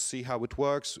and see how it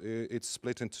works. It's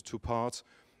split into two parts.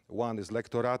 One is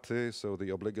lektoraty, so the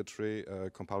obligatory,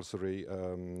 compulsory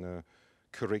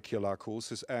curricular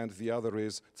courses, and the other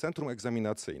is Centrum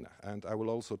Egzaminacyjne, and I will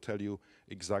also tell you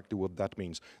exactly what that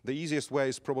means. The easiest way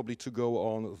is probably to go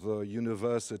on the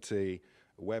university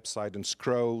website and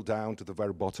scroll down to the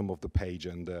very bottom of the page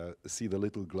and see the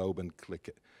little globe and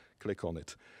click on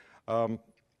it.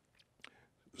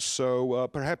 So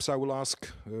perhaps I will ask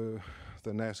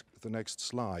the next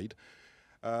slide.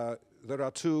 There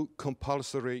are two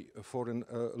compulsory foreign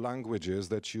languages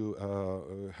that you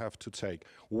have to take.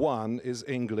 One is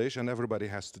English, and everybody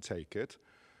has to take it.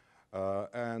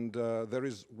 And there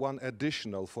is one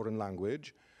additional foreign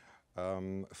language,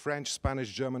 French,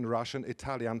 Spanish, German, Russian,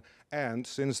 Italian, and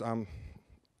since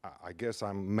I guess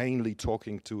I'm mainly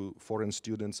talking to foreign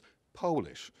students,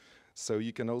 Polish. So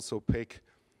you can also pick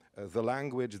the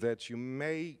language that you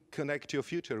may connect your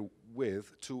future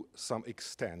with to some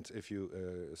extent if you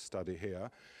study here.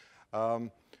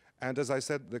 And as I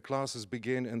said, the classes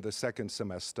begin in the second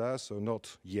semester, so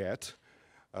not yet.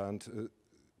 And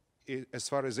as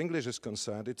far as English is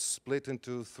concerned, it's split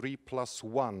into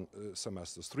 3+1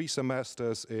 semesters. 3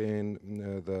 semesters in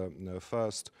the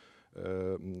first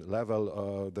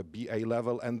level, the BA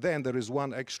level, and then there is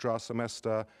one extra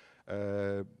semester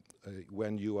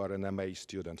when you are an MA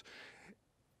student.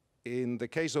 In the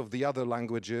case of the other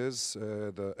languages,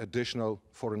 the additional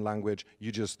foreign language,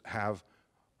 you just have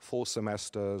 4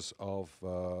 semesters of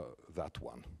that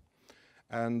one.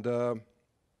 And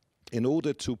in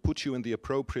order to put you in the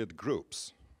appropriate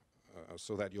groups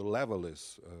so that your level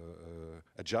is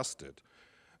adjusted,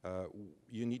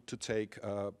 you need to take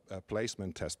a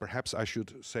placement test. Perhaps I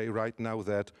should say right now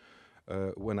that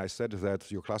when I said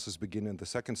that your classes begin in the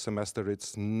second semester,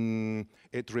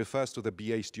 it refers to the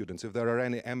BA students. If there are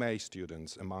any MA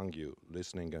students among you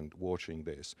listening and watching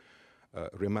this,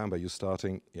 remember you're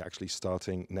actually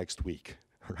starting next week,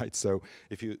 right? So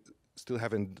if you still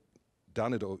haven't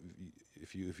done it, or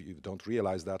if you don't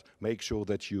realize that, make sure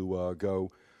that you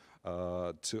go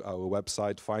to our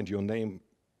website, find your name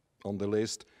on the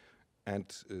list, and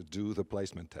do the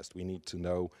placement test. We need to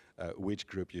know which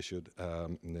group you should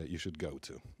go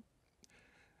to.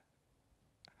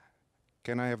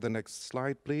 Can I have the next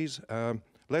slide, please?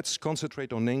 Let's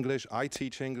concentrate on English. I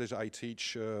teach English. I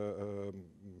teach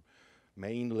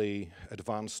mainly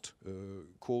advanced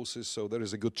courses, so there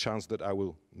is a good chance that I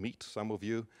will meet some of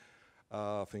you,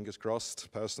 fingers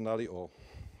crossed, personally or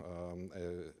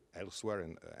elsewhere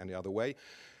in any other way.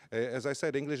 As I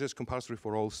said, English is compulsory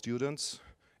for all students.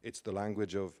 It's the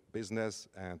language of business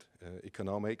and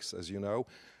economics, as you know.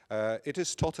 It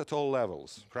is taught at all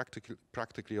levels,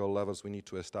 practically all levels. We need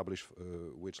to establish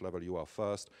which level you are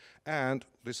first. And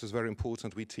this is very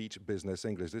important, we teach business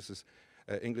English. This is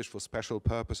English for special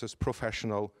purposes,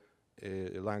 professional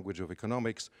language of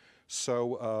economics.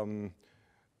 So,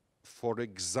 for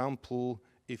example,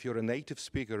 if you're a native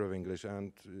speaker of English,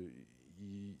 and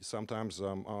sometimes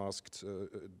I'm asked,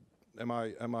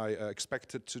 am I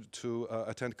expected to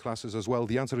attend classes as well?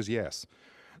 The answer is yes,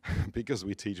 because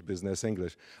we teach business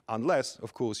English. Unless,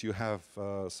 of course, you have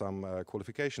some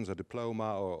qualifications, a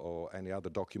diploma or any other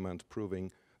document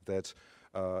proving that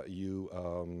you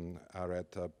are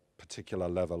at a particular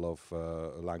level of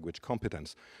language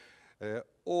competence.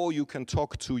 Or you can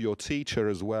talk to your teacher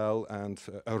as well and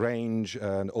arrange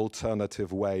an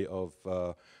alternative way of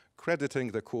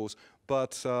crediting the course.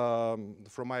 But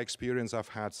from my experience, I've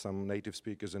had some native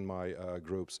speakers in my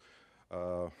groups.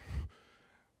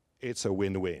 it's a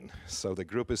win-win. So the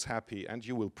group is happy, and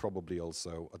you will probably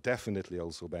also, definitely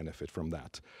also benefit from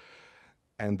that.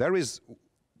 And there is,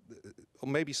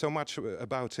 maybe so much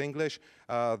about English,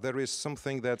 there is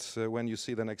something that when you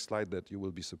see the next slide that you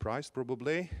will be surprised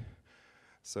probably.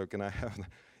 So can I have,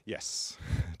 yes,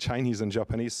 Chinese and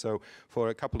Japanese. So for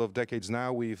a couple of decades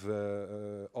now, we've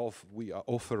been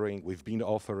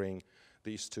offering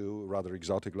these two rather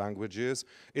exotic languages.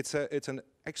 It's an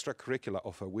extracurricular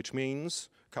offer, which means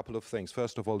a couple of things.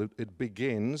 First of all, it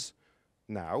begins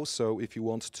now. So if you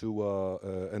want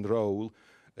to enroll,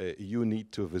 you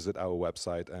need to visit our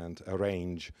website and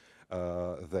arrange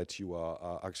that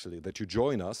you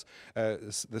join us.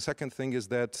 The second thing is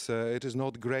that it is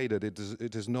not graded.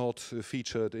 It is not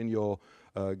featured in your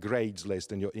grades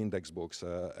list in your index books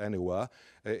anywhere.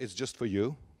 It's just for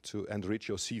you to enrich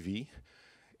your CV.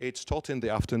 It's taught in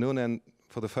the afternoon, and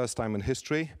for the first time in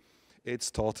history, it's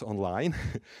taught online.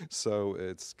 So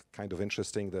it's kind of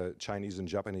interesting. The Chinese and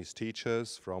Japanese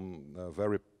teachers from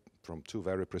two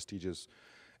very prestigious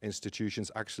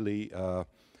institutions actually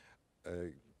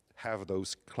have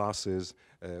those classes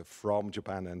from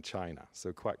Japan and China.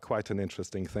 So quite an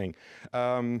interesting thing.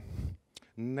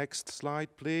 Next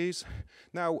slide, please.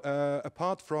 Now,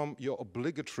 apart from your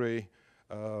obligatory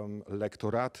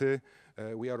lectoraty,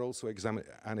 we are also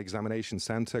an examination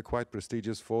center, quite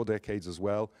prestigious, 4 decades as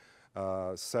well,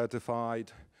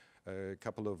 certified, a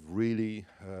couple of really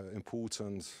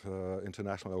important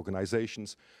international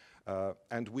organizations.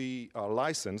 And we are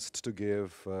licensed to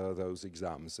give those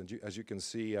exams. And as you can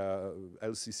see,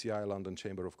 LCCI, London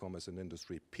Chamber of Commerce and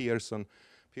Industry, Pearson.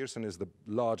 Pearson is the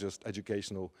largest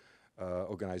educational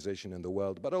organization in the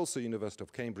world, but also University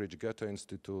of Cambridge, Goethe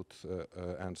Institute,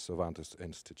 and Cervantes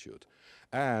Institute.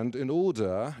 And in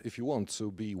order, if you want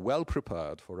to be well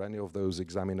prepared for any of those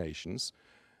examinations,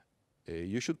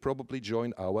 you should probably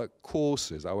join our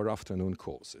courses, our afternoon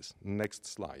courses. Next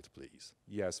slide, please.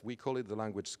 Yes, we call it the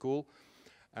language school,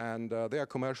 and they are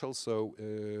commercial, so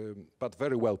but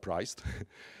very well priced.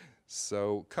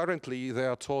 So currently they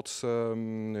are taught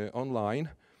online,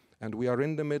 and we are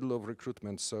in the middle of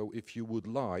recruitment. So if you would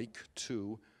like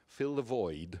to fill the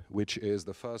void, which is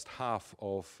the first half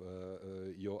of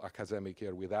your academic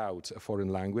year without a foreign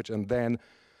language, and then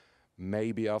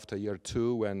maybe after year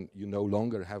 2, when you no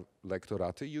longer have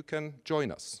lectorate, you can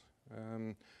join us.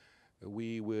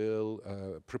 We will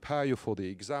prepare you for the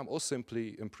exam or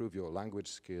simply improve your language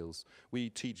skills. We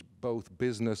teach both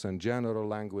business and general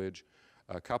language,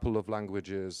 a couple of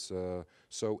languages.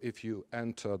 So if you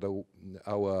enter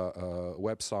our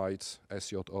website,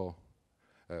 SJO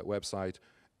website,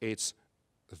 it's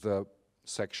the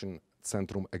section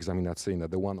Centrum Egzaminacyjne,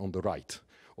 the one on the right.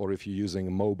 Or if you're using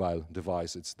a mobile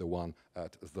device, it's the one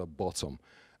at the bottom.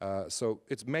 So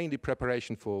it's mainly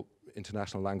preparation for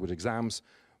international language exams,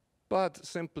 but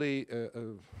simply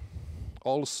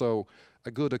also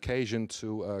a good occasion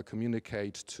to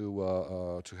communicate,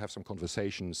 to have some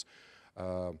conversations,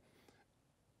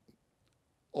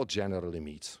 or generally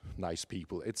meet nice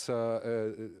people. It's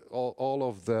all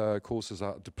of the courses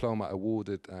are diploma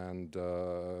awarded, and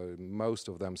most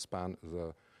of them span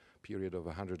the period of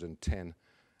 110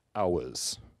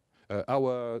 hours.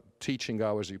 Our teaching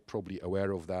hours, you're probably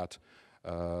aware of that,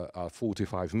 are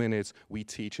 45 minutes. We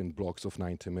teach in blocks of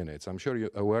 90 minutes. I'm sure you're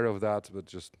aware of that, but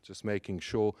just making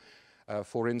sure.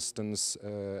 For instance,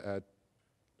 the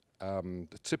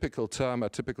typical term, a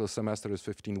typical semester is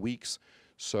 15 weeks.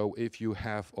 So if you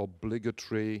have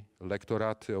obligatory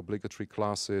lectorate, obligatory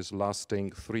classes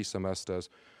lasting 3 semesters,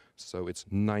 so it's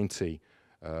 90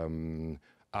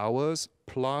 hours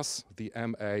plus the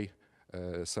MA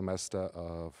semester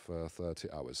of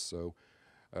 30 hours. So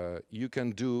you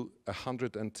can do a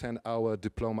 110-hour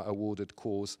diploma awarded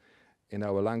course in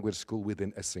our language school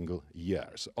within a single year.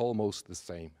 So almost the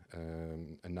same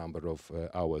number of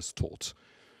hours taught.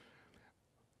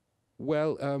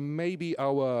 Well, maybe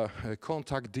our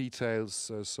contact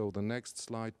details. So the next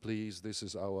slide, please. This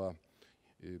is our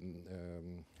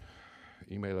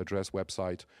email address,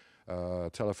 website,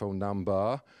 telephone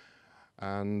number.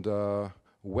 And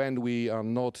when we are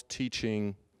not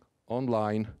teaching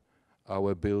online,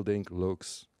 our building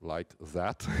looks like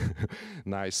that.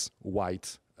 Nice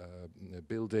white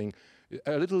building.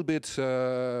 A little bit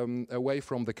away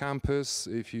from the campus.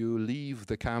 If you leave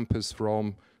the campus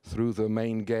through the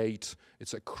main gate,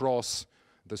 it's across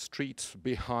the street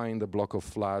behind a block of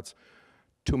flats.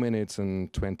 2 minutes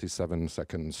and 27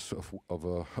 seconds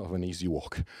of an easy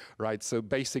walk, right? So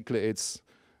basically,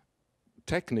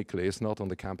 technically it's not on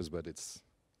the campus, but it's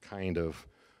kind of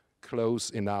close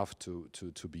enough to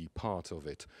be part of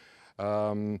it.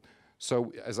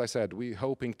 So, as I said, we're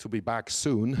hoping to be back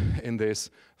soon in this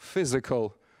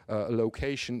physical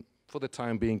location. For the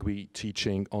time being, we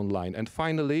teaching online. And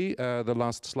finally, the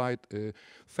last slide,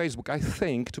 Facebook. I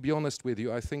think, to be honest with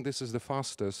you, I think this is the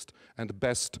fastest and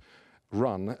best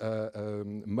run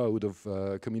mode of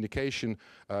communication.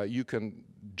 You can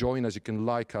join us, you can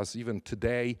like us even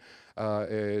today.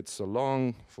 It's a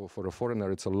long, for a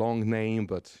foreigner, it's a long name,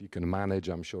 but you can manage,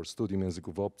 I'm sure, Studium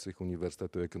Języków Obcych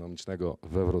Uniwersytetu Ekonomicznego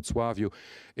we Wrocławiu.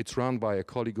 It's run by a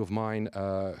colleague of mine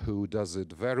who does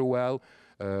it very well,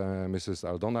 Mrs.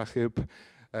 Aldona Chyb.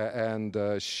 And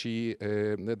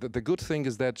the good thing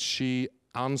is that she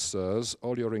answers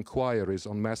all your inquiries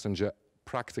on Messenger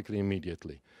practically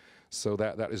immediately. So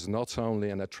that is not only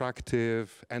an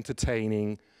attractive,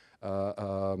 entertaining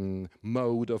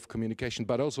mode of communication,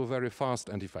 but also very fast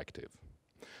and effective.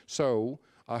 So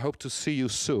I hope to see you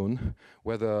soon,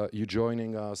 whether you're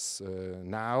joining us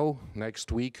now,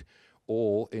 next week,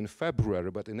 or in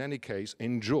February. But in any case,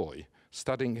 enjoy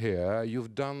studying here.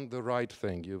 You've done the right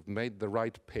thing. You've made the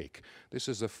right pick. This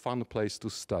is a fun place to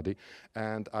study,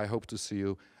 and I hope to see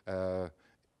you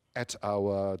at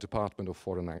our Department of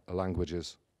Foreign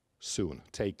Languages soon.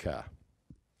 Take care.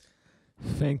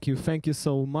 Thank you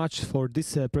so much for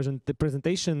this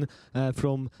presentation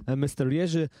from Mr.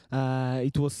 Jerzy.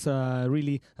 It was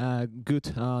really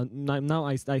good. Now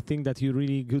I think that you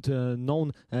really good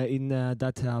known in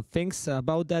that things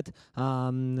about that,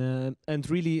 and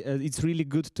really it's really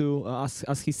good to,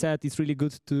 as he said, it's really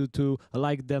good to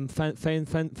like them fan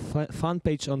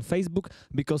page on Facebook,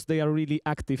 because they are really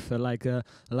active, like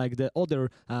the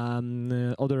other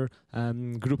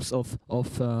groups of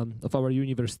our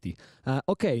university.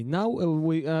 Okay, now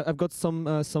I've got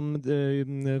something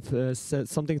to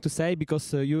say,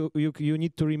 because you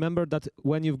need to remember that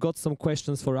when you've got some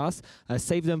questions for us,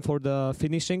 save them for the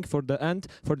finishing, for the end,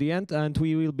 and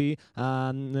we will be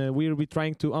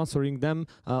trying to answering them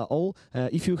all.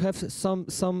 If you have some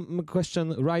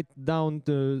question, write down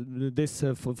this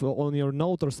on your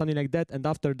note or something like that, and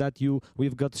after that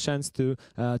we've got chance to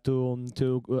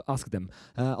ask them.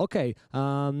 Okay,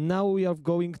 now we are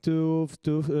going to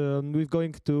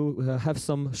have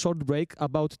some short break,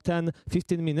 about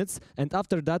 10-15 minutes, and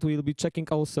after that we will be checking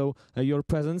also your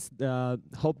presence.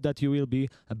 Hope that you will be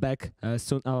back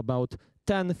soon. About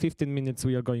 10-15 minutes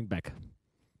we are going back.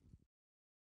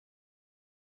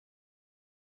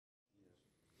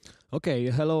 Okay,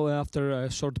 hello after a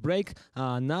short break.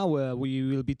 Now we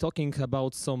will be talking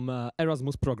about some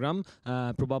Erasmus program.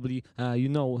 Probably you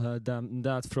know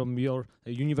that from your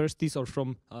universities or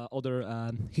from other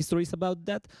histories about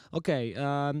that. Okay,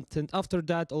 and after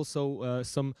that also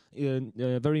some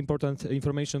very important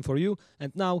information for you.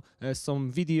 And now some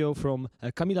video from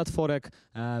Kamila Tworek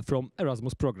from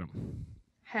Erasmus program.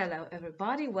 Hello,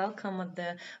 everybody. Welcome at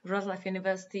the Wroclaw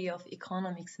University of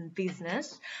Economics and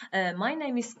Business. My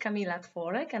name is Kamila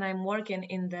Tworek, and I'm working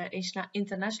in the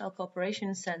International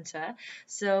Cooperation Center.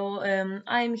 So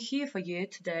I'm here for you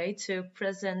today to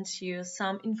present you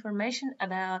some information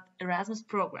about Erasmus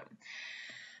program.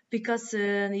 Because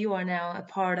you are now a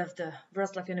part of the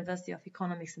Wroclaw University of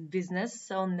Economics and Business,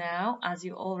 so now, as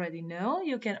you already know,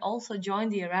 you can also join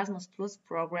the Erasmus Plus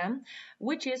program,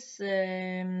 which is,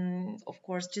 of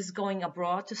course, just going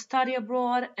abroad to study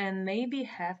abroad and maybe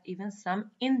have even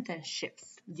some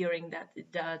internships during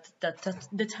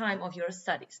the time of your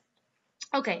studies.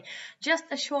 Okay, just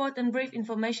a short and brief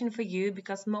information for you,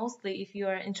 because mostly if you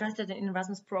are interested in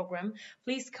Erasmus program,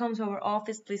 please come to our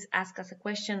office, please ask us a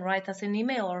question, write us an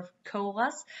email or call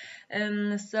us,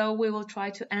 so we will try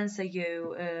to answer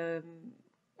you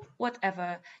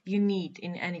whatever you need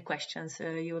in any questions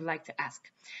you would like to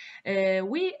ask.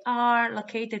 We are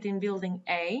located in building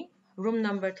A, room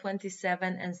number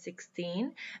 27 and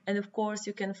 16, and of course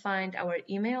you can find our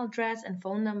email address and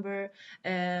phone number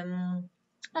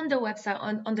on the website,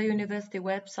 on the university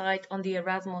website, on the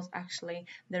Erasmus. Actually,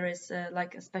 there is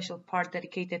like a special part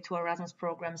dedicated to Erasmus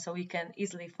program, so you can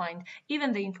easily find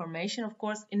even the information, of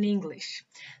course, in English,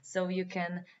 so you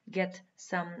can get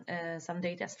some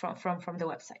data from the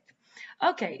website.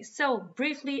 Okay, so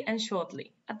briefly and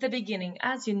shortly, at the beginning,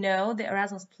 as you know, the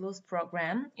Erasmus Plus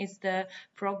program is the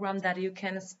program that you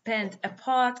can spend a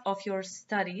part of your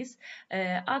studies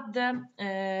at the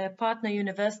partner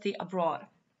university abroad.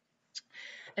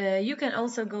 You can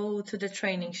also go to the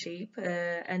traineeship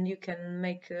and you can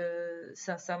make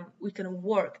we can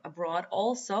work abroad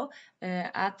also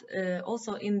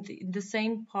also in the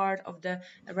same part of the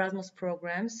Erasmus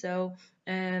program. So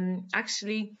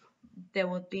actually there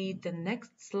will be the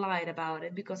next slide about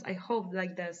it, because I hope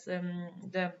like this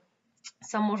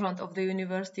someone of the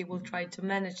university will try to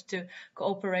manage to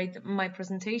cooperate my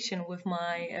presentation with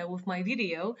my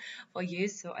video for you.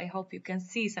 So I hope you can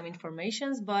see some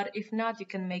informations, but if not, you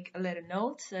can make a little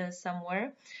note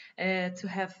somewhere to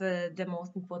have the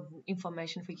most important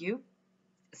information for you.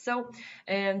 So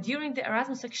during the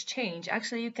Erasmus exchange,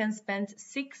 actually you can spend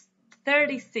 36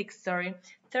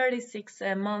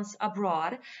 months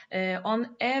abroad on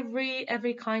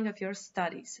every kind of your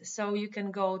studies. So you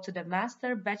can go to the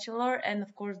master, bachelor, and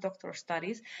of course doctor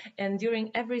studies, and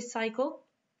during every cycle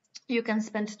you can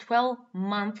spend 12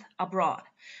 months abroad.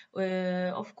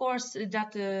 Of course,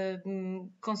 that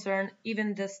concern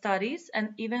even the studies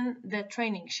and even the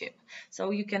traineeship.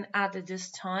 So you can add this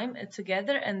time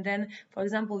together, and then, for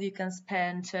example, you can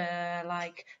spend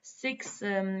like 6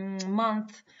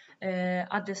 months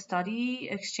at the study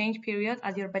exchange period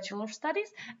at your bachelor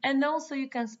studies, and also you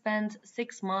can spend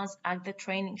 6 months at the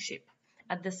traineeship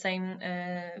at the same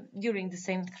during the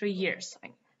same 3 years.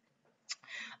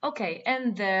 Okay,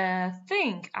 and the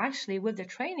thing actually with the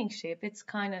traineeship, it's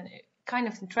kind of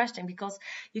interesting because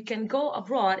you can go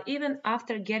abroad even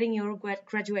after getting your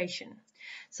graduation.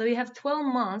 So you have 12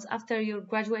 months after your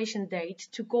graduation date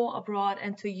to go abroad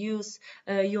and to use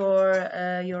your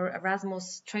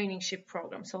Erasmus traineeship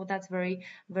program. So that's very,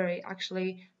 very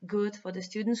actually good for the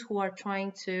students who are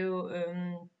trying to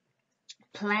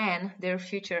plan their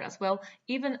future as well,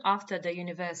 even after the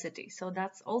university. So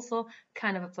that's also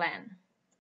kind of a plan.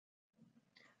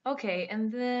 Okay,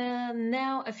 and then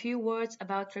now a few words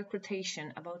about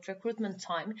recruitation, about recruitment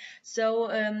time. So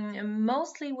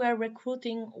mostly we're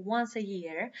recruiting once a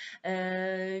year.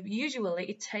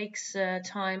 Usually it takes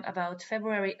time about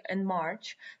February and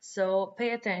March. So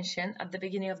pay attention at the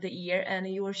beginning of the year, and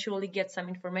you will surely get some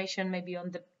information maybe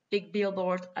on the big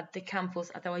billboard at the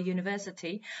campus at our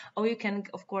university, or you can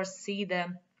of course see the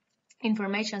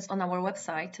informations on our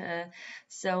website,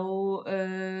 so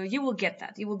you will get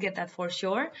that for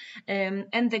sure.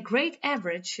 And the grade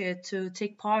average to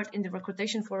take part in the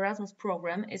recruitation for Erasmus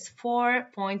program is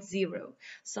 4.0,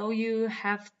 so you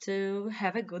have to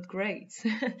have a good grades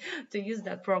to use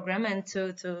that program and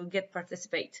to get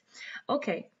participate.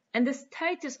 Okay, and the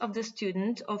status of the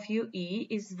student of UE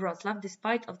is Wroclaw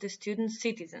despite of the student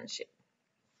citizenship.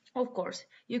 Of course,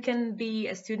 you can be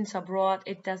a student abroad,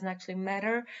 it doesn't actually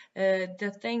matter.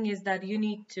 The thing is that you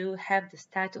need to have the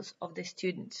status of the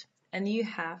student, and you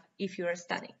have if you are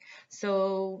studying.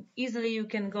 So easily you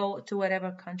can go to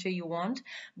whatever country you want,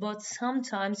 but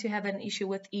sometimes you have an issue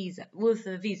with visa.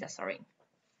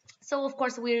 So of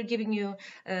course we're giving you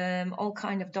all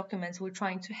kind of documents. We're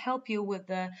trying to help you with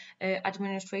the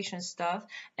administration stuff,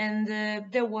 and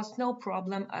there was no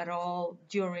problem at all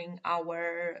during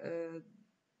our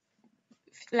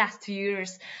last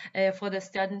years for the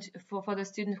student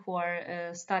who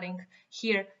are studying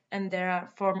here and they are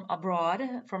from abroad,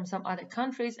 from some other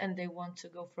countries, and they want to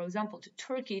go, for example, to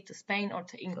Turkey, to Spain, or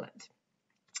to England.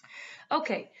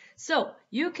 Okay, so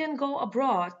you can go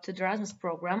abroad to the Erasmus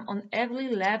program on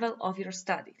every level of your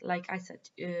study, like I said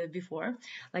before,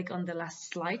 like on the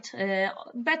last slide.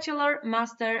 Bachelor,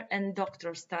 master, and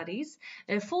doctor studies,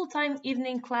 full-time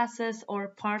evening classes, or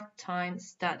part-time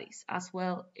studies as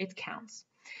well, it counts.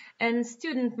 And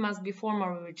student must be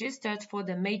formally registered for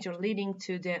the major leading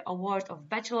to the award of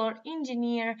bachelor,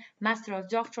 engineer, master of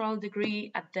doctoral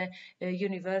degree at the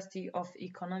University of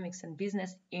Economics and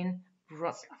Business in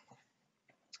Wroclaw.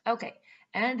 Okay,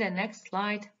 and the next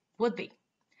slide would be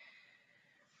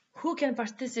who can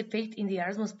participate in the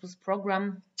Erasmus Plus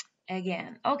program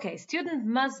again. Okay, student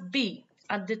must be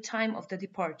at the time of the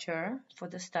departure for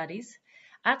the studies,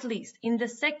 at least in the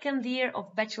second year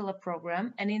of bachelor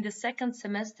program and in the second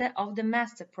semester of the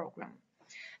master program.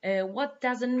 What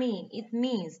does it mean? It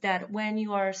means that when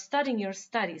you are studying your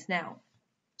studies now,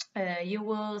 you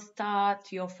will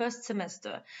start your first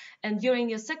semester, and during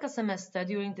your second semester,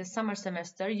 during the summer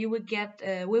semester, you will get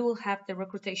we will have the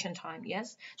recruitation time,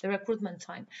 yes, the recruitment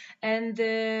time, and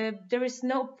there is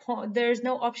no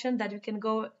option that you can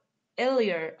go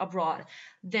earlier abroad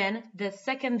than the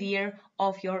second year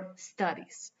of your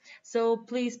studies. So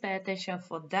please pay attention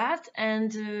for that,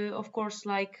 and of course,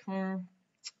 like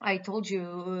I told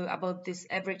you about this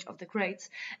average of the grades,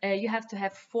 you have to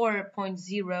have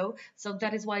 4.0, so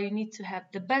that is why you need to have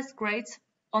the best grades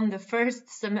on the first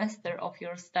semester of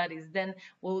your studies. Then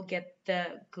we'll get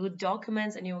the good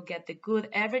documents and you will get the good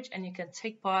average, and you can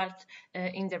take part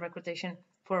in the recruitation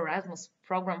for Erasmus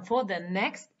program for the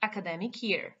next academic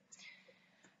year.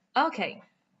 Okay.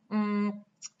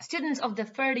 Students of the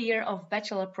third year of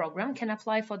bachelor program can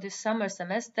apply for the summer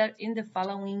semester in the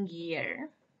following year.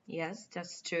 Yes,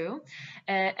 that's true.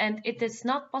 And it is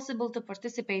not possible to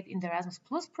participate in the Erasmus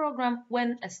Plus program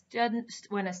when a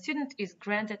student is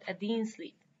granted a dean's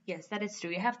leave. Yes, that is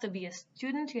true. You have to be a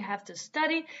student, you have to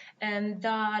study, and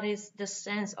that is the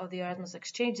sense of the Erasmus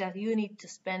exchange, that you need to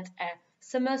spend a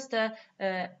semester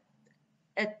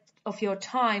of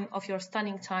your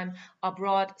studying time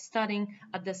abroad, studying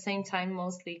at the same time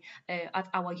mostly at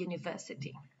our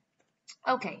university.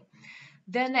 Okay.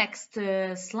 The next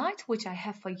slide, which I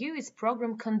have for you, is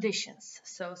program conditions.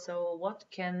 So what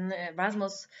can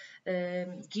Erasmus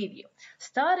give you?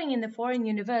 Starting in a foreign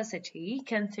university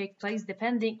can take place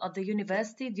depending on the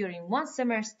university during one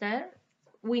semester,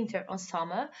 winter or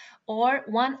summer, or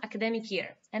one academic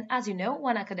year. And as you know,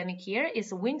 one academic year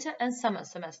is a winter and summer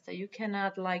semester. You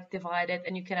cannot like divide it,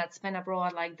 and you cannot spend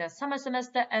abroad like the summer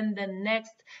semester and the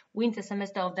next winter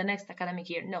semester of the next academic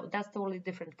year. No, that's totally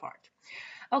different part.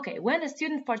 Okay, when a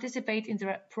student participates in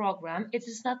the program, it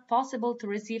is not possible to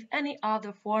receive any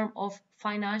other form of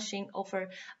financing offer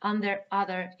under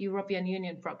other European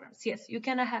Union programs. Yes, you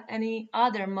cannot have any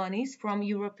other monies from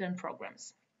European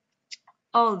programs.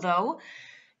 Although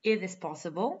it is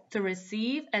possible to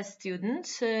receive a student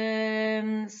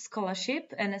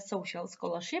scholarship and a social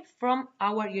scholarship from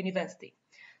our university.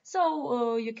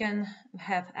 So you can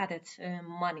have added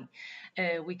money.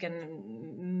 We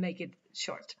can make it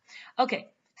short. Okay.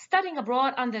 Studying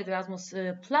abroad under the Erasmus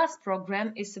Plus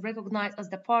program is recognized as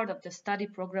the part of the study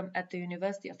program at the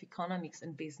University of Economics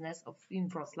and Business in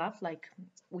Wroclaw, like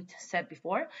we said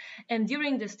before. And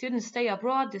during the student stay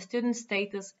abroad, the student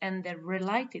status and the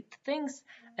related things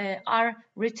are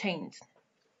retained.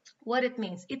 What it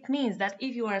means? It means that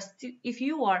if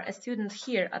you are a student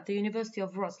here at the University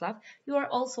of Wroclaw, you are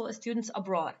also a student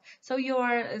abroad. So you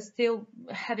are still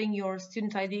having your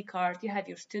student ID card, you have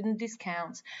your student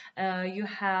discounts, you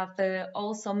have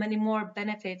also many more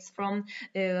benefits from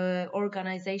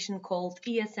organization called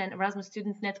ESN, Erasmus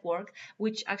Student Network,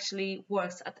 which actually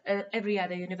works at every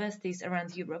other universities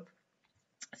around Europe.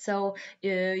 So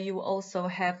you also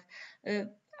have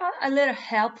a little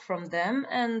help from them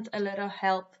and a little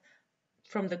help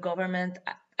from the government.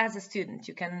 As a student,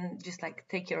 you can just like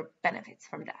take your benefits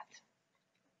from that.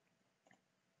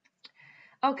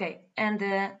 Okay, and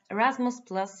the Erasmus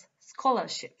Plus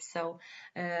scholarship. So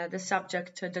the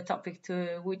subject, the topic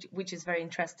to which is very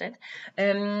interested.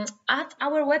 At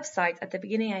our website, at the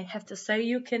beginning, I have to say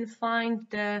you can find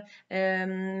the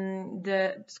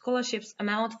scholarships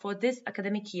amount for this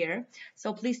academic year.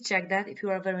 So please check that if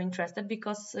you are very interested,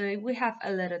 because we have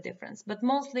a little difference. But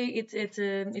mostly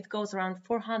it goes around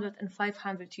 400 and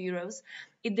 500 euros.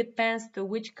 It depends to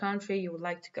which country you would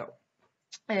like to go.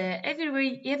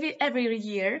 Every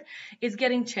year it's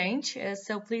getting changed,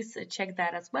 so please check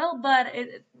that as well, but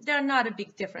there's not a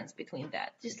big difference between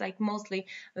that. Just like mostly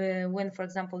when, for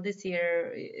example, this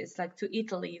year it's like to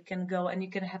Italy, you can go and you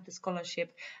can have the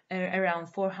scholarship around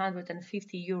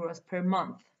 450 euros per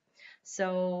month.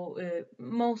 So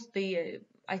mostly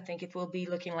I think it will be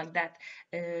looking like that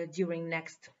during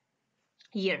next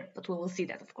year, but we will see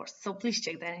that, of course. So please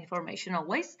check that information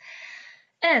always.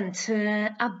 And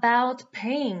about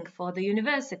paying for the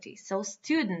university. So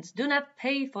students do not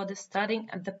pay for the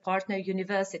studying at the partner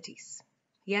universities.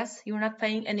 Yes, you're not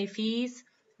paying any fees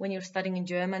when you're studying in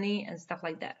Germany and stuff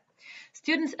like that.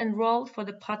 Students enrolled for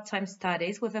the part-time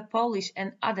studies with a Polish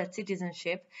and other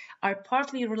citizenship are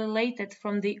partly related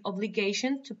from the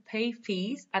obligation to pay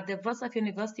fees at the Wroclaw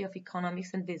University of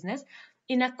Economics and Business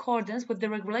in accordance with the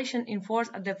regulation in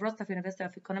force at the Wroclaw University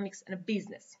of Economics and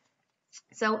Business.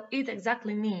 So it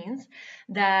exactly means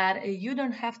that you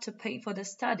don't have to pay for the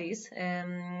studies,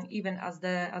 even as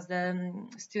the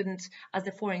student, as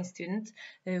the foreign student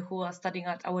who are studying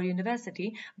at our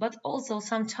university. But also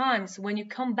sometimes when you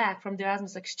come back from the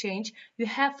Erasmus exchange, you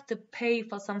have to pay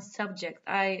for some subject.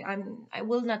 I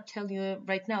will not tell you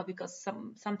right now because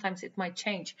sometimes it might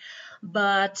change.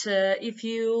 But if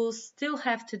you still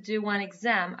have to do one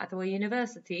exam at our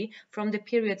university from the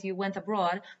period you went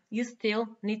abroad, you still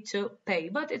need to pay,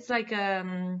 but it's like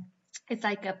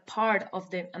a part of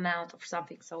the amount of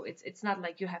something. So it's not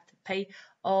like you have to pay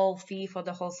all fee for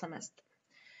the whole semester.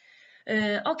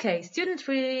 Okay, students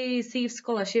receive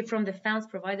scholarship from the funds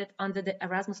provided under the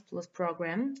Erasmus Plus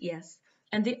program. Yes.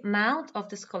 And the amount of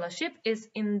the scholarship is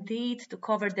indeed to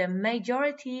cover the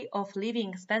majority of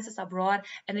living expenses abroad,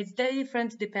 and it's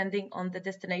different depending on the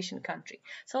destination country.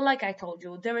 So like I told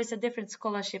you, there is a different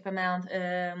scholarship amount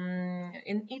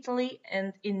in Italy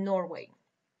and in Norway.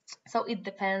 So it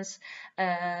depends,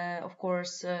 of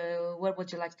course, where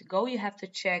would you like to go. You have to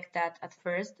check that at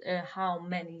first, how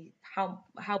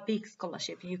big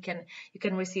scholarship you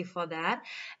can receive for that.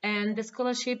 And the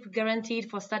scholarship guaranteed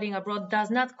for studying abroad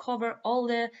does not cover all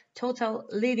the total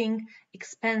living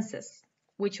expenses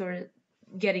which you're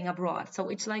getting abroad. So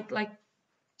it's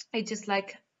it's just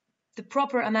like the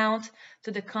proper amount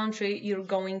to the country you're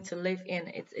going to live in.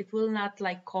 It will not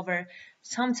like cover.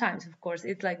 Sometimes, of course,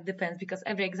 it like depends, because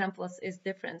every example is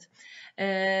different.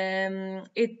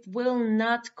 It will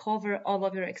not cover all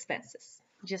of your expenses,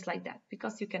 just like that,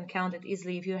 because you can count it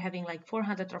easily. If you're having like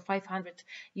 400 or 500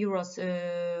 euros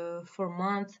for a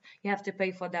month, you have to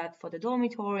pay for that, for the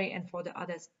dormitory and for the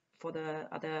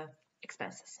other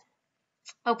expenses.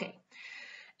 Okay.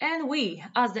 And we,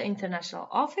 as the international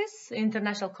office,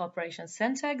 International Cooperation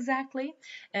Center exactly,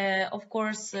 of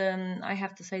course, I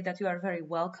have to say that you are very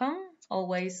welcome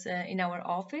always in our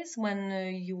office when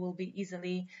you will be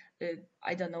easily,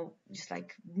 I don't know, just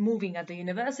like moving at the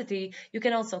university. You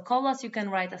can also call us, you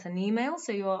can write us an email,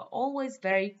 so you are always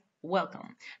very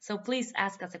welcome. So please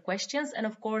ask us the questions, and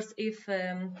of course, if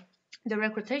the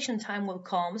recruitation time will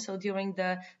come, so during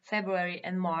the February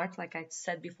and March, like I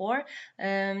said before,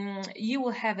 you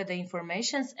will have the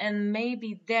informations, and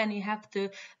maybe then you have to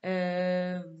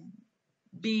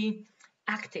be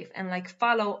active and like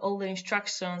follow all the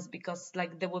instructions, because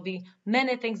like there will be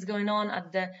many things going on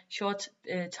at the short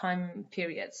time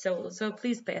period. So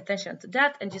please pay attention to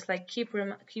that, and just like keep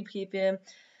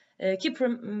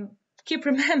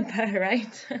remember,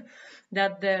 right,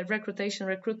 that the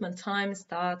recruitment time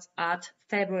starts at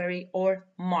February or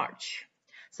March,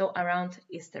 so around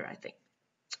Easter, I think.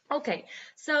 Okay,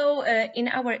 so in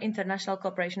our International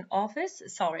Cooperation Office,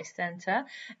 Center,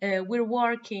 we're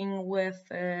working with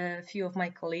a few of my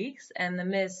colleagues, and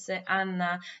Ms.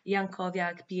 Anna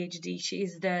Jankowiak, PhD, she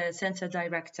is the Center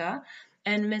Director,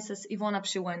 and Mrs. Iwona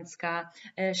Przyłęcka,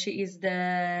 she is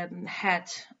the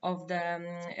head of the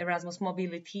Erasmus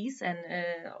Mobilities and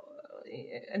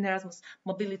Erasmus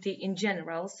Mobility in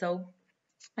general, so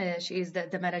she is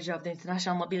the manager of the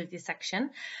International Mobility section.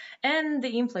 And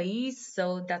the employees,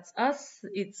 so that's us,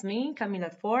 it's me,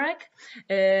 Kamila Tworek,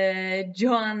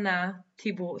 Joanna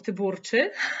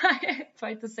Tyburczy, I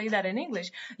try to say that in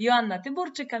English, Joanna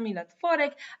Tyburczy, Kamila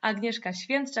Tworek, Agnieszka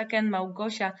Świętczak, and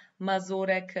Małgosia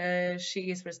Mazurek.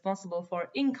 She is responsible for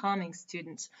incoming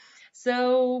students.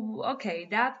 So, okay,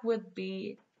 that would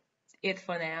be it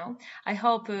for now. I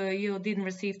hope you didn't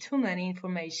receive too many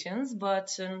informations,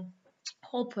 but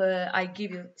hope I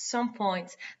give you some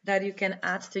points that you can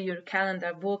add to your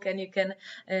calendar book, and you can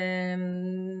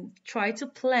try to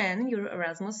plan your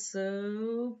Erasmus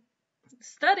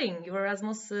studying, your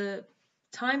Erasmus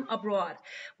time abroad,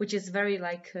 which is very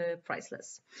like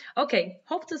priceless. Okay,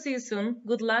 hope to see you soon.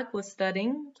 Good luck with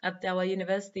studying at our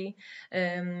university,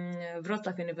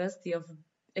 Wroclaw University of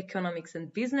Economics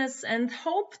and Business, and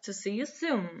hope to see you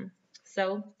soon.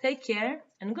 So take care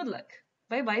and good luck.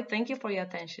 Bye bye. Thank you for your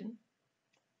attention.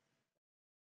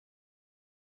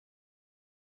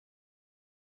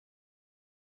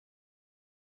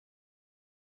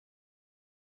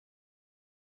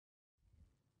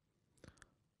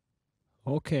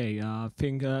 Okay, I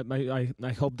think I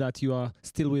hope that you are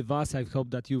still with us. I hope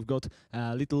that you've got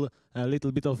a little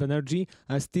bit of energy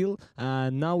still.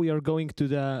 Now we are going to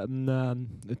the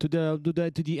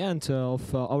end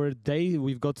of our day.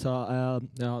 We've got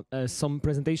some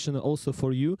presentation also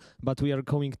for you, but we are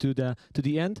going to the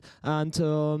end. And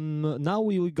now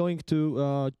we are going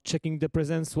to checking the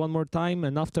presence one more time,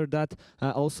 and after that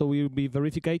also we will be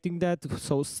verifying that.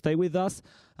 So stay with us.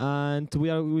 And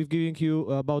we're giving you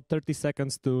about 30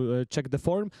 seconds to check the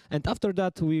form, and after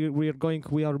that we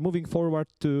are moving forward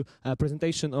to a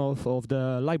presentation of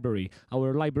the library,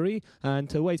 our library,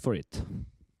 and wait for it.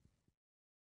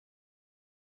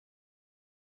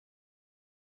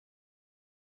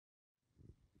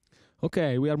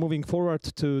 Okay, we are moving forward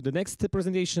to the next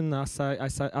presentation. As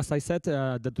I said,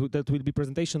 that will be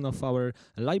presentation of our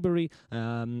library,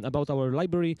 about our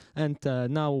library. And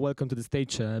now, welcome to the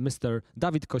stage, Mr.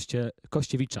 Dawid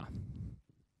Kościewicza.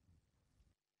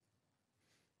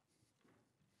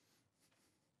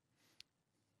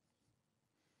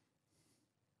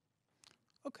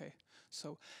 Okay,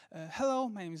 so hello,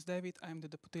 my name is David. I'm the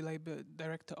Deputy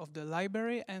Director of the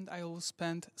library, and I will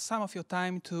spend some of your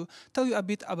time to tell you a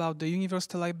bit about the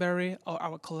University Library, or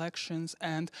our collections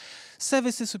and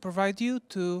services we provide you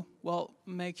to, well,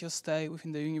 make your stay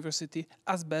within the university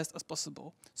as best as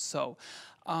possible. So,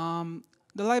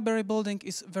 The library building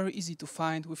is very easy to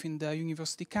find within the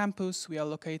university campus. We are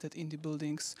located in the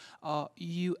buildings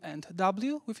U and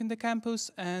W within the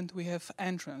campus, and we have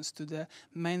entrance to the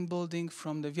main building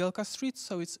from the Wielka Street,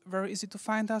 so it's very easy to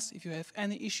find us. If you have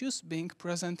any issues being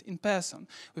present in person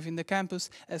within the campus,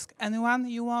 ask anyone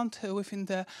you want within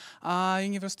the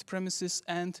university premises,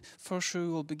 and for sure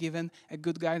you will be given a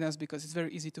good guidance, because it's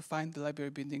very easy to find the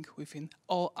library building within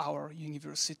all our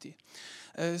university.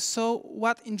 So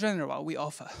what in general we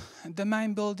offer? The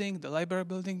main building, the library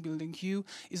building, building U,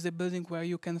 is the building where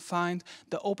you can find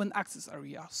the open access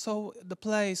area. So the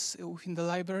place within the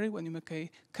library when you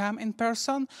come in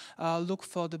person, look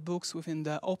for the books within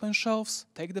the open shelves,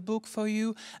 take the book for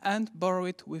you and borrow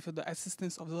it with the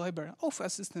assistance of the librarian, or for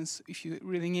assistance if you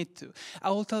really need to.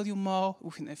 I will tell you more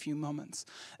within a few moments.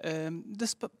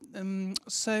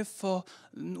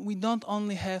 We don't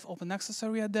only have open access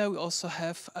area there, we also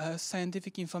have a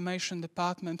scientific information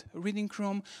department, reading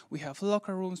room, we have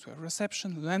locker rooms, we have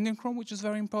reception, landing room, which is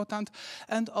very important,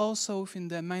 and also within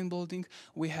the main building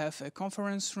we have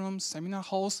conference rooms, seminar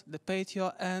halls, the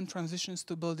patio, and transitions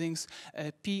to buildings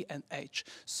P and H.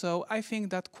 So I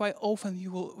think that quite often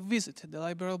you will visit the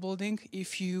library building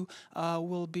if you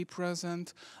will be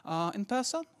present in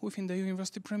person within the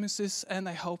university premises, and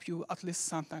I hope you at least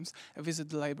sometimes visit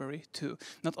the library too.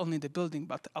 Not only the building,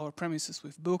 but our premises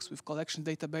with books, with collection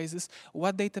databases.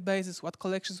 What databases, what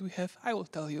collections we have, I will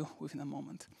tell you within a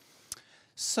moment.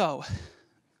 So,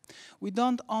 we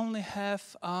don't only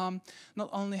have, not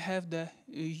only have the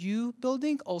U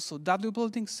building, also W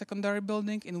building, secondary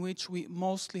building, in which we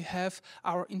mostly have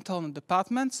our internal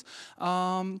departments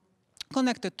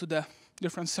connected to the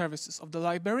different services of the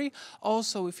library.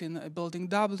 Also within building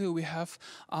W we have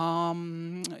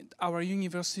our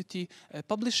university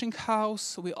publishing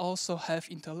house. We also have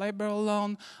interlibrary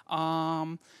loan,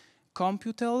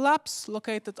 computer labs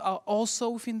located also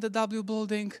within the W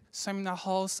building, seminar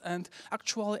halls, and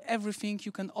actually everything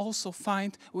you can also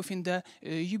find within the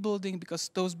U building, because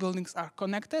those buildings are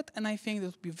connected, and I think it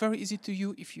will be very easy to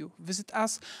you if you visit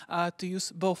us to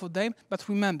use both of them. But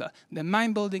remember, the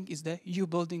main building is the U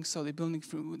building, so the building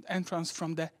entrance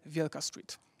from the Wielka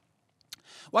Street.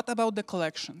 What about the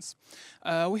collections?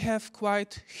 We have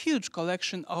quite huge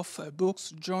collection of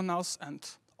books, journals, and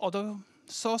other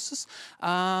sources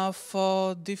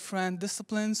for different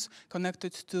disciplines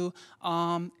connected to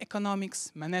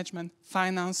economics, management,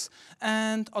 finance,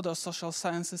 and other social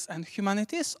sciences and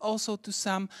humanities, also to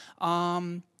some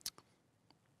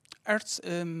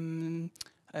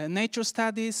nature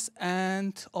studies,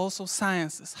 and also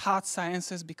sciences, hard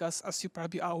sciences, because as you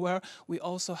probably are aware, we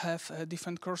also have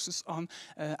different courses on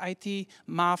IT,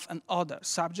 math, and other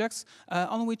subjects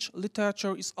on which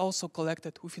literature is also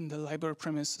collected within the library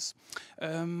premises.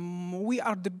 We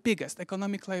are the biggest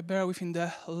economic library within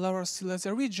the Lower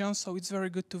Silesia region, so it's very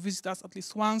good to visit us at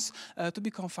least once to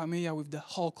become familiar with the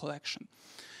whole collection.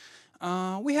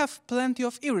 We have plenty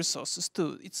of e-resources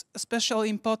too. It's especially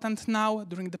important now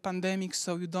during the pandemic,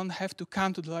 so you don't have to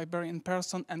come to the library in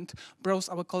person and browse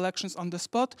our collections on the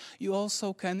spot. You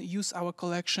also can use our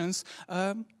collections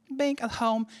being at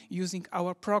home using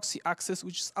our proxy access,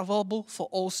 which is available for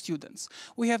all students.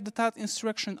 We have the third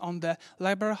instruction on the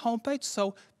library homepage,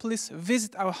 so please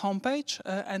visit our homepage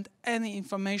and any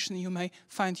information you may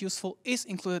find useful is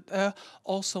included there,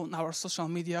 also in our social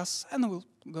medias, and we'll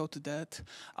go to that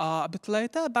a bit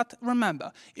later. But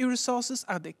remember, e-resources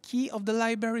are the key of the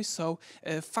library, so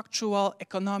factual,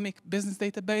 economic, business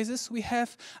databases we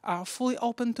have are fully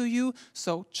open to you,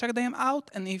 so check them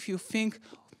out, and if you think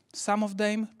some of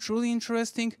them truly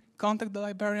interesting, contact the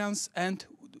librarians and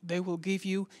they will give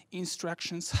you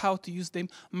instructions how to use them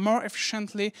more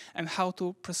efficiently and how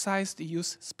to precisely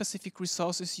use specific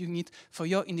resources you need for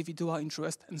your individual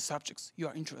interest and subjects you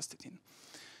are interested in.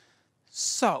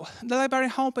 So, the library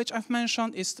homepage I've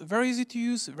mentioned is very easy to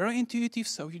use, very intuitive,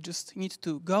 so you just need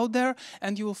to go there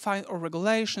and you will find our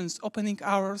regulations, opening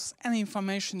hours, any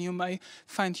information you may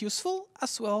find useful,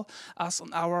 as well as on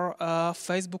our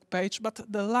Facebook page. But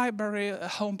the library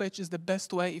homepage is the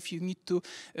best way if you need to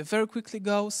very quickly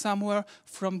go somewhere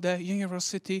from the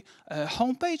university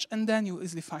homepage, and then you'll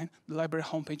easily find the library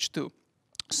homepage too.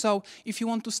 So if you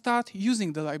want to start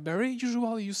using the library,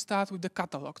 usually you start with the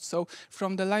catalog. So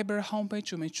from the library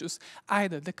homepage, you may choose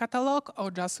either the catalog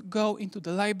or just go into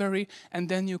the library, and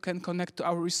then you can connect to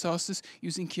our resources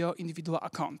using your individual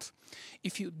account.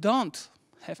 If you don't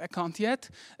have account yet,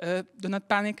 do not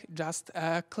panic, just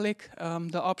click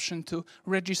the option to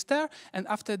register, and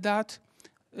after that,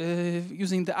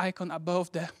 using the icon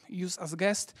above the use as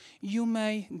guest, you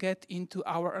may get into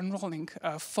our enrolling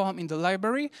form in the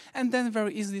library, and then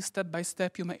very easily, step by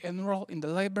step, you may enroll in the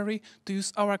library to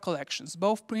use our collections,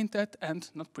 both printed and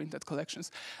not printed collections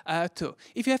too.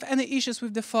 If you have any issues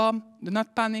with the form, do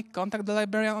not panic, contact the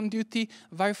librarian on duty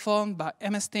via phone, by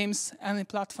MS Teams, any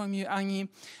platform,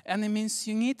 any means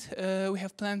you need. We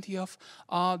have plenty of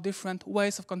different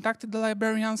ways of contacting the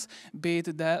librarians, be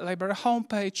it the library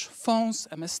homepage, phones,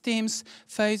 MS Teams,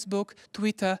 Facebook,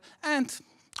 Twitter, and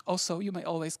also you may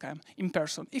always come in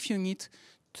person if you need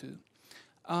to.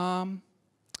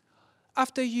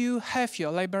 After you have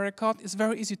your library account, it's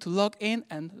very easy to log in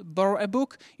and borrow a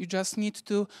book. You just need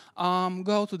to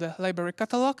go to the library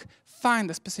catalog, find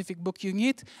the specific book you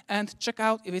need, and check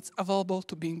out if it's available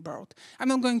to being borrowed. I'm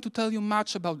not going to tell you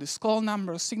much about the call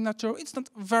number or signature. It's not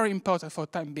very important for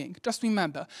the time being. Just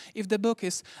remember, if the book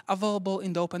is available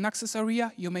in the open access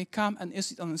area, you may come and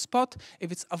use it on the spot.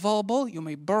 If it's available, you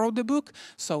may borrow the book.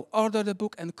 So order the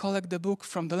book and collect the book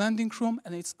from the lending room,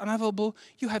 and it's unavailable.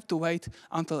 You have to wait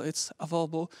until it's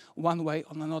available one way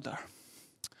or another.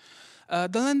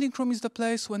 The lending room is the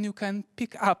place when you can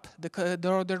pick up the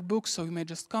ordered book, so you may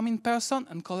just come in person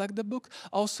and collect the book.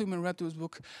 Also, you may read this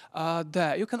book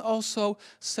there. You can also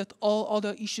set all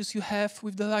other issues you have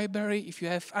with the library. If you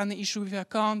have any issue with your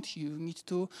account, you need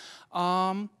to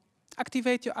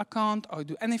activate your account or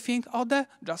do anything other,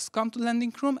 just come to the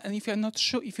lending room, and if you're not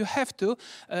sure if you have to,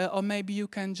 or maybe you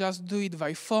can just do it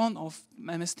by phone or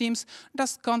MS Teams,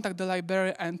 just contact the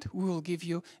library and we will give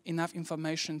you enough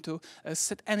information to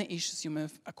set any issues you may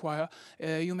acquire.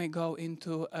 You may go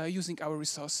into using our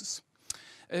resources.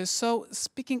 So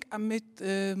speaking a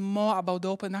bit more about the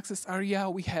open access area,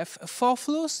 we have 4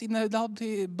 floors in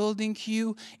the building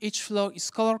queue. Each floor is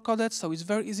color-coded, so it's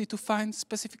very easy to find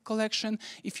specific collection.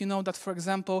 If you know that, for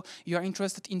example, you are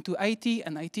interested into IT,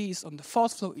 and IT is on the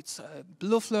 4th floor, it's a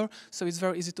blue floor, so it's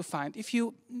very easy to find. If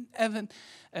you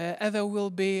ever will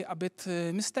be a bit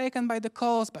mistaken by the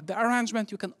calls, but the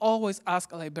arrangement, you can always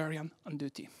ask a librarian on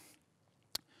duty.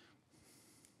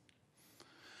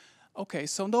 Okay,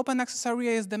 so the open access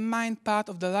area is the main part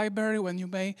of the library when you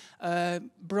may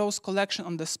browse collection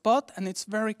on the spot, and it's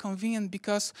very convenient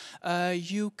because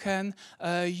you can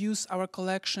use our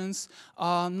collections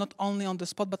not only on the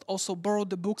spot but also borrow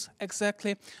the books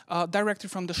exactly directly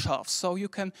from the shelves. So you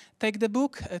can take the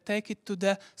book, take it to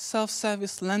the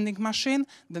self-service lending machine,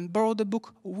 then borrow the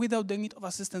book without the need of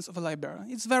assistance of a librarian.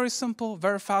 It's very simple,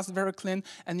 very fast, very clean,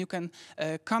 and you can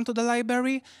come to the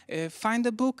library, find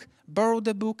the book, borrow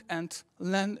the book, and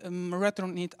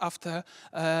return it after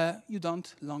you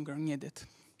don't longer need it.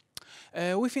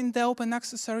 Within the open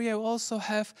access area, we also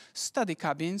have study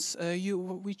cabins,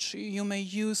 which you may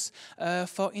use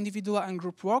for individual and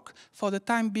group work. For the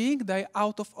time being, they're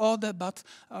out of order, but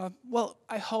well,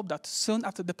 I hope that soon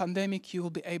after the pandemic, you will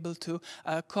be able to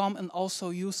come and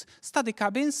also use study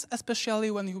cabins, especially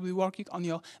when you'll be working on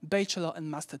your bachelor and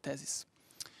master thesis.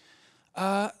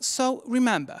 So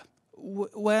remember,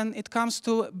 when it comes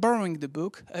to borrowing the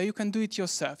book, you can do it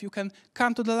yourself. You can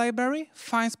come to the library,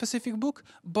 find specific book,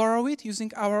 borrow it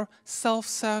using our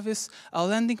self-service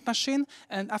lending machine,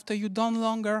 and after you don't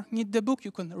longer need the book,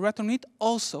 you can return it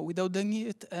also without the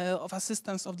need of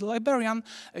assistance of the librarian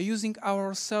using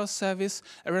our self-service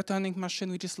returning machine,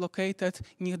 which is located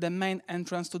near the main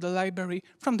entrance to the library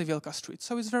from the Wielka Street.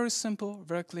 So it's very simple,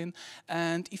 very clean,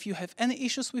 and if you have any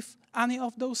issues with any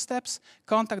of those steps,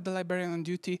 contact the librarian on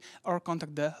duty or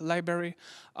contact the library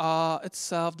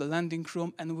itself, the lending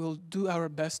room, and we'll do our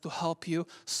best to help you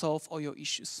solve all your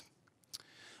issues.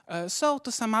 So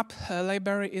to sum up,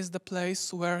 library is the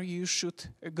place where you should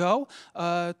go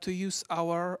to use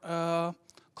our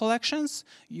collections,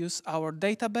 use our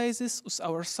databases, use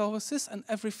our services, and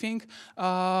everything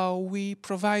we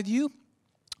provide you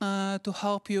to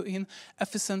help you in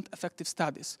efficient, effective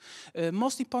studies.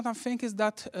 Most important thing is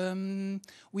that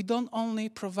we don't only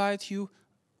provide you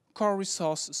core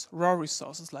resources, raw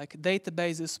resources like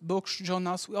databases, books,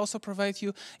 journals. We also provide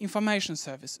you information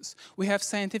services. We have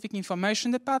scientific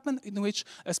information department in which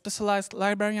specialized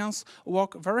librarians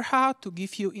work very hard to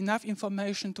give you enough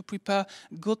information to prepare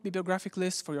good bibliographic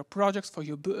lists for your projects,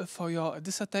 for your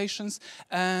dissertations,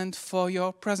 and for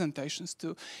your presentations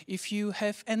too. If you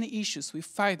have any issues with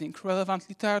finding relevant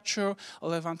literature,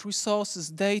 relevant resources,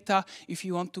 data, if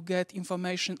you want to get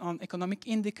information on economic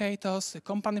indicators,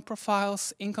 company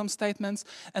profiles, income income statements,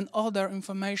 and other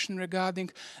information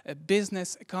regarding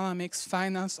business, economics,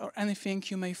 finance, or anything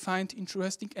you may find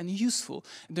interesting and useful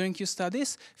during your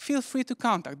studies, feel free to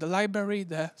contact the library,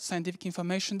 the scientific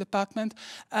information department,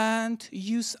 and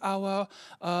use our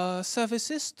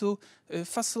services to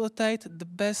facilitate the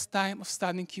best time of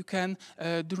studying you can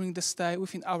during the stay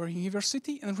within our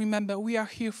university. And remember, we are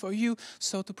here for you,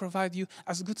 so to provide you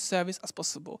as good service as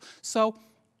possible. So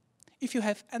if you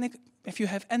have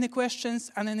any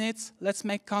questions, any needs, let's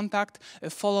make contact.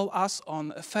 Follow us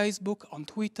on Facebook, on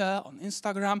Twitter, on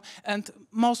Instagram, and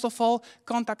most of all,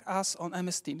 contact us on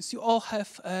MS Teams. You all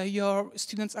have your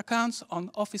students' accounts on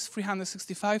Office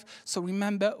 365, so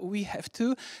remember, we have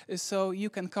two, so you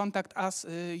can contact us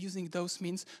using those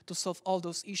means to solve all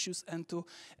those issues, and to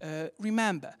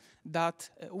remember that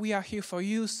we are here for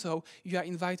you, so you are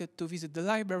invited to visit the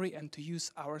library and to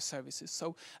use our services.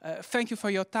 So thank you for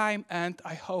your time, and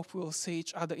I hope we'll see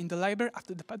each other in the library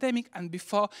after the pandemic, and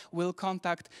before we'll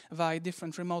contact via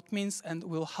different remote means, and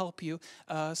we'll help you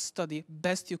study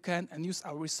best you can and use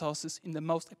our resources in the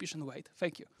most efficient way.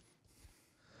 Thank you.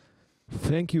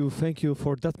 Thank you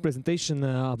for that presentation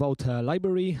about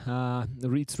library.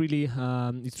 It's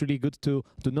really good to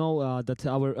know that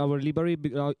our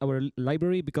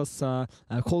library, because a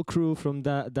whole crew from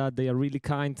that they are really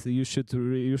kind. You should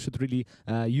really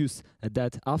use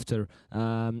that after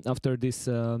these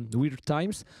weird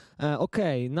times.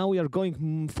 Okay, now we are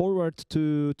going forward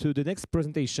to the next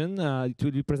presentation,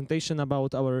 to the presentation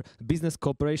about our Business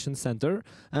Cooperation Center,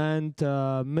 and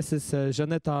Mrs.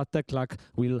 Żaneta Teklak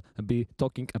will be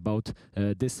talking about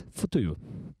this to you.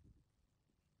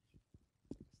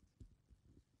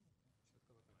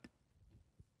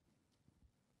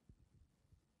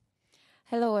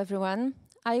 Hello, everyone.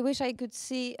 I wish I could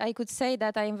say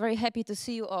that I am very happy to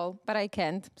see you all, but I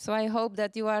can't. So I hope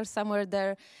that you are somewhere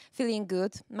there feeling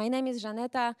good. My name is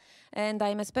Żaneta, and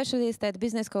I'm a specialist at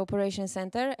Business Cooperation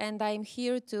Center, and I'm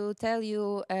here to tell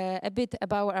you a bit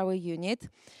about our unit.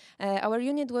 Our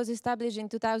unit was established in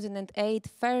 2008,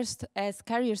 first as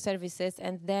career services,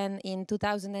 and then in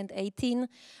 2018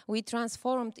 we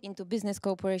transformed into Business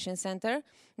Cooperation Center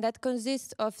that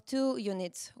consists of two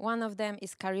units. One of them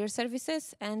is career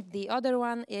services, and the other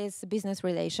one is business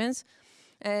relations.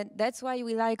 That's why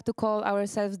we like to call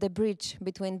ourselves the bridge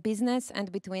between business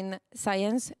and between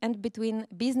science, and between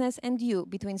business and you,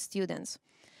 between students.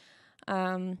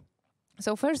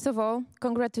 So first of all,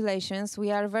 congratulations. We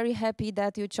are very happy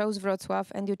that you chose Wrocław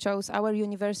and you chose our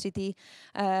university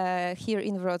here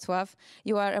in Wrocław.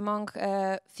 You are among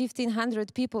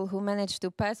 1,500 people who managed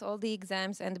to pass all the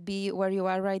exams and be where you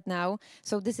are right now.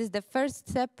 So this is the first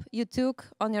step you took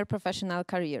on your professional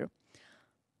career.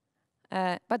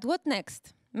 But what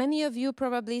next? Many of you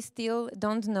probably still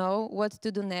don't know what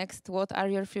to do next, what are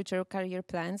your future career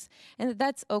plans, and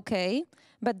that's okay,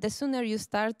 but the sooner you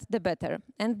start, the better.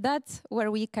 And that's where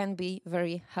we can be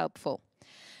very helpful.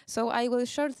 So I will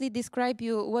shortly describe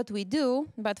you what we do,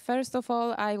 but first of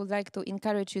all, I would like to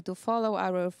encourage you to follow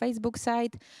our Facebook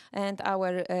site and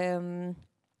our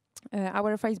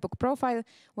Facebook profile,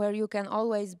 where you can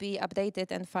always be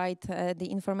updated and find the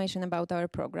information about our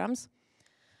programs.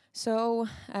 So,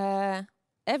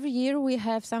 every year we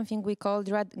have something we call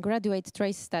graduate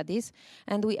trace studies,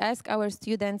 and we ask our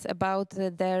students about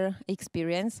their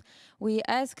experience. We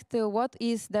asked what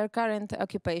is their current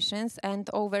occupations, and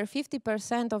over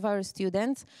 50% of our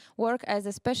students work as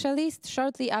a specialist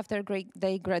shortly after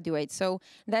they graduate. So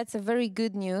that's a very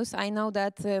good news. I know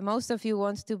that most of you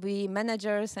want to be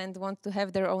managers and want to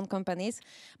have their own companies,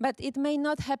 but it may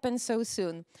not happen so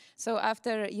soon. So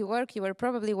after you will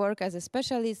probably work as a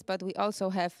specialist, but we also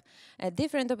have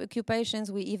different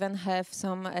occupations. We even have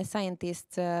some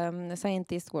scientist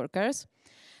workers.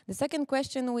 The second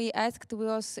question we asked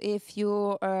was if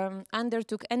you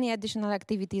undertook any additional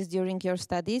activities during your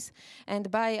studies.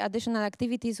 And by additional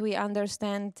activities, we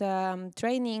understand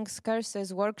trainings,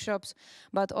 courses, workshops,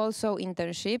 but also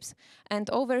internships. And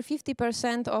over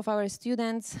 50% of our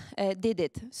students did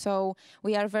it. So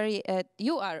we are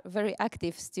you are very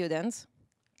active students.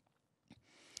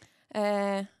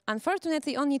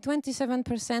 Unfortunately, only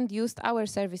 27% used our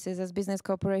services as Business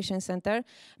Cooperation Center,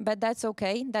 but that's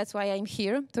okay. That's why I'm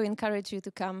here, to encourage you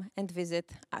to come and visit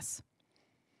us.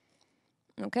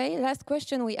 Okay, last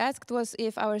question we asked was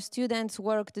if our students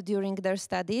worked during their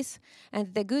studies,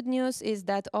 and the good news is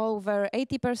that over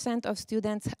 80% of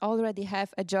students already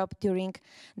have a job during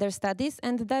their studies,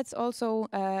 and that's also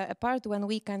a part when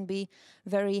we can be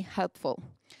very helpful.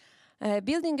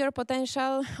 Building your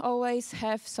potential always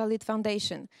have solid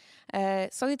foundation.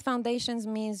 Solid foundations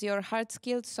means your hard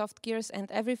skills, soft skills, and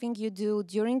everything you do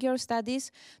during your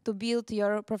studies to build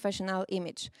your professional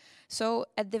image. So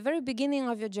at the very beginning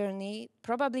of your journey,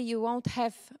 probably you won't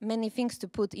have many things to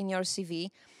put in your CV,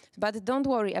 but don't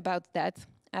worry about that.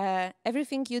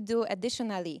 Everything you do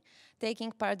additionally,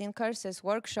 taking part in courses,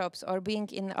 workshops, or being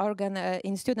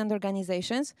in student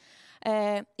organizations,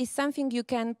 is something you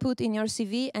can put in your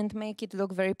CV and make it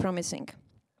look very promising.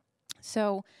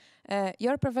 So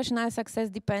your professional success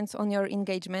depends on your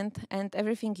engagement, and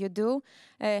everything you do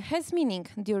has meaning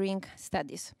during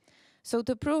studies. So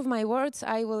to prove my words,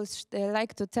 I will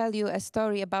like to tell you a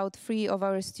story about 3 of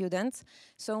our students.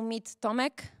 So meet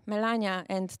Tomek, Melania,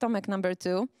 and Tomek number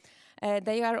 2.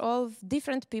 They are all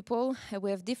different people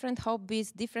with different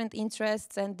hobbies, different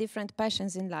interests, and different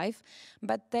passions in life.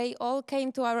 But they all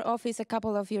came to our office a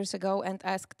couple of years ago and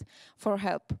asked for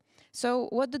help. So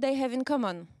what do they have in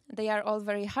common? They are all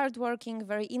very hardworking,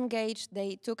 very engaged.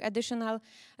 They took additional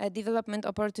development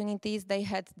opportunities. They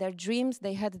had their dreams,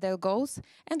 they had their goals,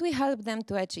 and we helped them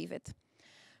to achieve it.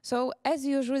 So, as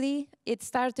usually, it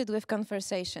started with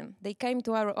conversation. They came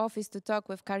to our office to talk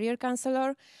with career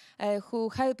counselor, who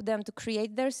helped them to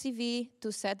create their CV,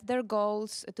 to set their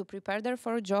goals, to prepare them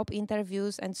for job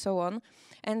interviews, and so on.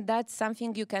 And that's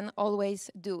something you can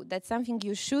always do. That's something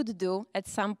you should do at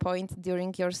some point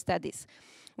during your studies.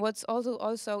 What's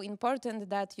also important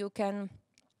that you can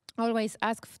always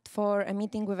ask for a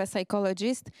meeting with a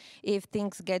psychologist if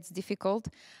things get difficult.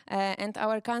 And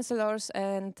our counselors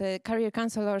and career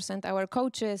counselors and our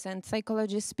coaches and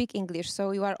psychologists speak English,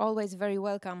 so you are always very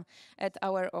welcome at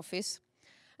our office.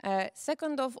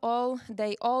 Second of all,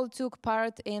 they all took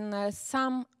part in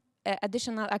some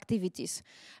additional activities.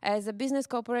 As a business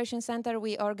cooperation center,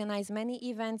 we organize many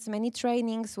events, many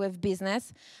trainings with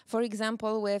business. For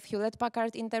example, with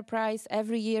Hewlett-Packard Enterprise,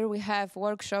 every year we have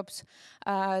workshops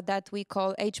that we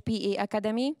call HPE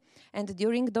Academy. And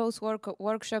during those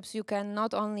workshops, you can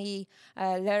not only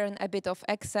learn a bit of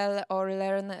Excel or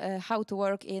learn how to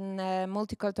work in a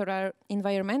multicultural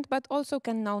environment, but also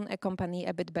can know a company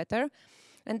a bit better.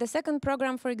 And the second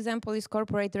program, for example, is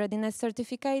Corporate Readiness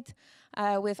Certificate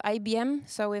with IBM.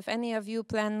 So if any of you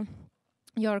plan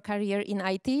your career in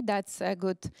IT, that's a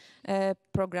good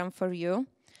program for you.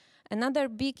 Another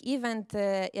big event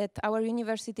at our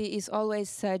university is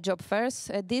always job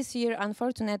fairs. This year,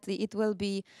 unfortunately, it will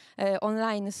be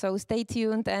online, so stay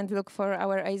tuned and look for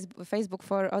our Facebook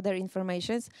for other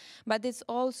informations. But it's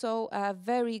also a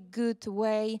very good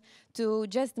way to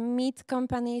just meet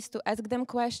companies, to ask them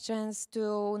questions,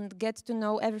 to get to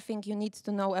know everything you need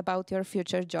to know about your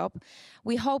future job.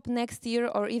 We hope next year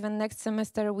or even next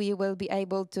semester we will be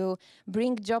able to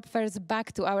bring job fairs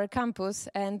back to our campus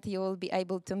and you will be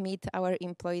able to meet our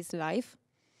employees live.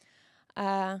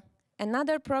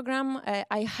 Another program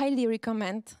I highly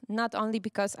recommend, not only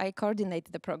because I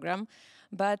coordinate the program,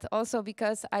 but also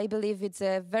because I believe it's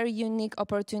a very unique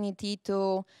opportunity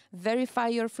to verify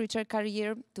your future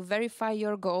career, to verify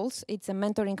your goals. It's a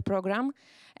mentoring program.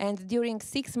 And during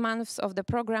 6 months of the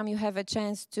program, you have a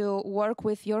chance to work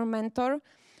with your mentor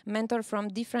from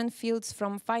different fields,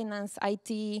 from finance,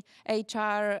 IT,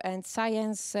 HR, and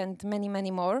science, and many,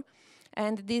 many more.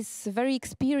 And this very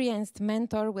experienced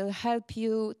mentor will help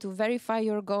you to verify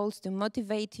your goals, to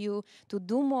motivate you to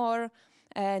do more,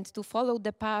 and to follow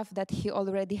the path that he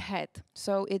already had.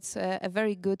 So it's a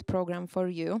very good program for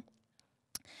you.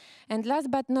 And last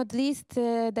but not least,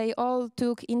 they all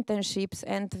took internships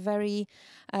and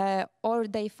or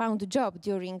they found a job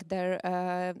during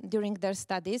their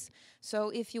studies.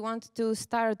 So if you want to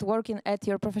start working at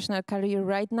your professional career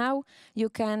right now, you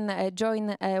can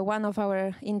join one of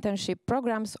our internship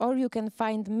programs, or you can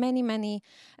find many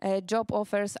job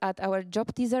offers at our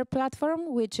job teaser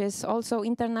platform, which is also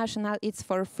international. It's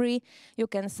for free. You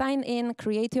can sign in,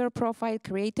 create your profile,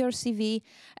 create your CV,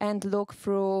 and look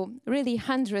through really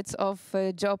hundreds of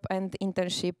job and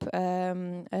internship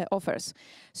offers.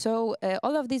 So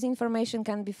all of this information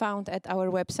can be found at our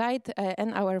website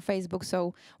and our Facebook.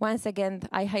 So once again,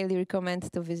 I highly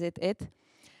recommend to visit it.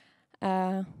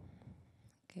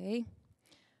 Okay.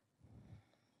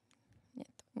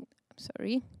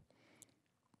 Sorry.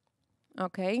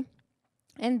 Okay.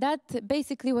 And that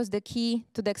basically was the key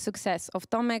to the success of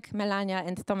Tomek, Melania,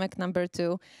 and Tomek number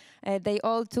 2. They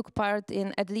all took part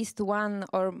in at least one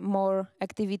or more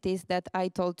activities that I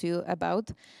told you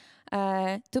about.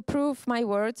 To prove my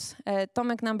words,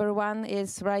 Tomek number 1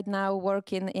 is right now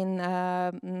working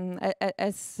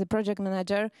as a project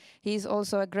manager. He's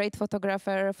also a great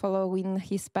photographer following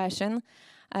his passion.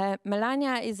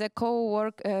 Melania is a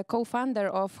co-founder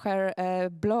of her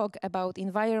blog about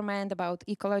environment, about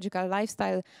ecological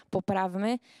lifestyle,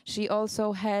 Poprawmy. She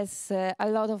also has a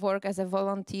lot of work as a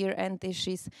volunteer, and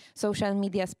she's social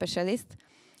media specialist.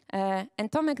 And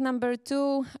Tomek, number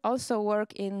 2, also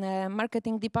work in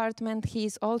marketing department.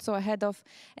 He's also a head of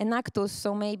Enactus,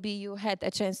 so maybe you had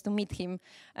a chance to meet him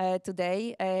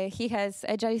today. He has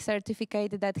Agile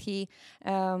certificate that he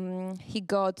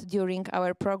got during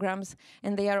our programs,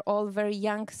 and they are all very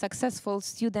young, successful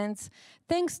students,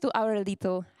 thanks to our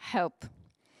little help.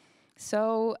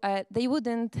 So they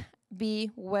wouldn't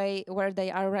be where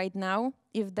they are right now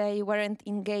if they weren't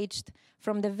engaged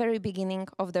from the very beginning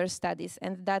of their studies.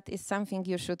 And that is something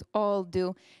you should all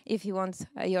do if you want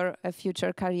your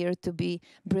future career to be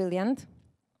brilliant.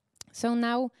 So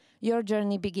now your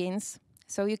journey begins.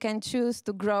 So you can choose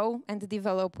to grow and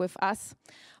develop with us,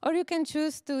 or you can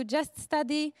choose to just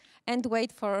study and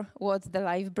wait for what the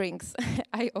life brings.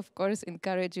 I, of course,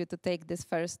 encourage you to take these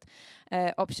first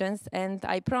options, and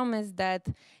I promise that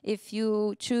if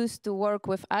you choose to work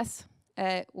with us,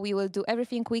 we will do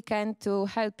everything we can to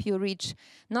help you reach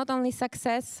not only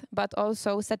success, but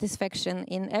also satisfaction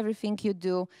in everything you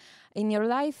do in your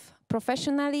life,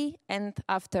 professionally, and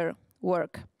after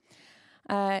work.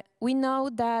 We know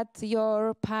that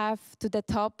your path to the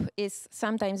top is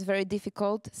sometimes very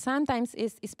difficult. Sometimes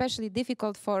it's especially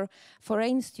difficult for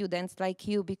foreign students like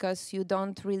you, because you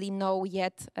don't really know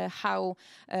yet how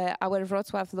our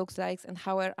Wrocław looks like and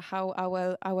how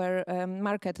our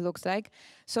market looks like.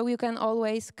 So you can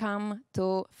always come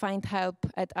to find help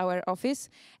at our office,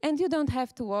 and you don't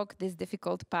have to walk this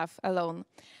difficult path alone.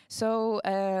 So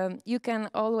you can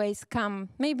always come,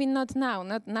 maybe not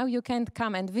now you can't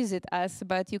come and visit us,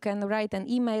 but you can write an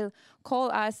email,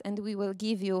 call us, and we will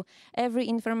give you every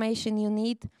information you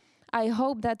need. I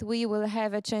hope that we will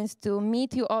have a chance to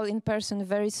meet you all in person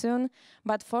very soon.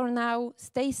 But for now,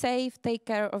 stay safe, take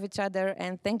care of each other,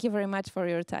 and thank you very much for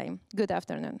your time. Good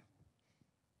afternoon.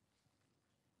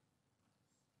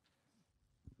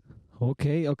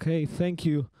 Okay, thank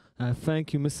you.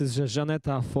 Thank you, Mrs.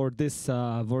 Janeta, for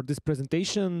this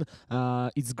presentation.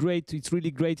 It's great. It's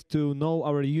really great to know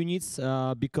our units,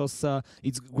 because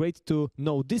it's great to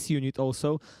know this unit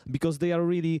also, because they are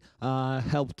really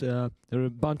helped a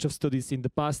bunch of studies in the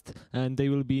past, and they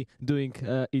will be doing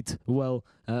it well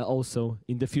also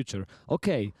in the future.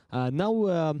 Okay, now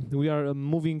we are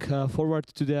moving forward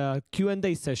to the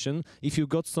Q&A session. If you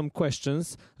got some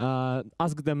questions,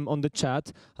 ask them on the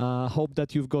chat. Hope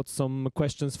that you've got some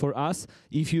questions for us.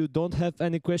 If you don't have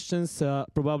any questions,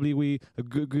 probably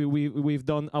we've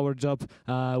done our job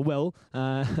well.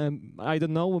 I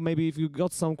don't know. Maybe if you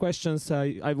got some questions,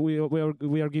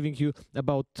 we are giving you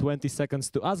about 20 seconds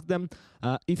to ask them.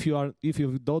 If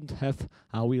you don't have,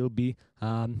 we'll be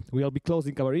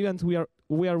closing our event.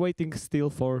 We are waiting still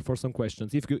for some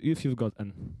questions. If you've got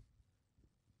any.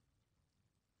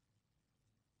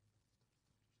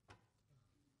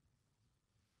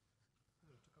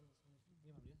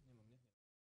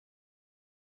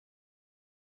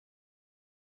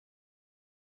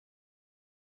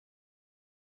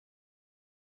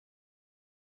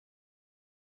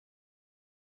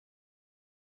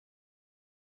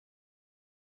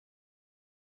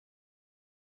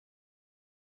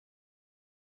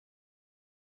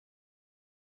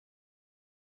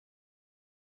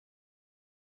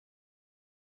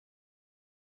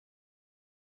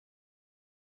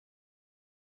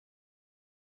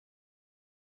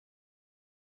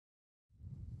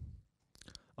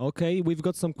 Okay, we've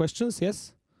got some questions,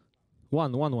 yes?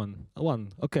 One.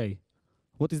 Okay.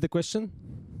 What is the question?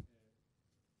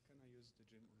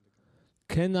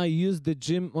 Can I use the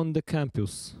gym on the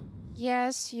campus?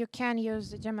 Yes, you can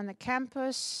use the gym on the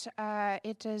campus.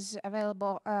 It is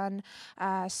available on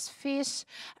SFIS,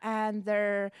 and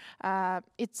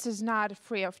it is not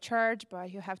free of charge,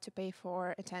 but you have to pay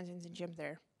for attending the gym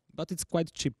there. But it's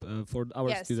quite cheap for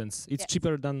our students. It's yes.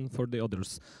 cheaper than for the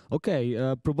others.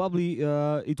 Okay, probably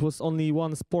it was only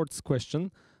one sports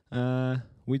question.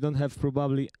 We don't have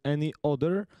probably any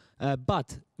other.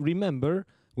 But remember,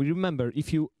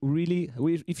 if you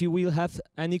will have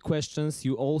any questions,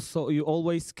 you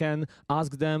always can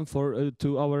ask them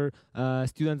to our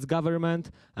students'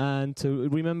 government, and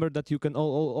remember that you can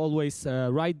always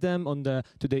write them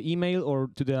to the email or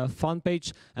to the fan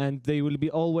page, and they will be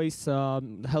always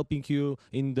helping you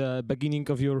in the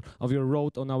beginning of your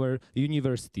road on our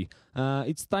university.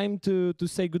 It's time to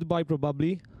say goodbye,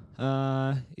 probably.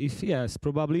 If yes,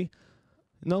 probably.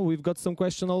 No, we've got some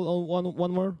question.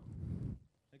 One more.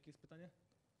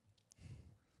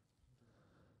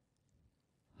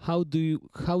 how do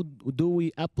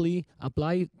we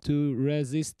apply to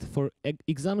resist for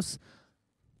exams?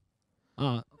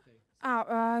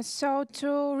 So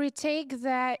to retake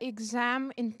the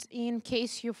exam in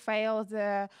case you fail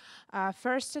the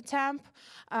first attempt,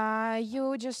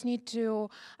 you just need to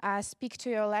speak to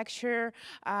your lecturer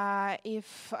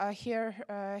if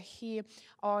he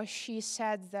or she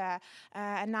said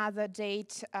another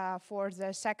date for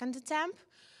the second attempt.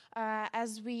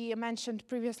 As we mentioned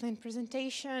previously in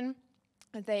presentation,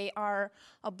 they are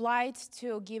obliged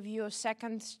to give you a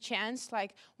second chance,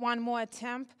 like one more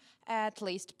attempt at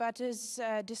least, but is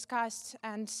discussed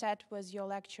and set with your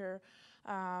lecturer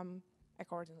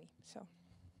accordingly. So.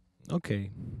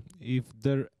 Okay. If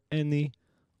there are any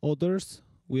others,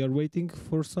 we are waiting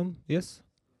for some. Yes?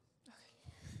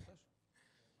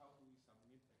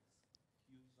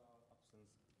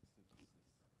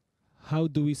 How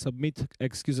do we submit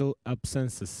excusal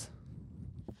absences?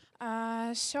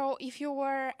 So if you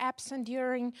were absent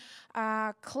during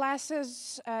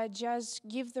classes, just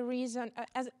give the reason,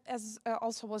 as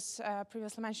also was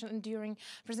previously mentioned during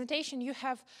presentation, you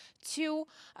have two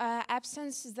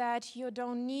absences that you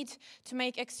don't need to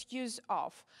make excuse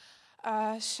of.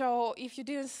 So if you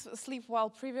didn't sleep well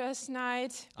previous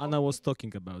night, Anna was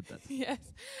talking about that. yes,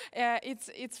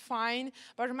 it's fine.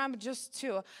 But remember, just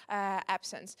two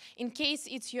absence. In case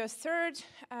it's your third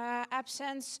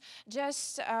absence,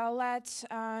 just let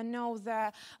know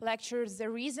the lecturers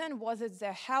the reason. Was it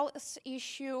the health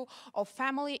issue or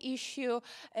family issue?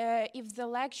 If the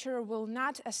lecturer will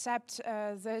not accept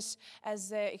this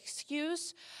as an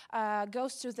excuse,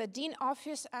 goes to the dean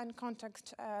office and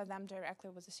contact them directly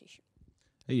with this issue.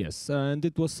 Yes, and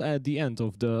it was at the end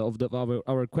of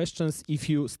our questions. If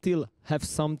you still have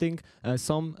something,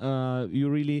 you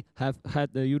really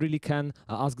can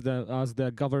ask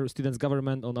the students'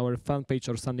 government on our fan page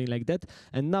or something like that.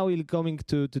 And now we're coming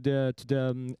to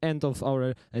the end of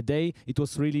our day. It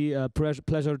was really a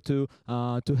pleasure to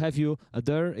have you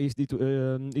there.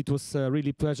 It was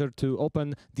really pleasure to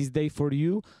open this day for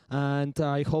you, and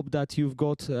I hope that you've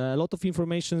got a lot of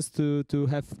information to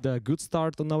have the good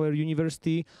start on our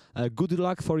university. Good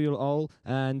luck for you all,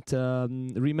 and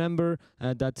remember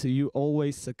that you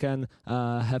always can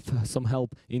have some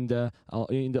help in the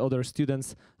other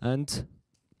students, and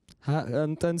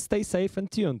stay safe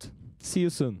and tuned. See you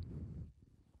soon.